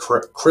usually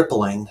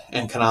crippling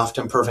and can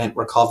often prevent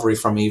recovery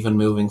from even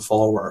moving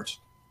forward.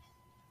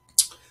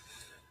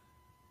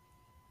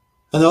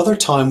 Another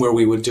time where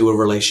we would do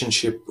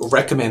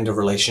recommend a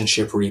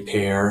relationship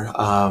repair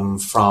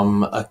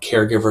from a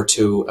caregiver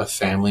to a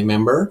family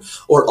member,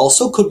 or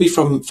also could be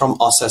from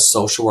us as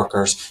social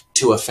workers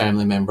to a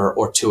family member,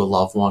 or to a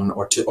loved one,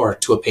 or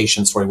to a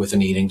patient, with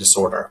an eating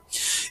disorder.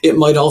 It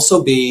might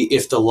also be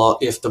if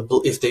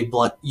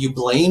you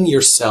blame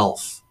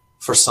yourself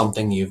for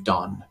something you've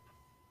done.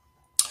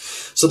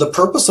 So the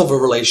purpose of a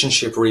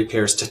relationship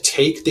repair is to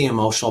take the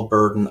emotional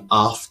burden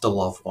off the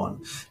loved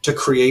one, to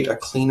create a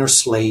cleaner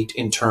slate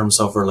in terms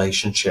of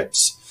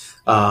relationships,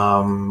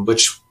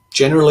 which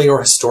generally or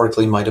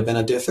historically might have been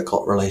a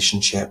difficult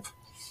relationship,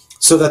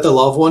 so that the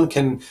loved one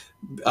can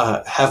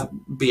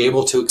be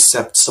able to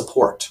accept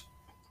support.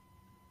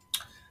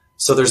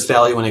 So there's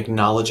value in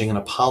acknowledging and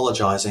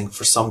apologizing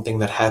for something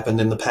that happened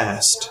in the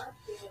past.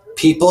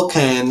 People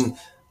can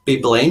be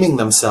blaming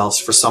themselves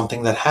for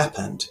something that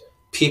happened.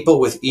 People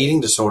with eating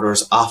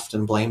disorders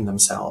often blame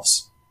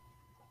themselves.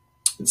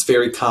 It's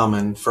very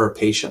common for a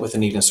patient with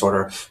an eating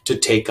disorder to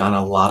take on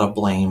a lot of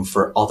blame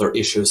for other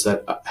issues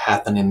that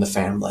happen in the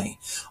family,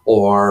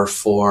 or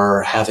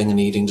for having an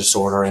eating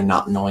disorder and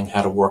not knowing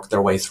how to work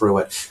their way through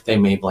it. They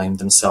may blame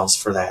themselves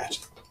for that.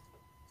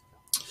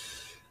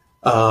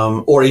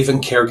 Or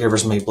even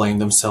caregivers may blame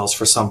themselves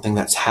for something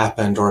that's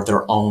happened, or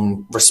their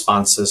own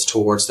responses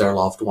towards their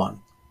loved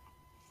one.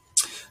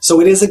 So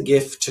it is a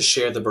gift to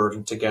share the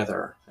burden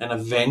together, and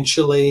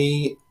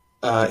eventually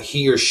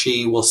he or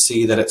she will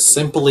see that it's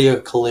simply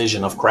a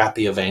collision of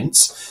crappy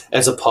events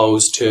as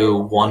opposed to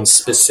one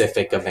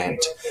specific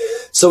event.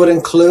 So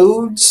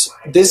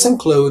this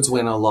includes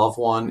when a loved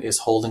one is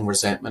holding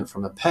resentment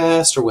from the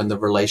past, or when the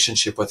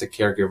relationship with the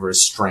caregiver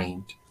is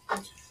strained.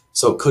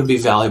 So it could be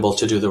valuable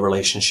to do the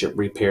relationship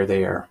repair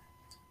there.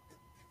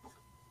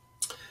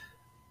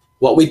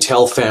 What we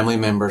tell family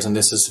members, and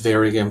this is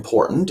very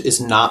important, is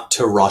not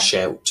to rush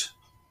out.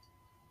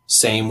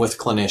 Same with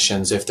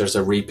clinicians if there's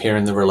a repair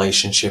in the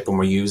relationship and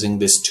we're using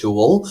this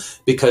tool,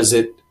 because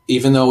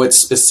even though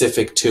it's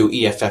specific to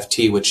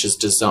EFFT, which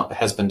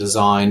has been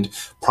designed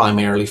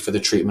primarily for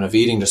the treatment of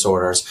eating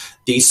disorders,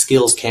 these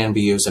skills can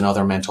be used in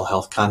other mental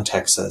health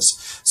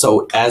contexts.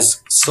 So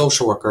as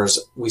social workers,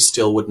 we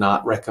still would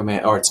not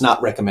recommend, or it's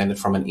not recommended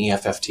from an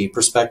EFFT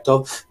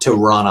perspective, to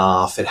run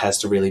off. It has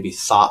to really be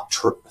thought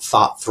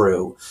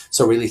through.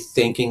 So really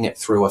thinking it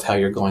through of how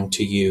you're going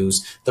to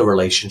use the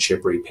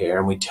relationship repair.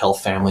 And we tell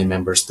family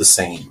members the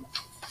same,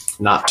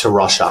 not to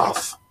rush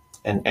off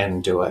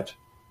and do it.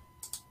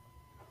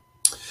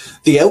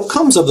 The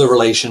outcomes of the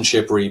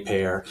relationship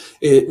repair: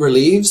 it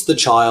relieves the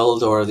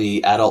child or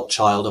the adult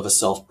child of a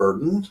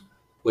self-burden,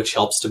 which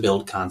helps to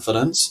build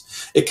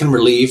confidence. It can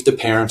relieve the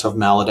parent of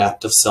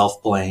maladaptive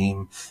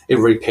self-blame.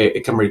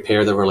 It can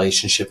repair the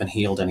relationship and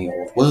heal any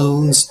old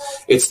wounds.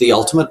 It's the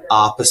ultimate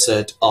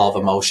opposite of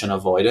emotion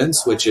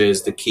avoidance, which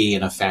is the key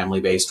in a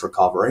family-based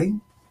recovery.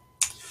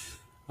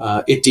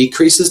 It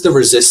decreases the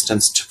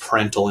resistance to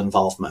parental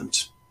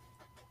involvement.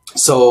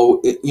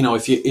 So,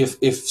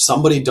 if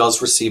somebody does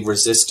receive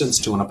resistance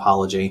to an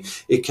apology,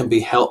 it can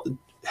be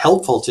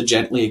helpful to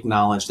gently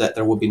acknowledge that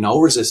there will be no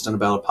resistance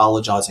about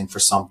apologizing for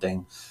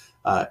something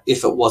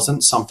if it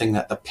wasn't something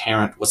that the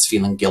parent was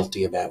feeling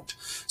guilty about.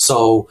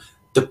 So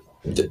the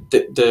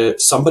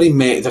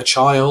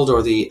child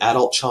or the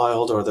adult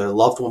child or the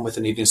loved one with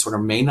an eating disorder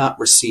may not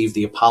receive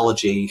the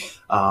apology.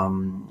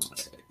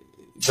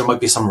 There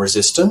might be some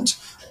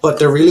resistance, but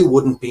there really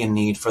wouldn't be a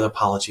need for the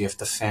apology if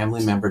the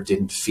family member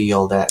didn't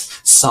feel that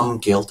some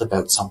guilt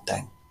about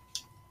something.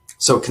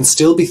 So it can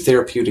still be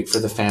therapeutic for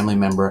the family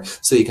member,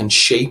 so you can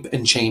shape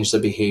and change the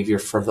behavior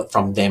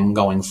from them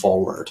going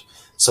forward.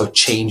 So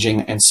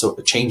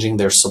changing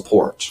their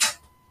support.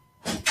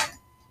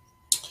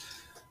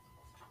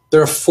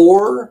 There are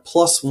 4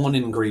 + 1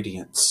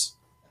 ingredients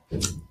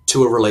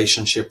to a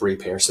relationship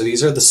repair. So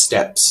these are the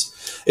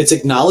steps. It's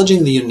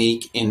acknowledging the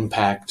unique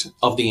impact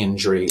of the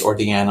injury or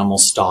the animal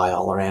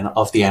style or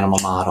of the animal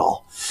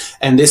model.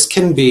 And this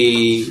can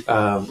be,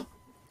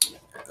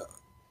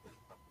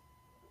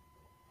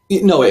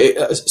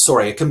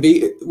 it can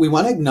be, we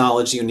want to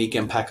acknowledge the unique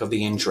impact of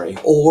the injury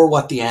or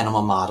what the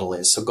animal model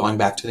is. So going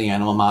back to the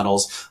animal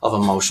models of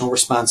emotional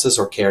responses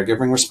or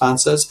caregiving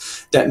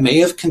responses that may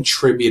have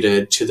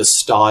contributed to the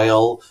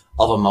style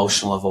of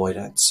emotional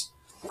avoidance.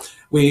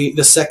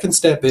 The second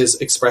step is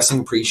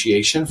expressing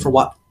appreciation for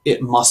what it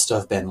must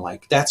have been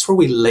like. That's where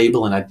we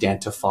label and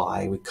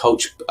identify. We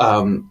coach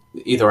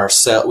either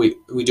ourselves,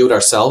 we do it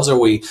ourselves, or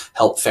we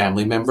help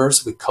family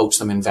members. We coach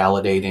them in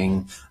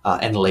validating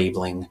and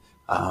labeling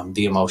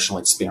the emotional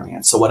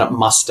experience. So what it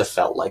must have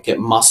felt like. It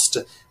must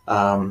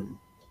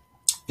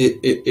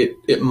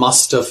it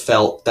must have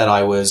felt that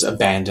I was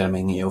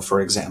abandoning you, for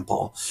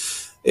example.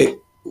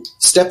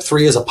 Step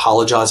 3 is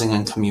apologizing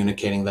and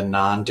communicating the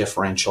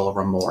non-differential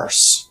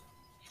remorse.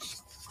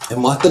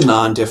 And what the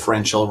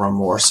non-differential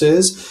remorse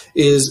is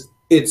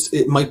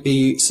it might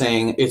be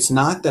saying, it's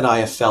not that I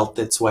have felt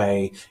this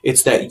way,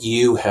 it's that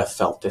you have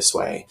felt this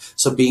way.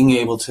 So being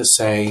able to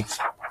say,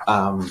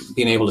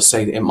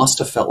 it must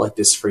have felt like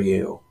this for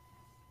you.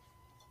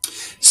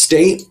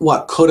 State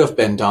what could have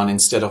been done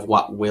instead of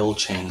what will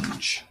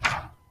change.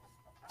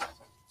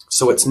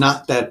 So it's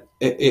not that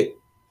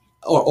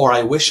or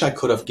I wish I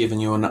could have given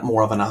you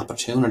more of an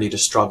opportunity to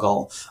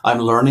struggle. I'm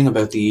learning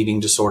about the eating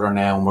disorder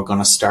now, and we're going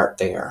to start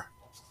there.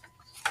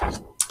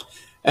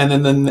 And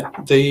then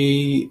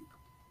the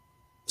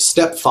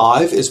step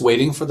 5 is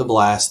waiting for the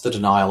blast, the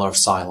denial, or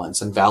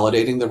silence, and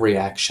validating the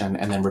reaction,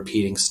 and then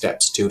repeating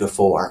steps 2 to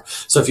 4.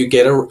 So if you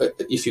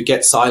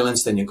get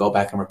silence, then you go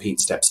back and repeat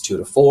steps 2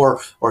 to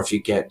 4, or if you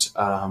get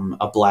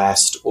a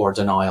blast or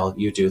denial,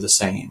 you do the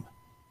same.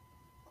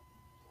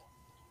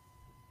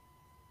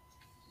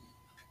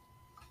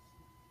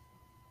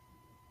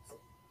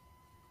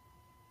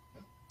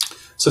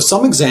 So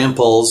some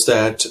examples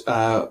that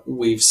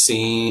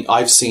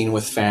I've seen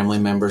with family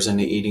members in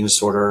the eating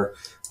disorder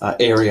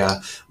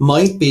area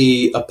might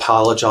be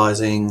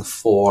apologizing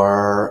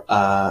for,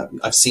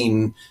 I've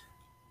seen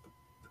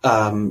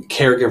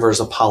caregivers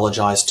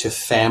apologize to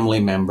family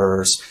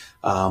members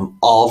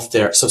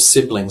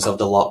siblings of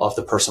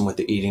the person with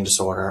the eating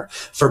disorder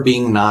for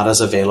being not as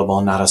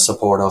available, not as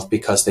supportive,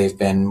 because they've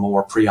been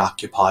more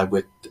preoccupied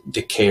with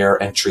the care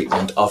and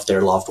treatment of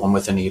their loved one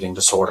with an eating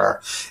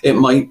disorder. It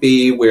might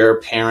be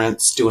where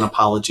parents do an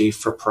apology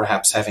for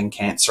perhaps having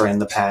cancer in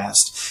the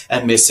past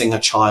and missing a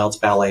child's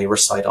ballet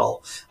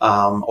recital,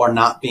 or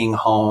not being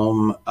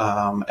home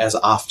as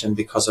often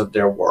because of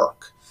their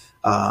work.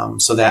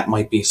 So that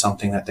might be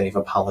something that they've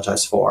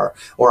apologized for.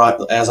 Or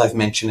as I've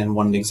mentioned in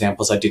one of the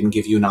examples, I didn't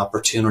give you an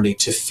opportunity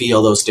to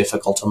feel those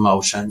difficult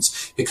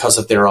emotions because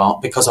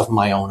of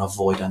my own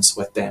avoidance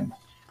with them.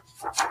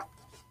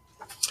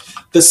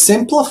 The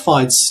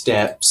simplified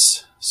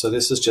steps, so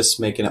this is just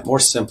making it more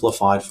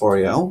simplified for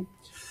you,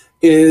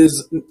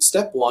 is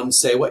step 1,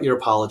 say what you're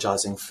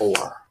apologizing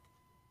for.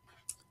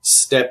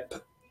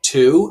 Step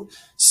 2,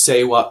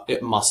 say what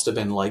it must have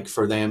been like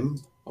for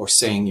them, or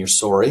saying you're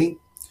sorry.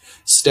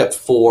 Step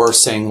 4,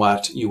 saying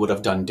what you would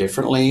have done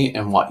differently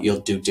and what you'll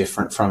do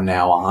different from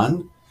now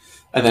on.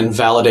 And then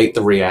validate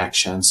the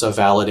reaction. So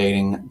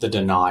validating the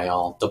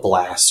denial, the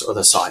blast, or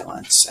the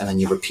silence. And then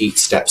you repeat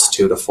steps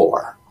 2 to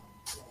 4.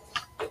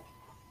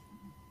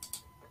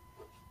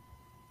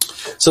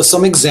 So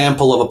some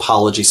example of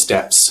apology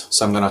steps.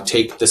 So I'm going to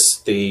take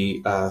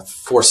the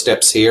 4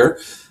 steps here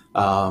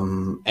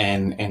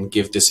and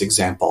give this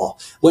example.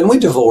 When we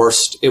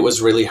divorced, it was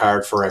really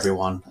hard for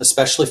everyone,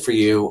 especially for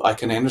you. I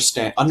can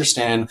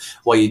understand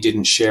why you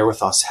didn't share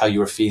with us how you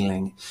were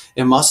feeling.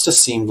 It must have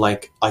seemed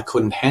like I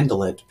couldn't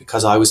handle it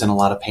because I was in a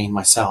lot of pain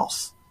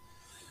myself.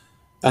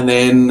 And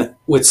then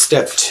with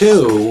step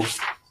 2,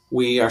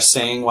 we are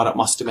saying what it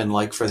must have been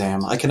like for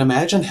them. I can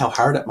imagine how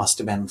hard it must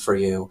have been for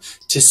you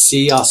to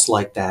see us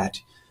like that.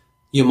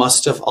 You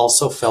must have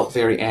also felt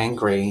very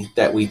angry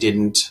that we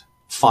didn't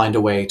find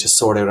a way to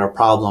sort out our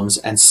problems,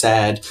 and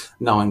sad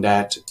knowing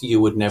that it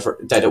would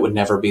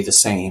never be the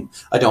same.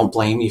 I don't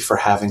blame you for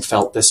having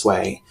felt this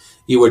way.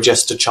 You were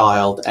just a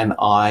child, and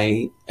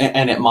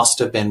it must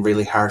have been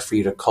really hard for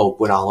you to cope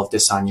with all of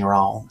this on your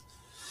own.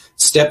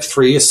 Step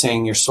 3 is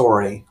saying you're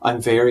sorry.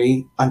 I'm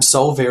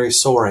so very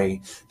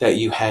sorry that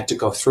you had to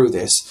go through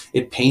this.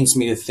 It pains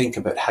me to think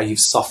about how you've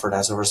suffered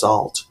as a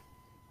result.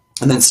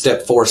 And then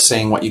step 4 is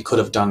saying what you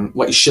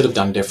should have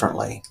done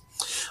differently.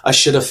 I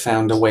should have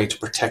found a way to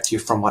protect you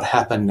from what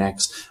happened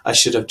next. I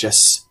should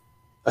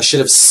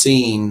have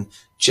seen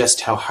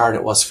just how hard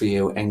it was for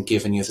you and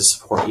given you the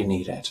support you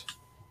needed.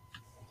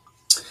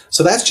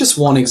 So that's just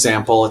one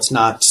example. It's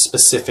not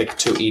specific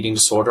to eating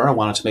disorder. I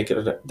wanted to make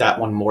that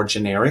one more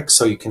generic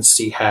so you can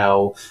see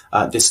how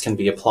this can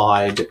be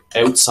applied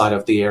outside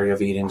of the area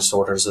of eating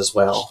disorders as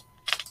well.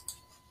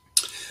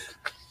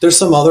 There's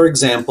some other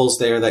examples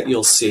there that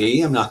you'll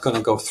see. I'm not going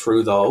to go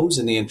through those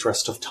in the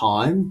interest of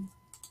time.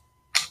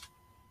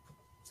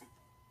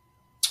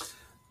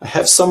 I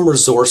have some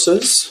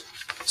resources.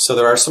 So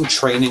there are some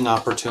training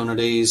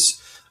opportunities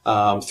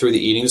through the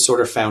Eating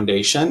Disorder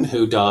Foundation,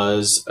 who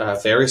does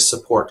various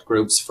support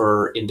groups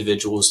for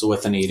individuals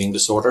with an eating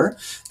disorder.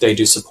 They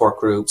do support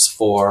groups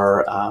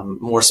for,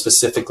 more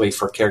specifically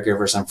for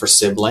caregivers and for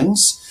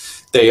siblings.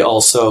 They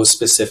also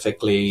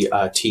specifically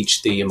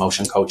teach the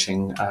emotion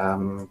coaching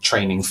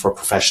training for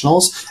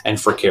professionals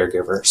and for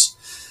caregivers.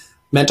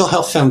 Mental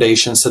Health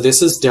Foundation. So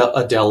this is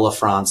Adele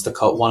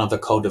LaFrance, one of the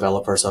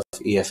co-developers of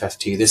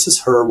EFFT. This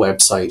is her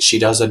website. She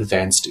does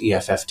advanced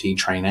EFFT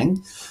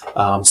training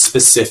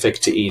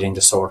specific to eating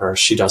disorders.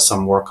 She does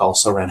some work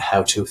also around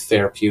how to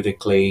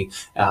therapeutically,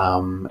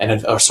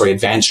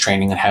 advanced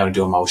training on how to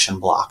do emotion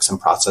blocks and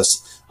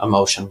process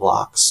emotion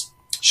blocks.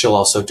 She'll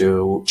also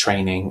do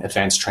training,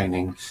 advanced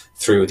training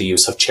through the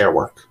use of chair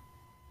work.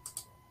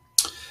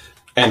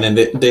 And then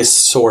this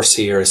source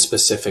here is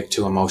specific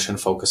to Emotion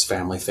Focused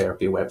Family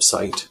Therapy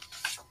website.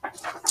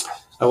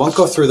 I won't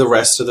go through the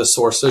rest of the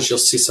sources. You'll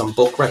see some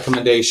book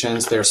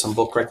recommendations. There's some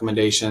book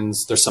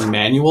recommendations. There's some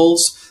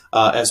manuals,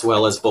 as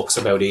well as books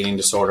about eating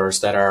disorders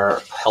that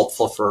are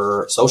helpful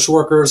for social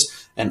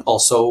workers and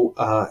also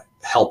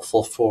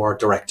helpful for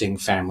directing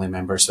family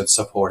members and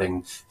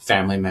supporting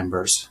family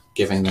members,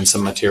 giving them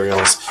some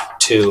materials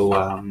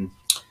to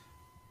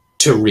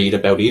read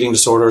about eating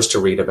disorders, to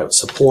read about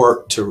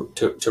support, to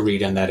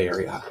read in that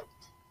area.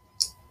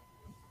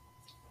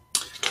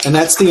 And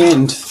that's the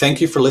end.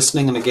 Thank you for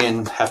listening. And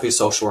again, happy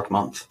Social Work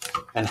Month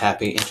and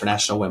happy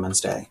International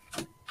Women's Day.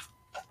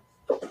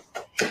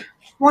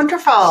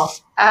 Wonderful.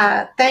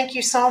 Thank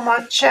you so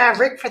much,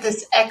 Rick, for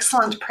this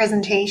excellent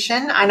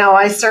presentation. I know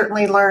I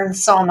certainly learned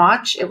so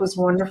much. It was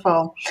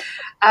wonderful.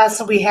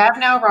 So we have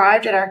now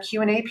arrived at our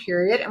Q&A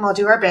period, and we'll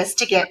do our best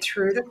to get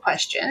through the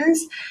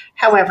questions.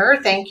 However,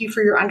 thank you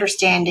for your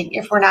understanding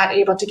if we're not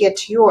able to get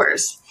to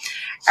yours.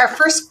 Our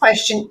first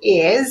question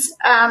is,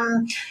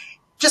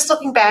 just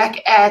looking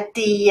back at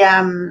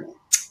the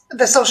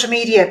social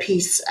media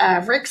piece,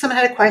 Rick, someone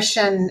had a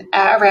question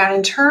around,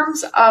 in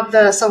terms of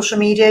the social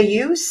media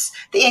use,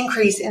 the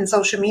increase in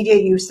social media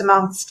use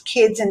amongst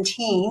kids and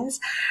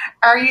teens.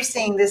 Are you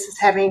seeing this as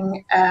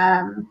having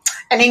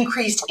an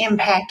increased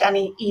impact on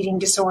eating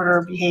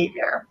disorder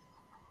behavior?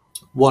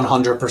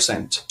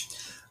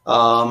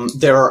 100%.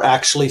 There are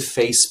actually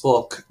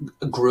Facebook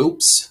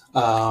groups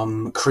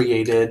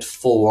created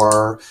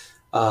for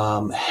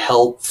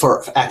help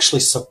for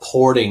actually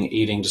supporting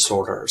eating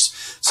disorders.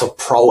 So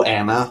Pro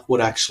Anna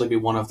would actually be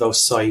one of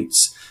those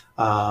sites.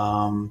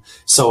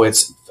 So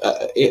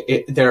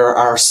there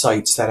are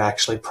sites that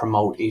actually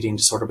promote eating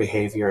disorder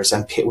behaviors,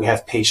 and we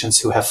have patients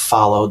who have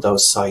followed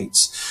those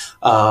sites.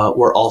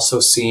 We're also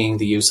seeing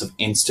the use of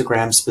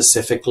Instagram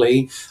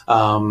specifically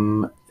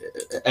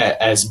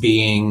as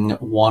being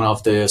one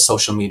of the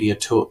social media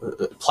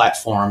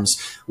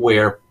platforms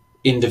where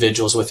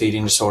individuals with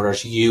eating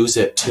disorders use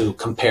it to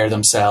compare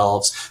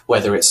themselves,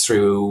 whether it's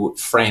through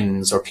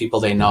friends or people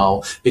they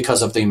know,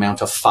 because of the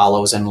amount of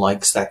follows and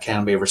likes that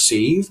can be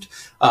received.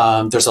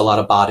 There's a lot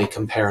of body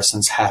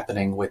comparisons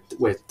happening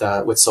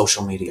with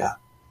social media.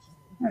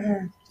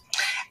 Mm-hmm.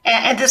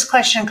 And this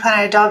question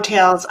kind of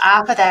dovetails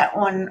off of that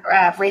one,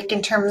 Rick,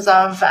 in terms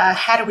of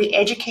how do we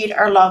educate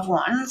our loved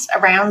ones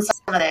around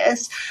some of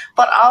this,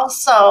 but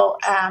also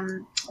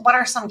what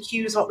are some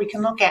cues, what we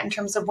can look at in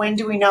terms of when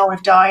do we know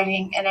if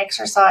dieting and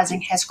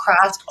exercising has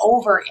crossed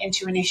over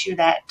into an issue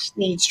that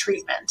needs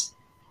treatment?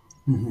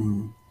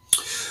 Mm-hmm.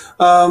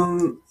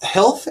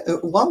 Health,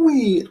 what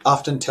we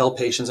often tell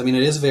patients, I mean,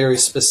 it is very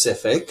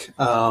specific.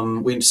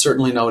 We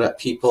certainly know that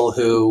people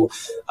who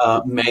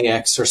may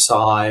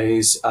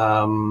exercise,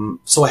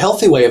 so a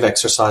healthy way of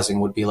exercising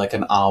would be like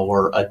an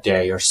hour a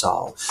day or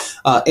so.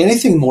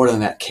 Anything more than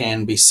that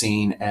can be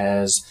seen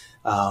as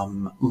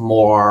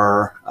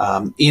more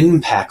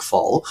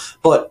impactful,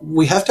 but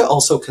we have to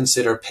also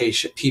consider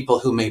people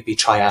who may be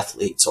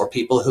triathletes or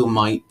people who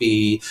might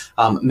be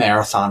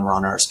marathon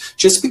runners.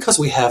 Just because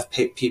we have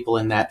people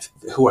in that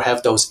who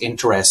have those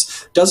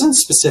interests doesn't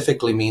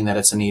specifically mean that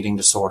it's an eating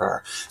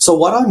disorder. So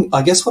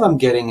I guess what I'm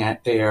getting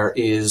at there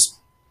is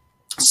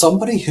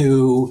somebody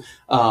who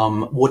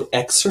would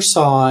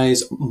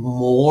exercise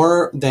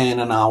more than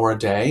an hour a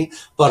day,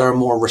 but are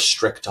more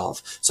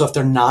restrictive. So if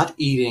they're not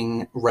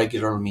eating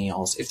regular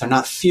meals, if they're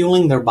not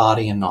fueling their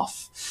body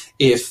enough,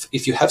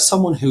 if you have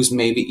someone who's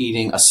maybe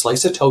eating a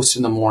slice of toast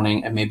in the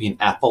morning and maybe an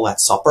apple at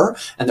supper,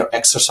 and they're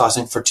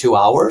exercising for 2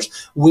 hours,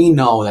 we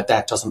know that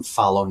that doesn't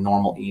follow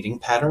normal eating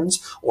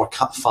patterns or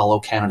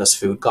follow Canada's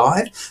food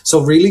guide.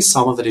 So really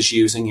some of it is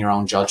using your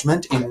own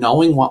judgment in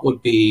knowing what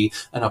would be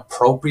an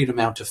appropriate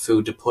amount of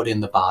food to put in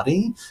the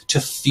body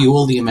to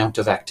fuel the amount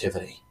of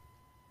activity.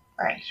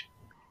 Right.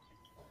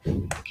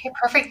 Okay,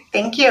 perfect.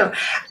 Thank you.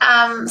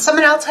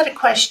 Someone else had a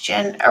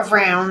question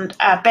around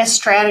best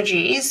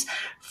strategies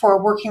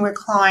for working with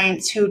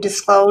clients who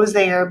disclose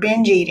they are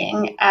binge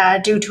eating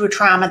due to a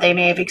trauma they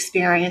may have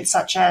experienced,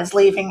 such as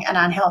leaving an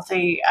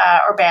unhealthy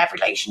or bad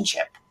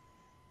relationship.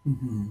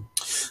 Mhm.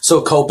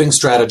 So coping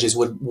strategies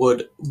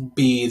would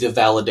be the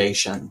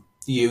validation,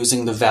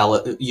 using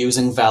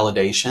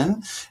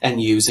validation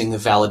and using the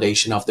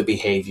validation of the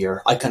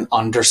behavior. I can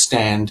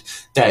understand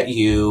that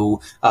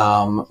you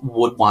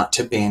would want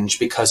to binge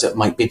because it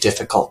might be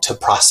difficult to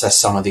process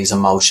some of these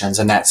emotions,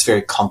 and that's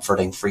very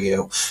comforting for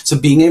you. So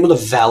being able to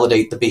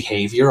validate the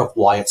behavior of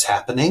why it's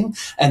happening,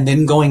 and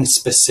then going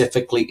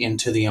specifically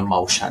into the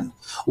emotion.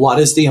 What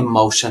is the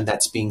emotion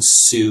that's being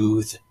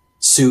soothed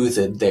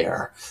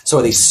there? So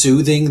are they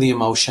soothing the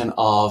emotion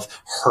of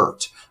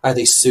hurt? Are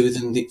they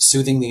soothing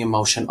the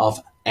emotion of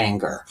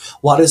anger?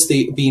 What is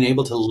the being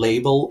able to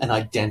label and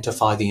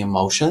identify the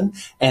emotion,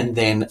 and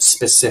then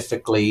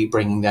specifically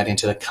bringing that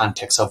into the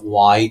context of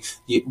why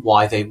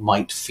they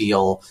might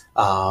feel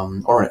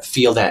or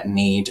feel that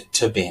need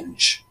to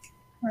binge.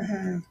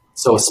 Mm-hmm.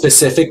 So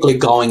specifically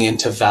going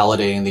into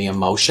validating the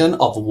emotion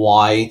of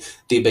why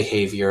the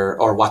behavior,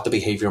 or what the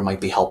behavior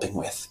might be helping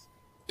with,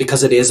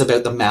 because it is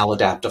about the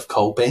maladaptive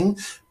coping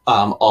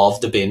of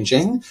the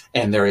binging,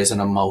 and there is an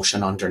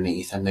emotion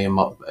underneath, and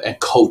and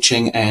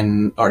coaching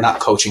or not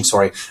coaching,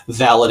 sorry,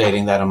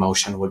 validating that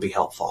emotion would be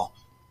helpful.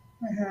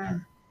 Mm-hmm.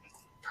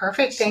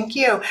 Perfect. Thank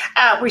you.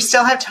 We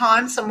still have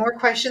time. Some more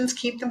questions.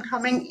 Keep them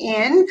coming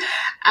in.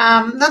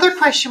 Another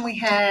question we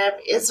have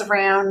is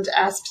around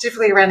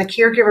specifically around the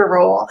caregiver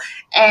role,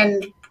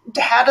 and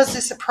how does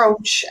this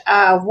approach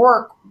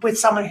work with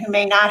someone who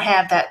may not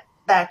have that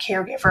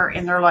caregiver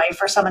in their life,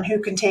 or someone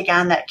who can take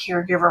on that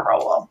caregiver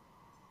role?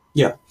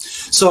 Yeah.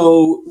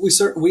 So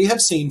we have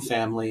seen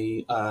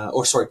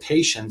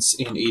patients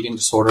in eating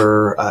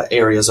disorder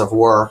areas of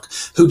work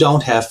who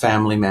don't have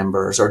family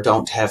members or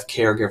don't have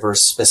caregivers,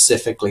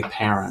 specifically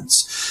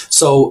parents.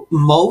 So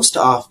most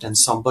often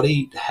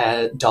somebody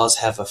does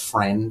have a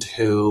friend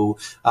who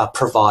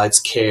provides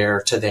care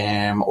to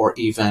them, or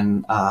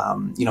even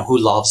who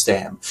loves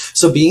them.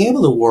 So being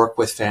able to work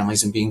with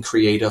families and being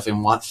creative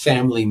in what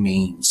family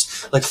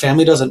means. Like,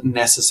 family doesn't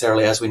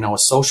necessarily, as we know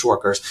as social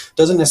workers,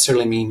 doesn't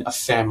necessarily mean a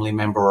family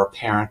member or a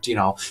parent.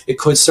 It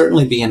could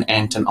certainly be an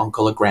aunt, an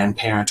uncle, a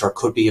grandparent, or it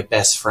could be a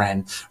best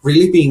friend.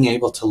 Really being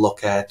able to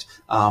look at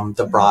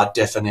the broad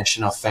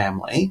definition of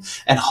family,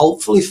 and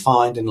hopefully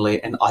find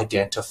and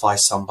identify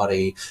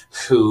somebody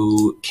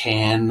who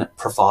can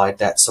provide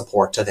that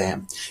support to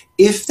them.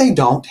 If they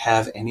don't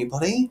have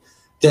anybody,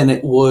 then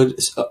it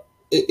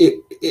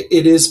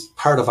is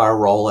part of our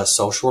role as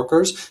social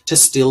workers to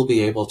still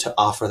be able to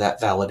offer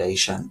that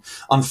validation.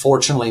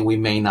 Unfortunately, we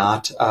may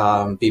not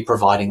be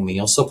providing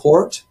meal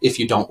support if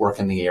you don't work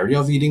in the area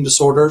of eating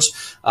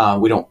disorders.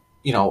 We don't,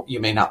 you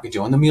may not be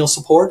doing the meal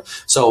support,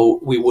 so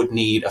we would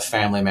need a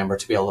family member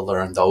to be able to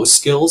learn those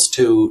skills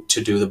to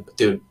do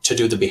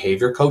the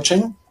behavior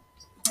coaching.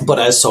 But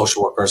as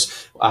social workers,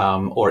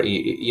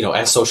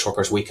 as social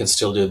workers, we can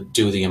still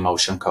do the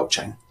emotion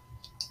coaching.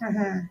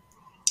 Mm-hmm.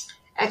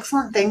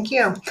 Excellent. Thank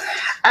you.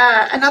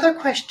 Another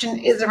question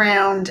is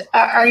around,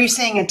 are you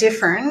seeing a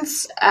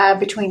difference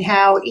between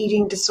how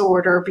eating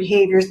disorder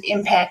behaviors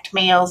impact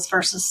males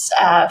versus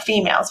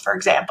females, for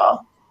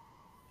example?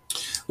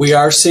 We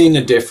are seeing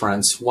a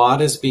difference.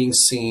 What is being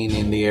seen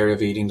in the area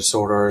of eating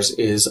disorders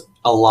is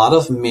a lot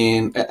of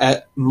men.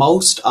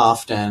 Most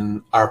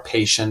often, our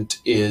patient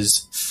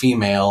is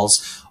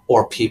females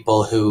or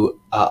people who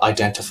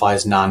identify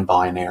as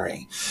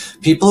non-binary.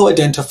 People who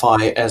identify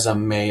as a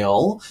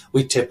male,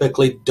 we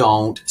typically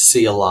don't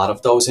see a lot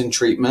of those in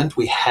treatment.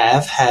 We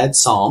have had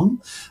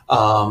some,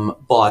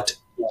 but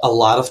a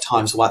lot of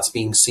times what's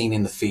being seen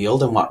in the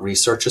field and what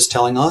research is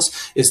telling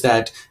us is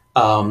that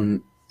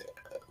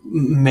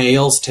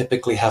males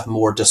typically have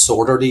more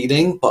disordered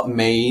eating, but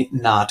may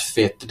not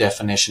fit the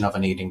definition of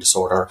an eating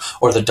disorder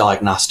or the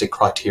diagnostic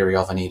criteria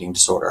of an eating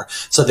disorder.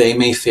 So they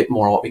may fit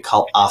more what we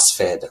call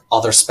OSFED,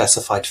 other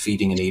specified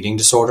feeding and eating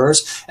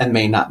disorders, and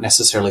may not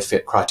necessarily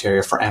fit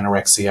criteria for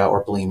anorexia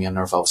or bulimia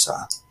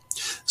nervosa.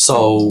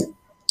 So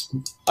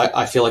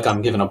I feel like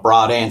I'm giving a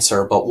broad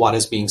answer, but what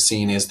is being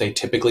seen is they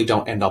typically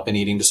don't end up in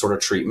eating disorder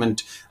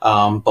treatment,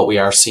 but we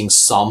are seeing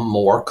some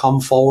more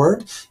come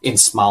forward in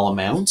small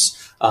amounts.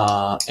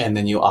 And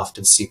then you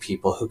often see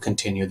people who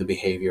continue the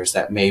behaviors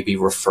that may be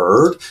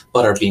referred,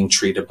 but are being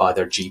treated by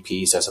their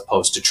GPs as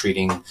opposed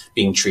to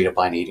being treated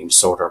by an eating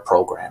disorder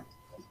program.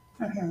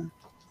 Mm-hmm.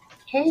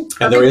 Okay,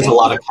 and there is a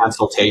lot of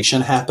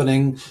consultation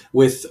happening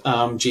with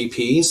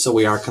GPs, so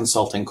we are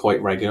consulting quite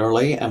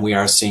regularly, and we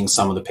are seeing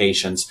some of the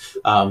patients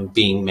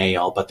being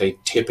male, but they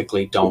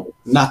typically don't,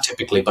 not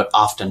typically, but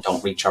often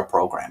don't reach our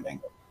programming.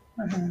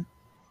 Mm-hmm.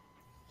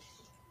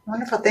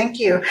 Wonderful, thank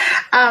you.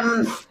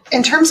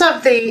 In terms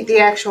of the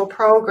actual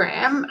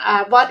program,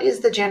 what is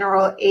the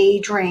general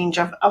age range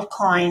of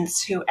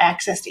clients who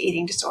access the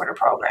eating disorder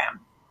program?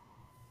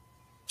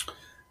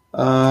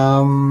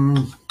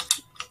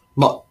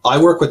 I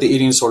work with the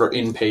eating disorder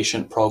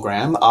inpatient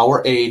program.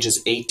 Our age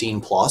is 18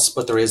 plus,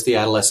 but there is the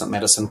adolescent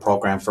medicine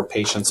program for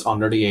patients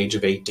under the age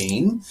of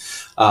 18.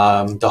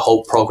 The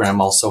HOPE program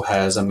also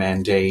has a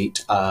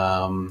mandate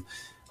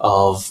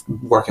of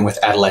working with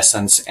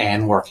adolescents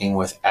and working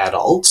with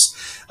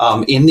adults.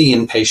 In the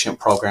inpatient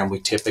program, we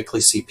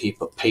typically see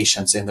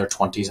patients in their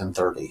 20s and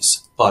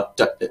 30s, but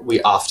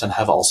we often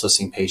have also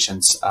seen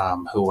patients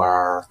who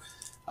are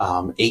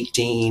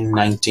 18,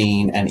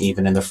 19, and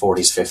even in their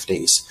 40s,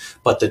 50s.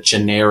 But the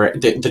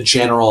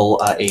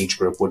general age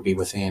group would be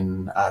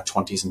within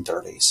 20s and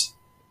 30s.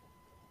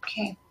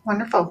 Okay,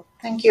 wonderful.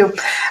 Thank you.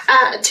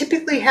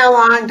 Typically, how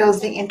long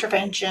does the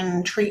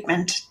intervention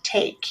treatment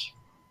take?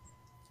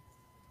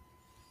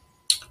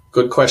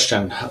 Good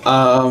question.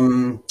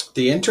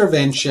 The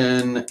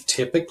intervention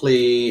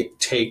typically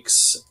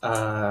takes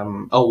a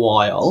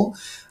while.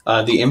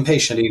 The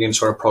inpatient eating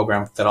disorder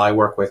program that I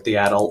work with, the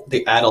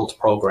adult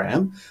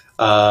program,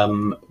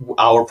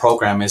 our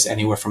program is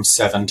anywhere from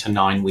 7 to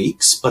 9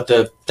 weeks, but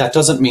that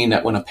doesn't mean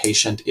that when a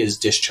patient is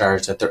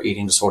discharged that their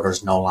eating disorder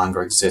is no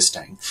longer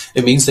existing.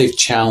 It means they've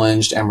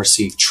challenged and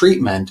received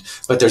treatment,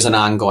 but there's an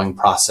ongoing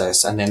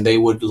process, and then they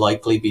would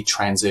likely be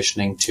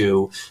transitioning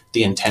to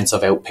the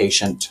intensive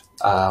outpatient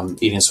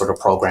eating disorder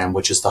program,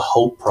 which is the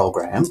HOPE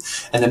program,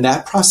 and then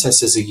that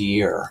process is a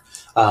year.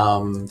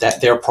 That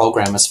their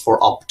program is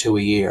for up to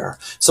a year.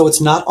 So it's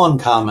not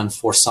uncommon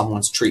for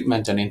someone's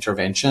treatment and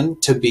intervention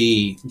to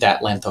be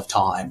that length of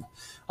time.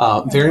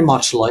 Very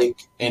much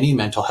like any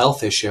mental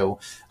health issue,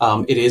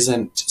 it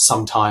isn't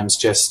sometimes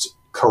just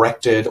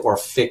corrected or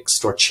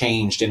fixed or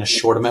changed in a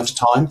short amount of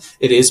time.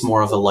 It is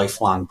more of a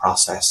lifelong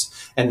process.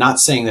 And not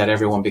saying that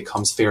everyone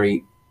becomes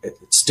it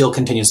still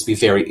continues to be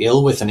very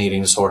ill with an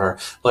eating disorder,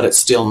 but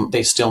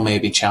they still may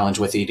be challenged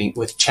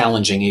with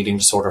challenging eating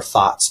disorder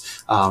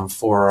thoughts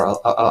for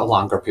a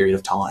longer period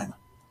of time.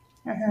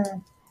 Mm-hmm.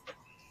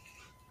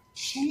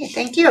 Okay,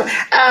 thank you.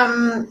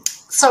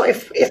 So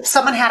if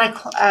someone had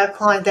a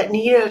client that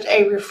needed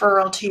a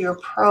referral to your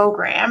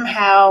program,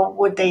 how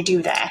would they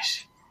do that?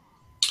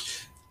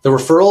 The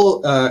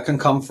referral can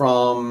come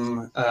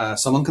from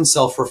someone can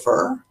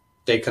self-refer.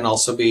 They can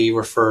also be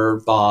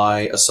referred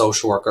by a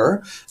social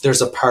worker.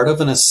 There's a part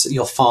of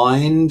you'll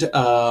find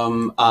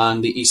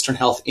on the Eastern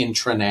Health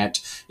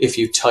intranet, if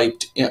you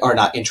typed, or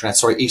not intranet,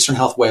 sorry, Eastern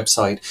Health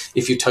website,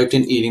 if you typed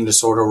in eating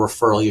disorder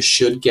referral, you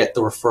should get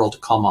the referral to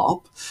come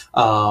up.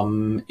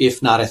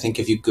 If not, I think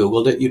if you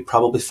Googled it, you'd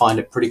probably find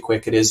it pretty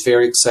quick. It is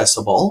very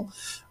accessible.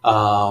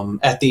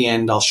 At the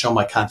end, I'll show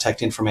my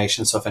contact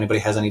information. So if anybody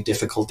has any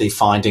difficulty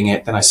finding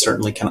it, then I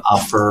certainly can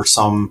offer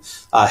some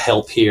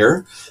help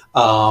here.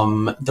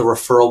 The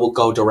referral will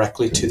go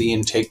directly to the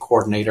intake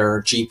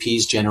coordinator.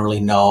 GPs generally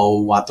know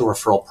what the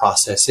referral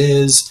process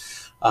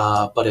is,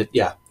 but it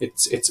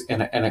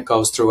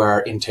goes through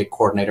our intake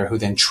coordinator, who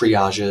then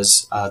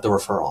triages the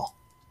referral.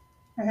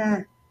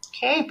 Mm-hmm.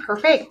 Okay,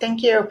 perfect.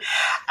 Thank you.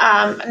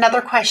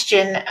 Another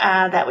question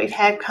that we've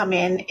had come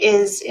in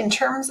is in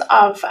terms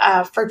of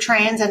for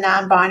trans and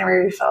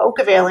non-binary folk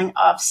availing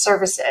of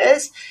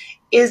services,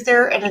 is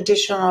there an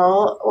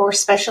additional or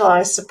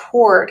specialized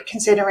support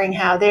considering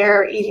how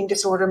their eating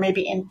disorder may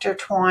be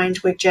intertwined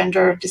with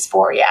gender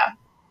dysphoria?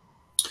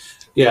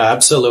 Yeah,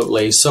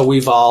 absolutely. So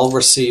we've all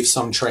received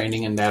some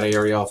training in that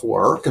area of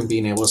work and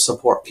being able to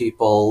support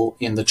people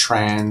in the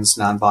trans,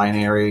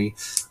 non-binary,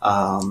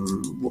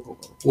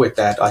 with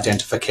that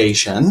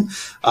identification.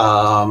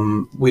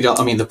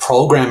 The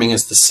programming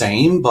is the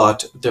same,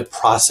 but the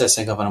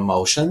processing of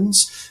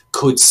emotions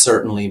could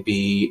certainly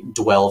be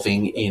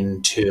delving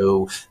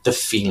into the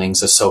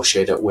feelings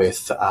associated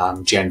with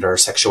gender,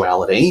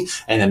 sexuality,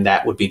 and then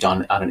that would be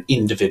done on an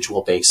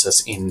individual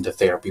basis in the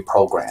therapy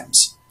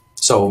programs.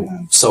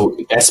 So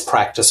best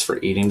practice for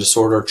eating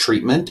disorder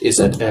treatment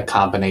is a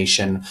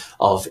combination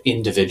of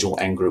individual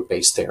and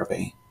group-based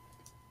therapy.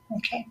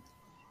 Okay,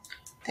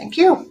 thank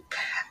you.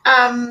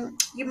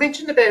 You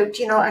mentioned about,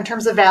 in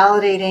terms of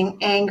validating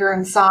anger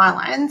and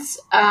silence.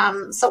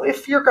 So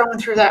if you're going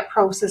through that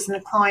process and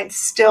the client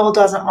still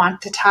doesn't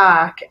want to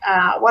talk,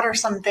 what are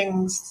some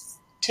things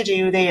to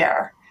do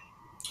there?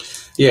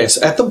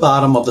 Yes, at the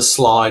bottom of the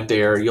slide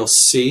there, you'll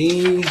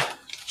see,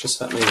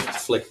 just let me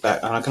flick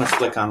back. I'm not going to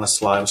flick on the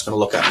slide. I'm just going to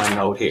look at my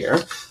note here.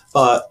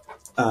 But,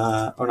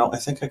 or no, I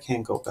think I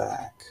can go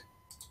back.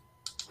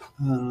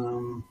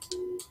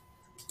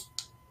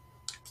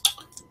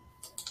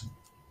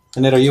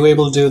 Annette, are you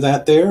able to do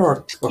that there,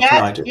 or can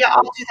I do? Yeah,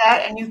 I'll do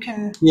that, and you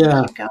can.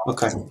 Yeah. Go.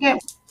 Okay. Yeah.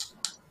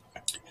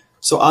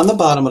 So on the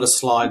bottom of the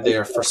slide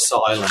there for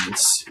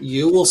silence,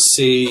 you will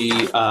see.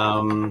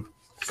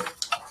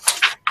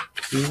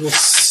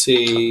 It's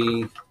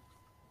the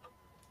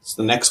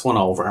next one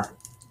over.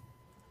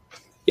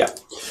 Yeah.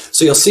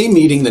 So you'll see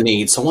meeting the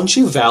need. So once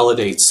you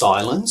validate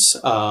silence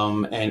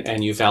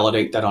and you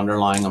validate that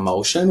underlying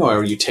emotion,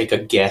 or you take a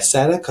guess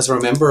at it, because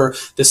remember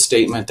the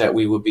statement that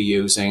we would be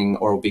using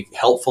or would be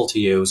helpful to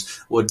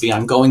use would be,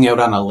 I'm going out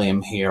on a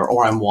limb here,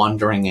 or I'm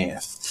wondering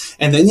if.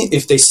 And then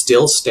if they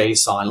still stay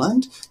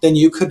silent, then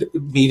you could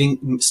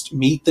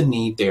meet the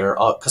need there,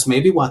 because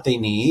maybe what they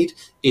need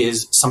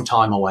is some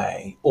time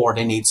away, or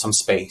they need some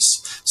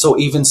space. So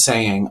even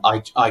saying,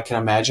 I can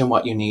imagine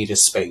what you need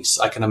is space.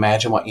 I can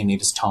imagine what you need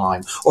is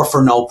time. Or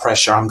for no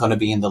pressure, I'm going to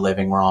be in the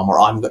living room, or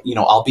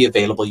I'll be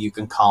available. You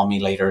can call me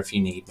later if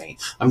you need me.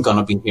 I'm going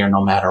to be here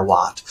no matter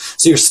what.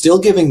 So you're still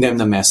giving them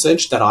the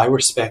message that I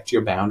respect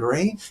your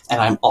boundary and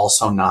I'm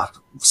also not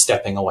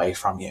stepping away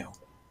from you.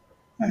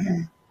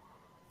 Mm-hmm.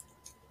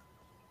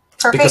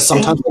 Perfect. Because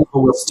sometimes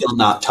people will still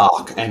not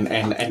talk,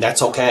 and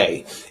that's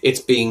okay. It's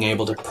being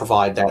able to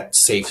provide that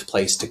safe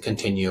place to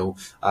continue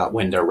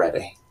when they're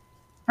ready.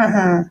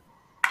 Mm-hmm.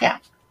 Yeah.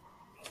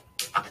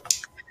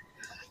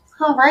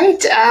 All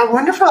right.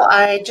 Wonderful.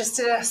 I just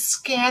did a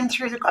scan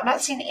through I'm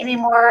not seeing any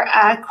more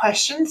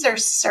questions.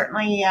 There's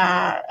certainly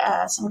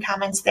some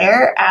comments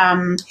there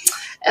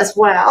as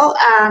well.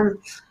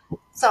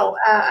 So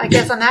I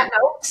guess on that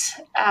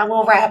note,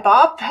 we'll wrap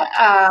up.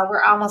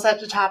 We're almost at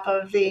the top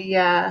of the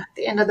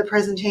end of the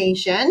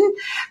presentation.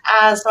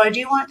 So I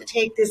do want to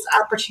take this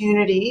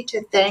opportunity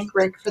to thank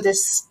Rick for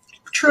this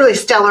truly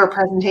stellar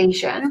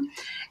presentation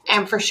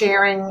and for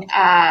sharing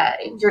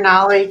your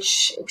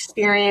knowledge,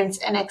 experience,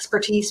 and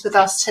expertise with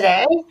us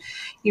today.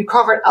 You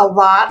covered a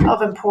lot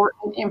of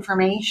important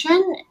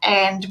information,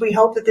 and we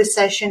hope that this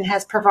session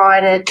has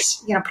provided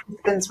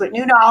participants with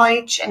new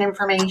knowledge and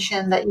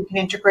information that you can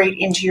integrate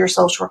into your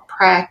social work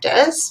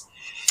practice.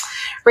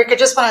 Rick, I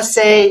just want to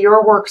say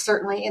your work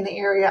certainly in the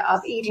area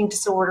of eating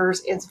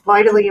disorders is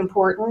vitally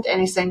important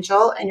and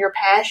essential, and your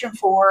passion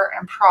for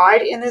and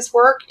pride in this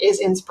work is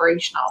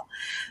inspirational.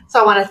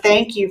 So I want to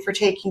thank you for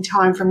taking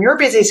time from your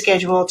busy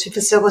schedule to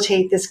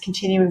facilitate this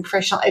continuing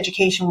professional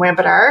education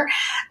webinar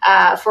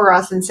for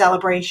us in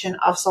celebration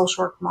of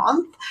Social Work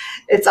Month.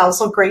 It's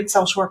also great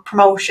social work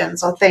promotion,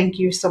 so thank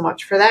you so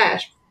much for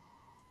that.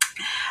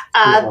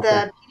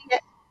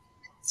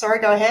 Sorry,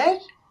 go ahead.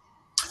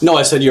 No,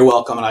 I said you're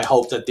welcome, and I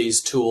hope that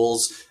these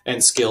tools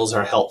and skills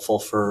are helpful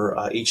for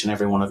each and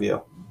every one of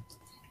you.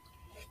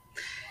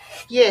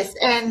 Yes,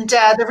 and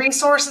the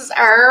resources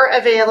are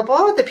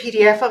available. The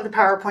PDF of the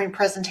PowerPoint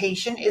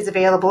presentation is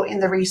available in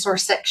the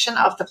resource section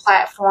of the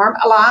platform,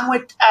 along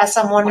with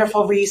some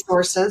wonderful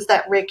resources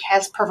that Rick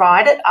has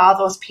provided. All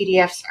those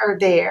PDFs are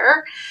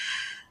there.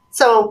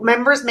 So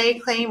members may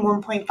claim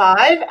 1.5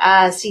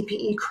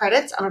 CPE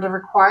credits under the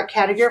required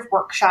category of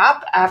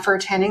workshop for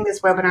attending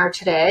this webinar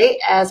today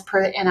as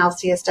per the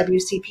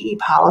NLCSW CPE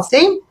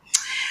policy.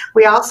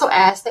 We also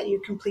ask that you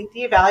complete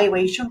the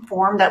evaluation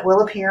form that will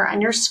appear on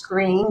your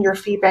screen. Your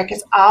feedback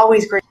is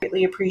always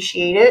greatly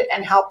appreciated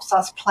and helps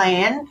us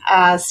plan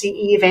CE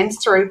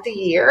events throughout the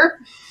year.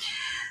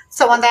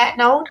 So on that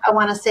note, I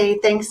want to say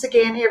thanks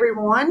again,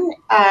 everyone.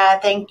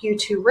 Thank you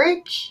to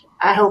Rick.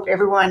 I hope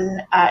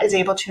everyone is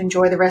able to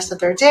enjoy the rest of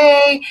their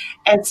day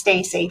and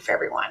stay safe,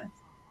 everyone.